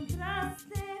no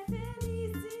encontraste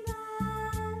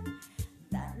felicidad,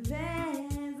 tal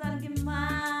vez alguien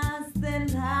más te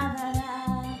la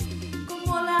dará.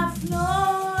 Como la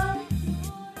flor,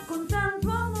 con tanto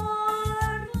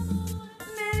amor,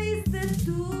 me diste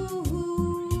tú.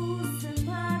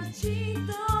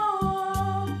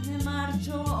 Me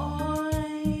marcho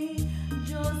hoy,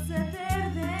 yo sé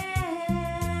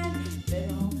perder,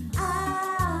 pero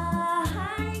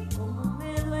ay, cómo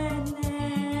me duele,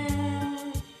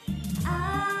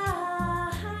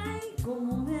 ay,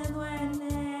 cómo me duele.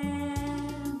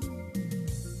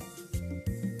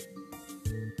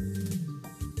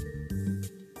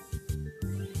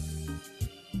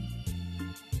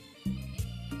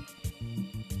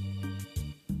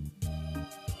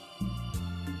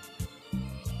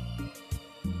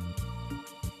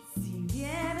 Si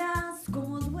vieras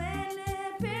cómo duele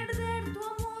perder tu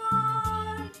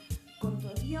amor, con tu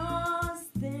adiós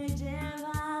te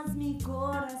llevas mi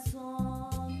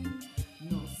corazón.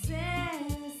 No sé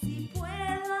si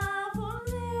pueda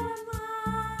volver a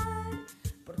amar,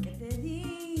 porque te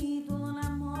di todo el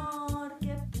amor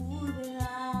que pude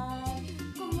dar.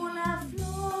 Como la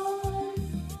flor,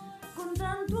 con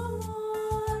tanto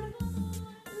amor,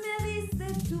 me diste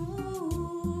tú.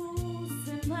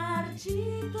 Se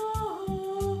marchito,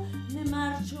 me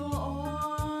marcho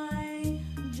hoy,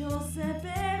 yo sé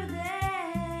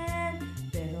perder,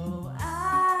 pero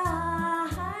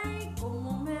ay,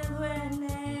 cómo me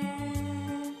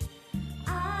duele,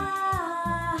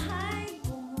 ay,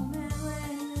 cómo me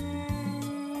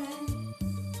duele.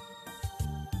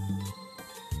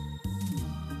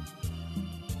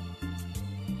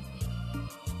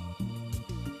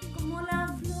 Como la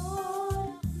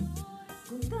flor,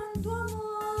 con tanto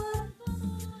amor,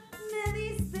 me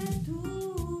diste tú.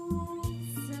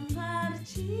 Se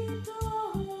marchito,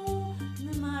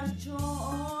 me marcho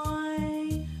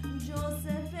hoy, yo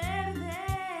sé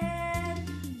perder,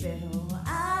 pero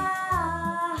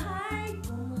ay,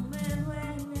 cómo me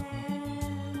duele,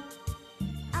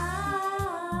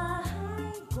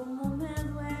 ay, cómo me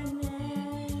duele,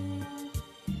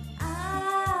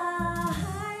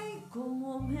 ay,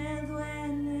 cómo me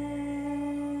duele.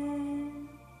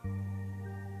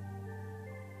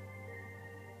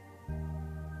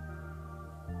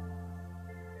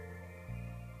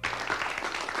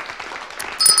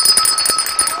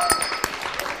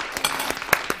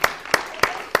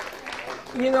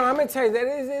 You know, I'm going to tell you,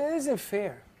 it isn't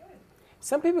fair.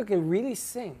 Some people can really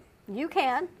sing. You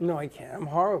can. No, I can't. I'm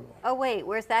horrible. Oh, wait,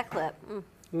 where's that clip?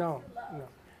 No.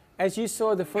 As you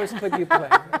saw the first clip you played.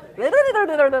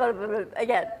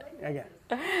 Again.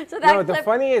 So that No, the clip,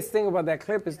 funniest thing about that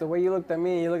clip is the way you looked at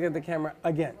me and you look at the camera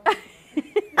again.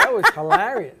 That was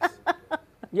hilarious.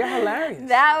 You're hilarious.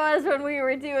 that was when we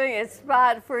were doing a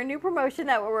spot for a new promotion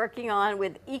that we're working on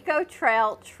with Eco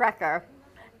Trail Trekker.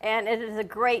 And it is a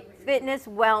great fitness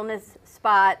wellness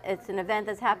spot. It's an event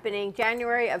that's happening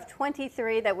January of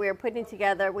 23 that we are putting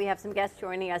together. We have some guests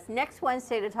joining us next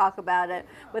Wednesday to talk about it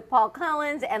with Paul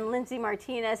Collins and Lindsay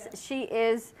Martinez. She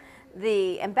is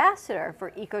the ambassador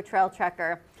for Eco Trail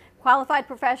Trekker. Qualified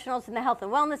professionals in the health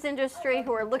and wellness industry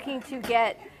who are looking to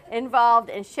get involved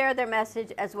and share their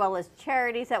message, as well as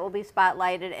charities that will be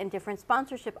spotlighted and different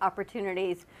sponsorship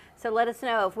opportunities. So let us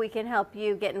know if we can help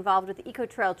you get involved with Eco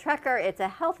Trail Trekker. It's a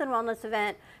health and wellness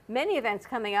event, many events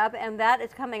coming up, and that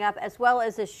is coming up as well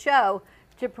as a show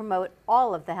to promote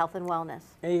all of the health and wellness.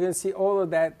 And you're going to see all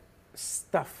of that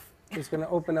stuff. It's going to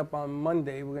open up on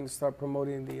Monday. We're going to start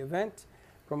promoting the event,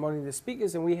 promoting the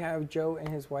speakers, and we have Joe and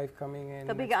his wife coming in.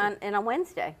 They'll be on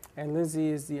Wednesday. And Lindsay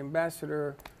is the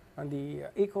ambassador on the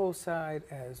eco side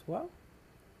as well.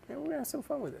 Yeah, we're going to have some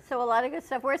fun with it. So a lot of good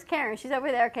stuff. Where's Karen? She's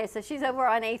over there. Okay, so she's over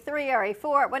on A3 or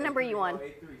A4. What number are you on?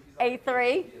 A3.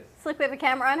 A3? Yes. Slick, we have a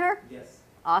camera on her? Yes.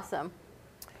 Awesome.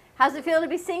 How's it feel to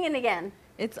be singing again?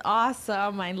 It's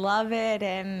awesome. I love it,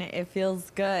 and it feels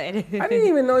good. I didn't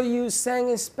even know you sang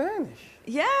in Spanish.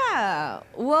 Yeah.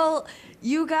 Well,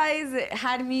 you guys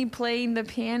had me playing the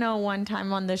piano one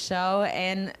time on the show,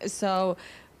 and so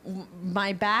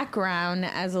my background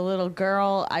as a little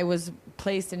girl, I was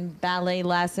placed in ballet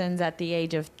lessons at the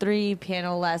age of 3,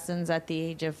 piano lessons at the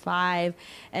age of 5,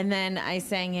 and then I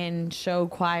sang in show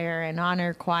choir and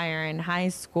honor choir in high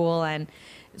school, and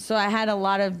so I had a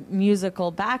lot of musical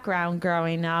background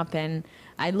growing up, and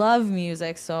I love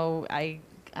music, so I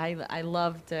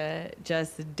love to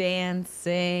just dance,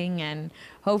 sing, and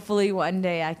hopefully one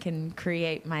day I can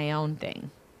create my own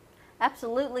thing.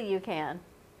 Absolutely you can.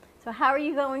 So how are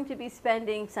you going to be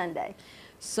spending Sunday?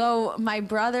 So my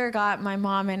brother got my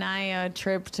mom and I a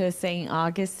trip to St.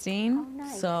 Augustine. Oh,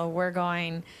 nice. So we're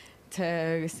going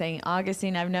to St.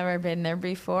 Augustine. I've never been there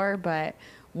before, but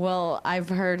I've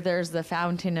heard there's the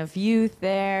Fountain of Youth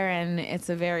there, and it's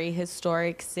a very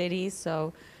historic city.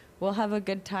 So we'll have a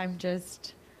good time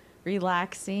just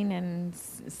relaxing and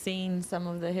seeing some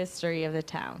of the history of the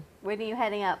town. When are you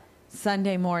heading up?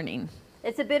 Sunday morning.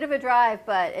 It's a bit of a drive,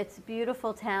 but it's a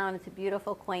beautiful town. It's a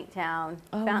beautiful, quaint town.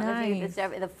 Oh, Fountain of Youth is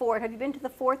the fort. Have you been to the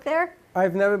fort there?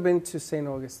 I've never been to St.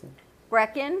 Augustine.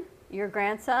 Brecken, your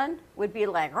grandson, would be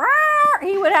like, "Rawr!"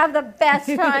 He would have the best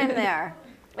time there.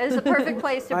 It is a perfect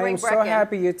place to bring Brecken. I am so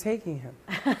happy you're taking him.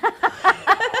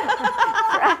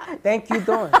 Thank you,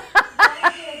 Dawn.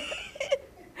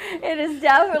 It is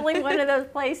definitely one of those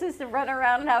places to run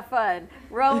around and have fun.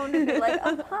 Rowan would be like,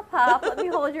 "Oh, Pop, let me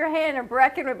hold your hand," and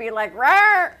Brecken would be like,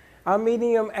 "Rawr!" I'm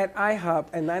meeting him at IHOP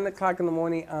at 9 o'clock in the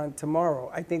morning on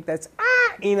tomorrow. I think that's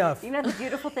enough. You know the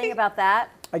beautiful thing about that?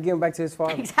 I give him back to his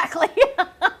father. Exactly.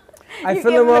 I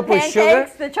fill him up with sugar.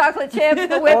 The chocolate chips,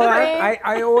 the whipped cream.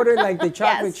 I ordered like the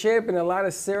chocolate chip and a lot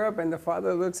of syrup, and the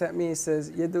father looks at me and says,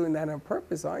 "You're doing that on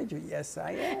purpose, aren't you?" "Yes,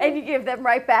 I am." And you give them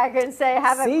right back and say,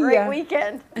 "Have a great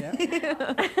weekend." Yeah.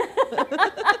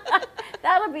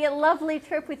 That'll be a lovely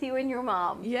trip with you and your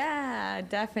mom. Yeah,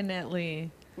 definitely.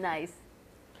 Nice.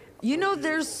 You know,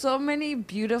 there's so many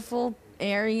beautiful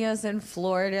areas in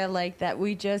Florida like that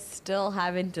we just still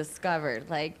haven't discovered.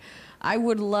 Like, I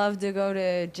would love to go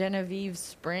to Genevieve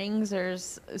Springs or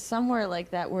somewhere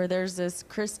like that where there's this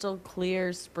crystal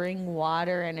clear spring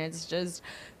water and it's just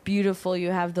beautiful. You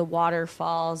have the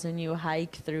waterfalls and you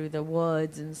hike through the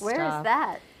woods and stuff. Where is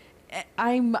that?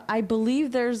 I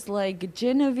believe there's like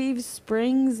Genevieve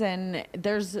Springs, and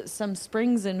there's some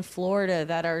springs in Florida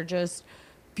that are just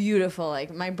beautiful.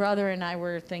 Like, my brother and I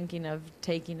were thinking of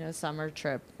taking a summer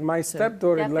trip. My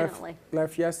stepdaughter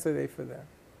left yesterday for that.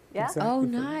 Yeah? Exactly. Oh,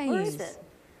 nice. Where is it?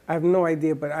 I have no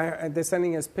idea, but they're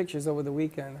sending us pictures over the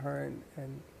weekend, her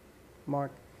and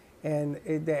Mark, and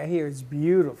here it's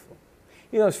beautiful.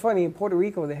 You know, it's funny, in Puerto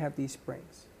Rico they have these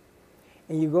springs,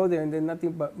 and you go there and they're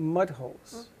nothing but mud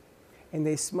holes, and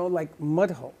they smell like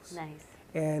mud holes. Nice.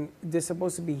 And they're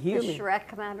supposed to be healing. Did Shrek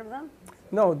come out of them?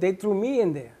 No, they threw me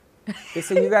in there. They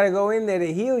said, "You got to go in there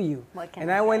to heal you."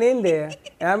 And I went in there,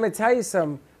 and I'm going to tell you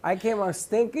something. I came out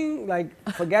stinking, like,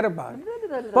 forget about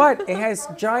it. But it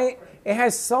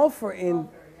has sulfur in,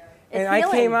 and I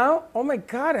came out, oh my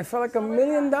God, I felt like $1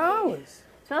 million. Smells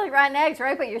like rotten eggs,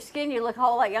 right? But your skin, you look a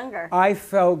whole lot younger. I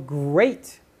felt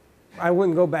great. I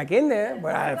wouldn't go back in there,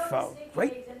 but I felt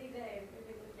great.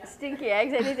 Stinky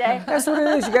eggs any day. That's what it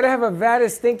is. You got to have a vat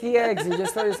of stinky eggs and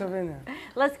just throw yourself in there.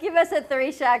 Let's give us a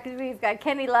 3-shot because we've got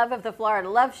Kenny Love of the Florida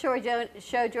Love Show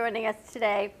joining us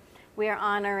today. We are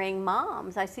honoring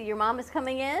moms. I see your mom is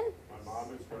coming in. My mom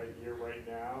is right here right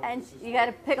now. And you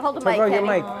got to hold the mic,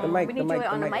 Kenny. The mic. We need you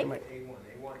on the mic.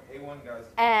 A1, guys.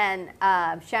 And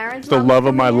Sharon's the mom love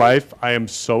of my in. life. I am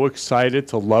so excited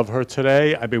to love her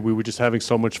today. I mean, we were just having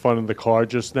so much fun in the car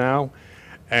just now.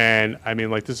 And I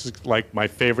mean, like, this is like my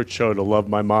favorite show, to love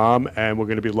my mom. And we're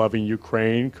going to be loving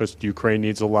Ukraine because Ukraine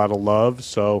needs a lot of love.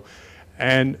 So,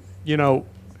 and, you know,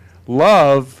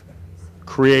 love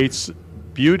creates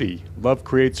beauty. Love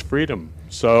creates freedom.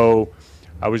 So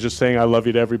I was just saying I love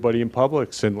you to everybody in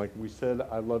Publix. And like we said,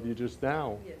 I love you just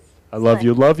now. Yes. I love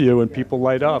you, and people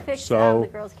light up. The So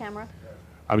girl's camera.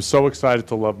 I'm so excited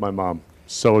to love my mom.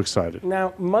 So excited.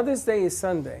 Now, Mother's Day is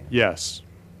Sunday. Yes.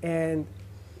 And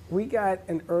we got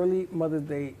an early Mother's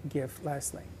Day gift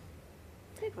last night.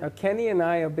 Now, Kenny and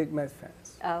I are big Met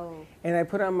fans. Oh. And I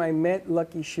put on my Met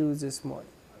Lucky shoes this morning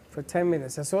for 10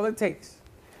 minutes. That's all it takes.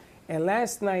 And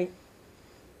last night,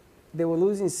 they were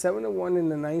losing 7-1 in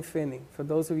the ninth inning, for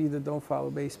those of you that don't follow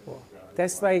baseball.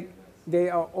 That's like they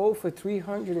are 0 for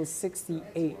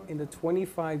 368 in the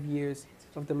 25 years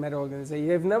of the Met organization.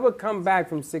 They've never come back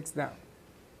from 6 down.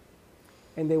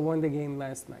 And they won the game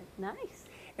last night. Nice.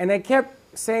 And I kept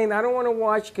saying, I don't want to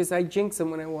watch because I jinx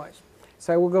them when I watch.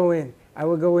 So I will go in, I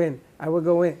will go in, I will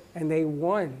go in. And they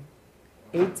won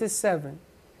 8-7.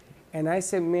 And I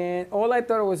said, man, all I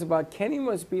thought it was about Kenny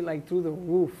must be like through the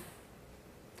roof.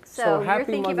 So you're happy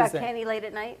thinking Mother's about Day. Kenny late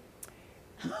at night?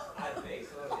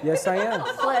 Yes, I am.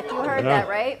 Slick, you heard Yeah. that,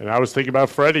 right? And I was thinking about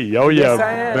Freddie. Oh yeah. Yes,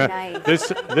 I am. Ma-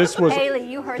 This was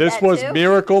Haley, you heard this that was too?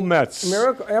 Miracle Mets.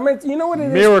 Miracle. I mean, you know what it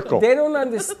is? Miracle. They don't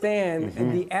understand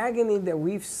the agony that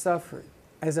we've suffered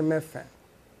as a Met fan.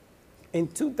 In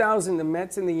 2000, the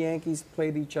Mets and the Yankees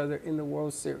played each other in the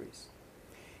World Series.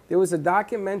 There was a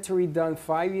documentary done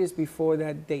 5 years before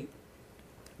that date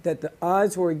that the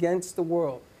odds were against the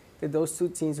world that those two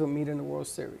teams would meet in the World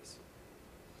Series.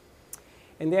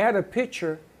 And they had a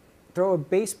pitcher throw a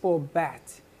baseball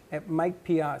bat at Mike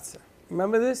Piazza.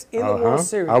 Remember this? In the World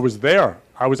Series. I was there.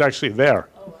 I was actually there.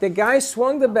 The guy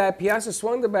swung the bat, Piazza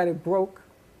swung the bat, it broke.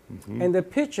 And the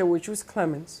pitcher, which was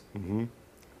Clemens,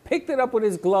 picked it up with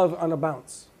his glove on a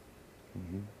bounce.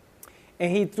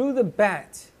 And he threw the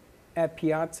bat at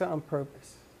Piazza on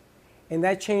purpose. And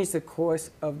that changed the course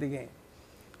of the game.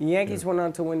 The Yankees went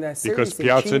on to win that series. Because They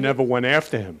Piazza cheated. never went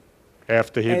after him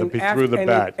after he And threw the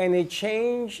bat. And they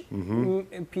changed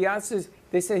Piazza's.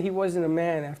 They said he wasn't a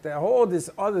man after all this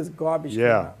other garbage. came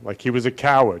Yeah, out. like he was a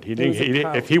coward. He didn't. was a He didn't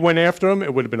coward. if he went after him,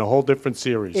 it would have been a whole different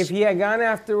series. If he had gone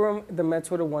after him, the Mets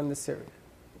would have won the series.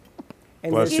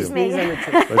 And Bless there's you. sneeze on the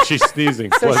tip. But she's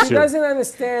sneezing. So Bless she you. doesn't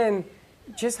understand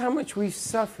just how much we've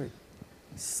suffered.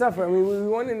 I mean, we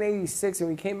won in '86 and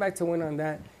we came back to win on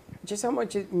that. Just how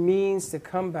much it means to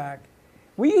come back.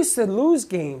 We used to lose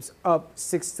games up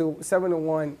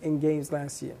 7-1 in games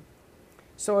last year.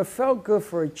 So it felt good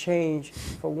for a change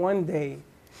for one day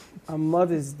on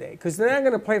Mother's Day. Because they're not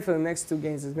going to play for the next 2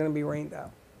 games. It's going to be rained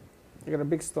out. They got a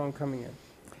big storm coming in.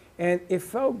 And it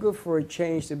felt good for a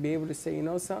change to be able to say, you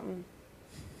know something?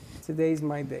 Today's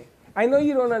my day. I know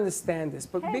you don't understand this,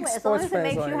 but Hey, big as long sports as it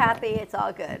fans makes you are. happy, it's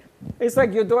all good. It's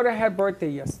like your daughter had birthday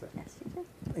yesterday. Yes, she did.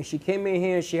 And she came in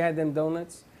here and she had them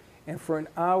donuts. And for an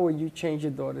hour, you changed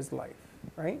your daughter's life,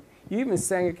 right? You even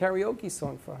sang a karaoke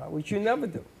song for her, which you never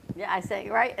do. Yeah, I say,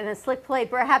 right? And then Slick played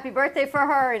happy birthday for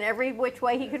her in every which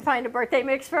way he could find a birthday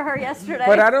mix for her yesterday.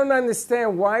 But I don't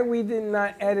understand why we did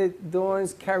not edit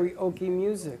Dawn's karaoke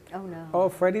music. Oh, no. Oh,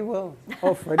 Freddie will.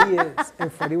 Oh, Freddie is.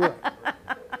 And Freddie will.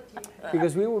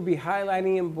 Because we will be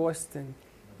highlighting in Boston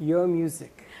your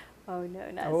music. Oh, no,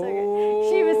 not so good.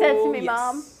 She even said to me,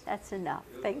 Mom, that's enough.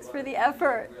 Thanks for the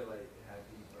effort.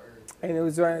 And it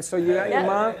was so you got your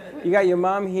mom. You got your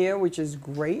mom here, which is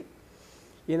great.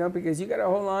 You know, because you got to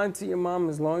hold on to your mom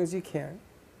as long as you can.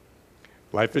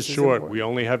 Life is This is short. important. We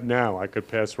only have now. I could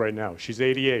pass right now. She's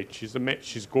 88.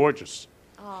 She's gorgeous.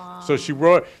 So she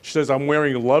wrote. She says, "I'm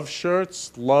wearing love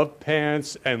shirts, love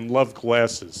pants, and love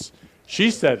glasses." She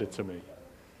said it to me.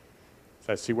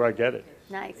 So I see where I get it.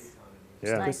 Nice.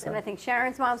 Yeah. Nice. And I think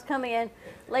Sharon's mom's coming in.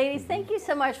 Ladies, thank you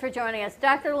so much for joining us.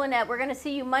 Dr. Lynette, we're going to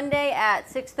see you Monday at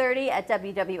 6:30 at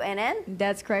WWNN.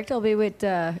 That's correct. I'll be with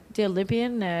the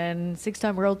Olympian and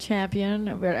 6-time world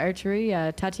champion with archery,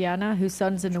 Tatiana, whose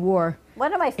son's in the war.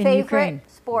 One of my in favorite Ukraine.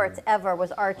 sports ever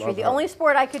was archery. Love The her. only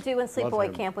sport I could do in sleepaway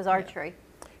him. camp was archery.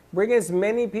 Bring as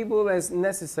many people as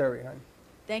necessary, hon.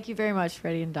 Thank you very much,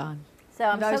 Freddie and Don. So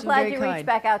I'm You guys so were glad very you kind. reached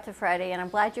back out to Freddie, and I'm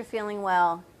glad you're feeling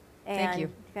well. And Thank you.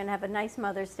 You're going to have a nice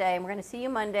Mother's Day, and we're going to see you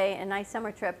Monday, a nice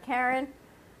summer trip. Karen,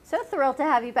 so thrilled to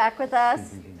have you back with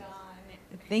us.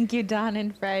 Thank you, Don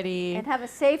and Freddie. And have a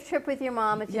safe trip with your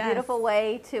mom. It's a Yes. beautiful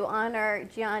way to honor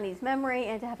Gianni's memory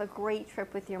and to have a great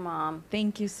trip with your mom.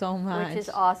 Thank you so much. Which is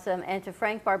awesome. And to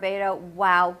Frank Barbado,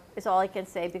 wow, is all I can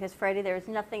say, because Freddie, there is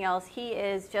nothing else. He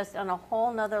is just on a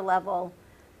whole nother level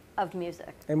of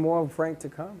music. And more of Frank to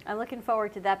come. I'm looking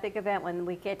forward to that big event when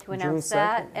we get to June announce 2nd,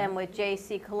 that. yeah. And with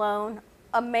JC Cologne,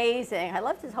 amazing. I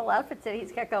loved his whole outfit that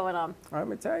he's got going on. I'm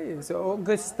going to tell you. So all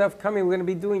good stuff coming. We're going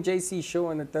to be doing JC's show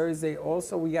on a Thursday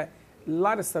also. We got A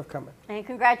lot of stuff coming. And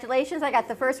congratulations. I got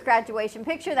the first graduation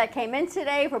picture that came in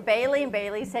today for Bailey, and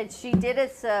Bailey said she did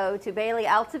it. So to Bailey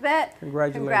Altabet,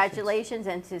 congratulations,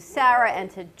 and to Sarah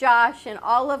and to Josh and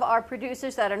all of our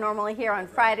producers that are normally here on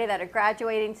Friday that are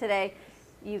graduating today.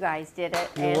 You guys did it.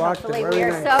 You and rocked hopefully it. we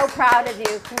are Very nice. so proud of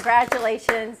you.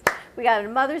 Congratulations. We got a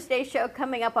Mother's Day show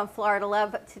coming up on Florida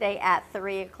Love today at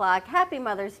 3 o'clock. Happy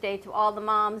Mother's Day to all the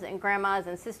moms and grandmas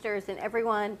and sisters and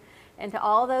everyone. And to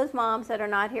all those moms that are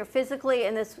not here physically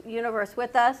in this universe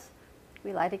with us,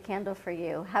 we light a candle for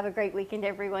you. Have a great weekend,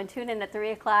 everyone. Tune in at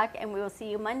 3 o'clock, and we will see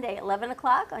you Monday at 11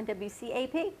 o'clock on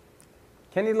WCAP.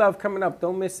 Kenny Love coming up.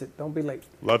 Don't miss it. Don't be late.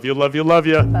 Love you, love you, love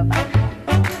you. Bye-bye.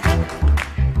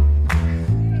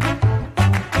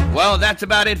 Well, that's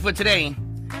about it for today.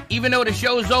 Even though the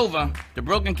show's over, the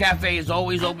Brooklyn Cafe is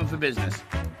always open for business.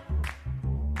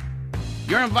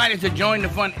 You're invited to join the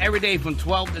fun every day from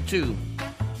 12 to 2.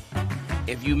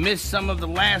 If you missed some of the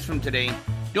laughs from today,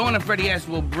 Dawn and Freddie S.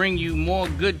 will bring you more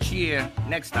good cheer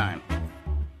next time.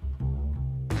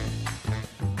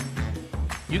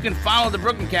 You can follow the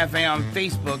Brooklyn Cafe on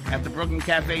Facebook at the Brooklyn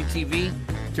Cafe TV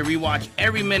to rewatch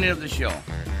every minute of the show.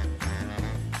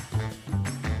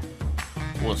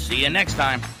 We'll see you next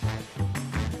time.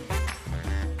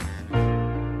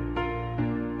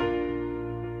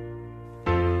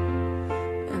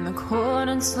 In the cold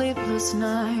and sleepless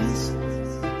nights,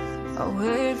 I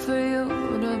wait for you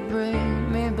to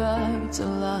bring me back to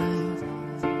life.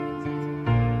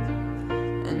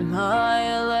 In my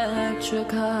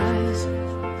electric eyes,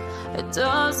 it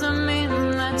doesn't mean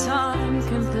that time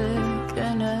can pick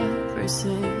in every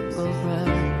single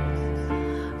breath.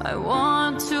 I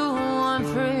want to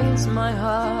unfreeze my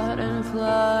heart and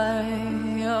fly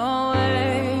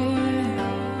away.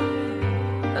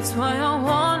 That's why I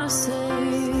wanna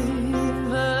save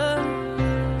her.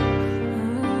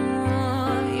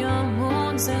 Your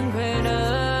moons and craters.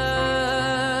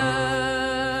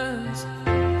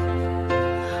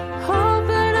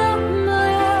 Open up my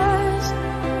eyes,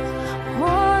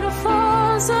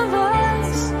 waterfalls of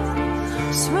ice,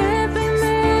 sweeping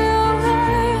me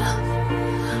away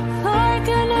like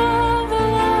an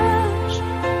avalanche.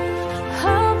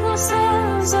 Helpless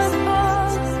as I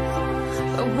fall,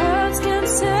 the words can't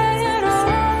say it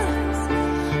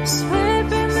all,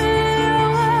 sweeping me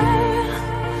away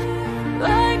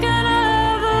like an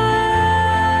avalanche,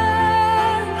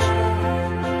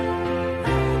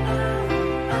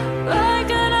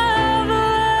 like an avalanche.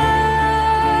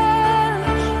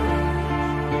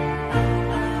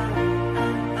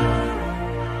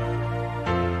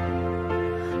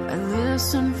 I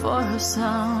listen for a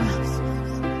sound,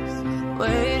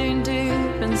 waiting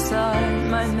deep inside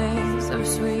my maze of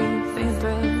sweeping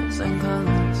thrills and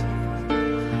colors,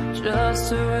 just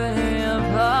to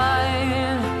reapply,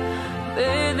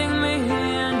 bathing me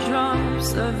in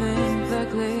drops of ink that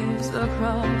glaze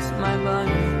across my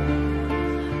body.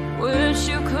 Wish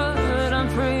you could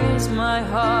unfreeze my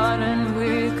heart and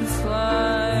we could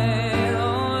fly.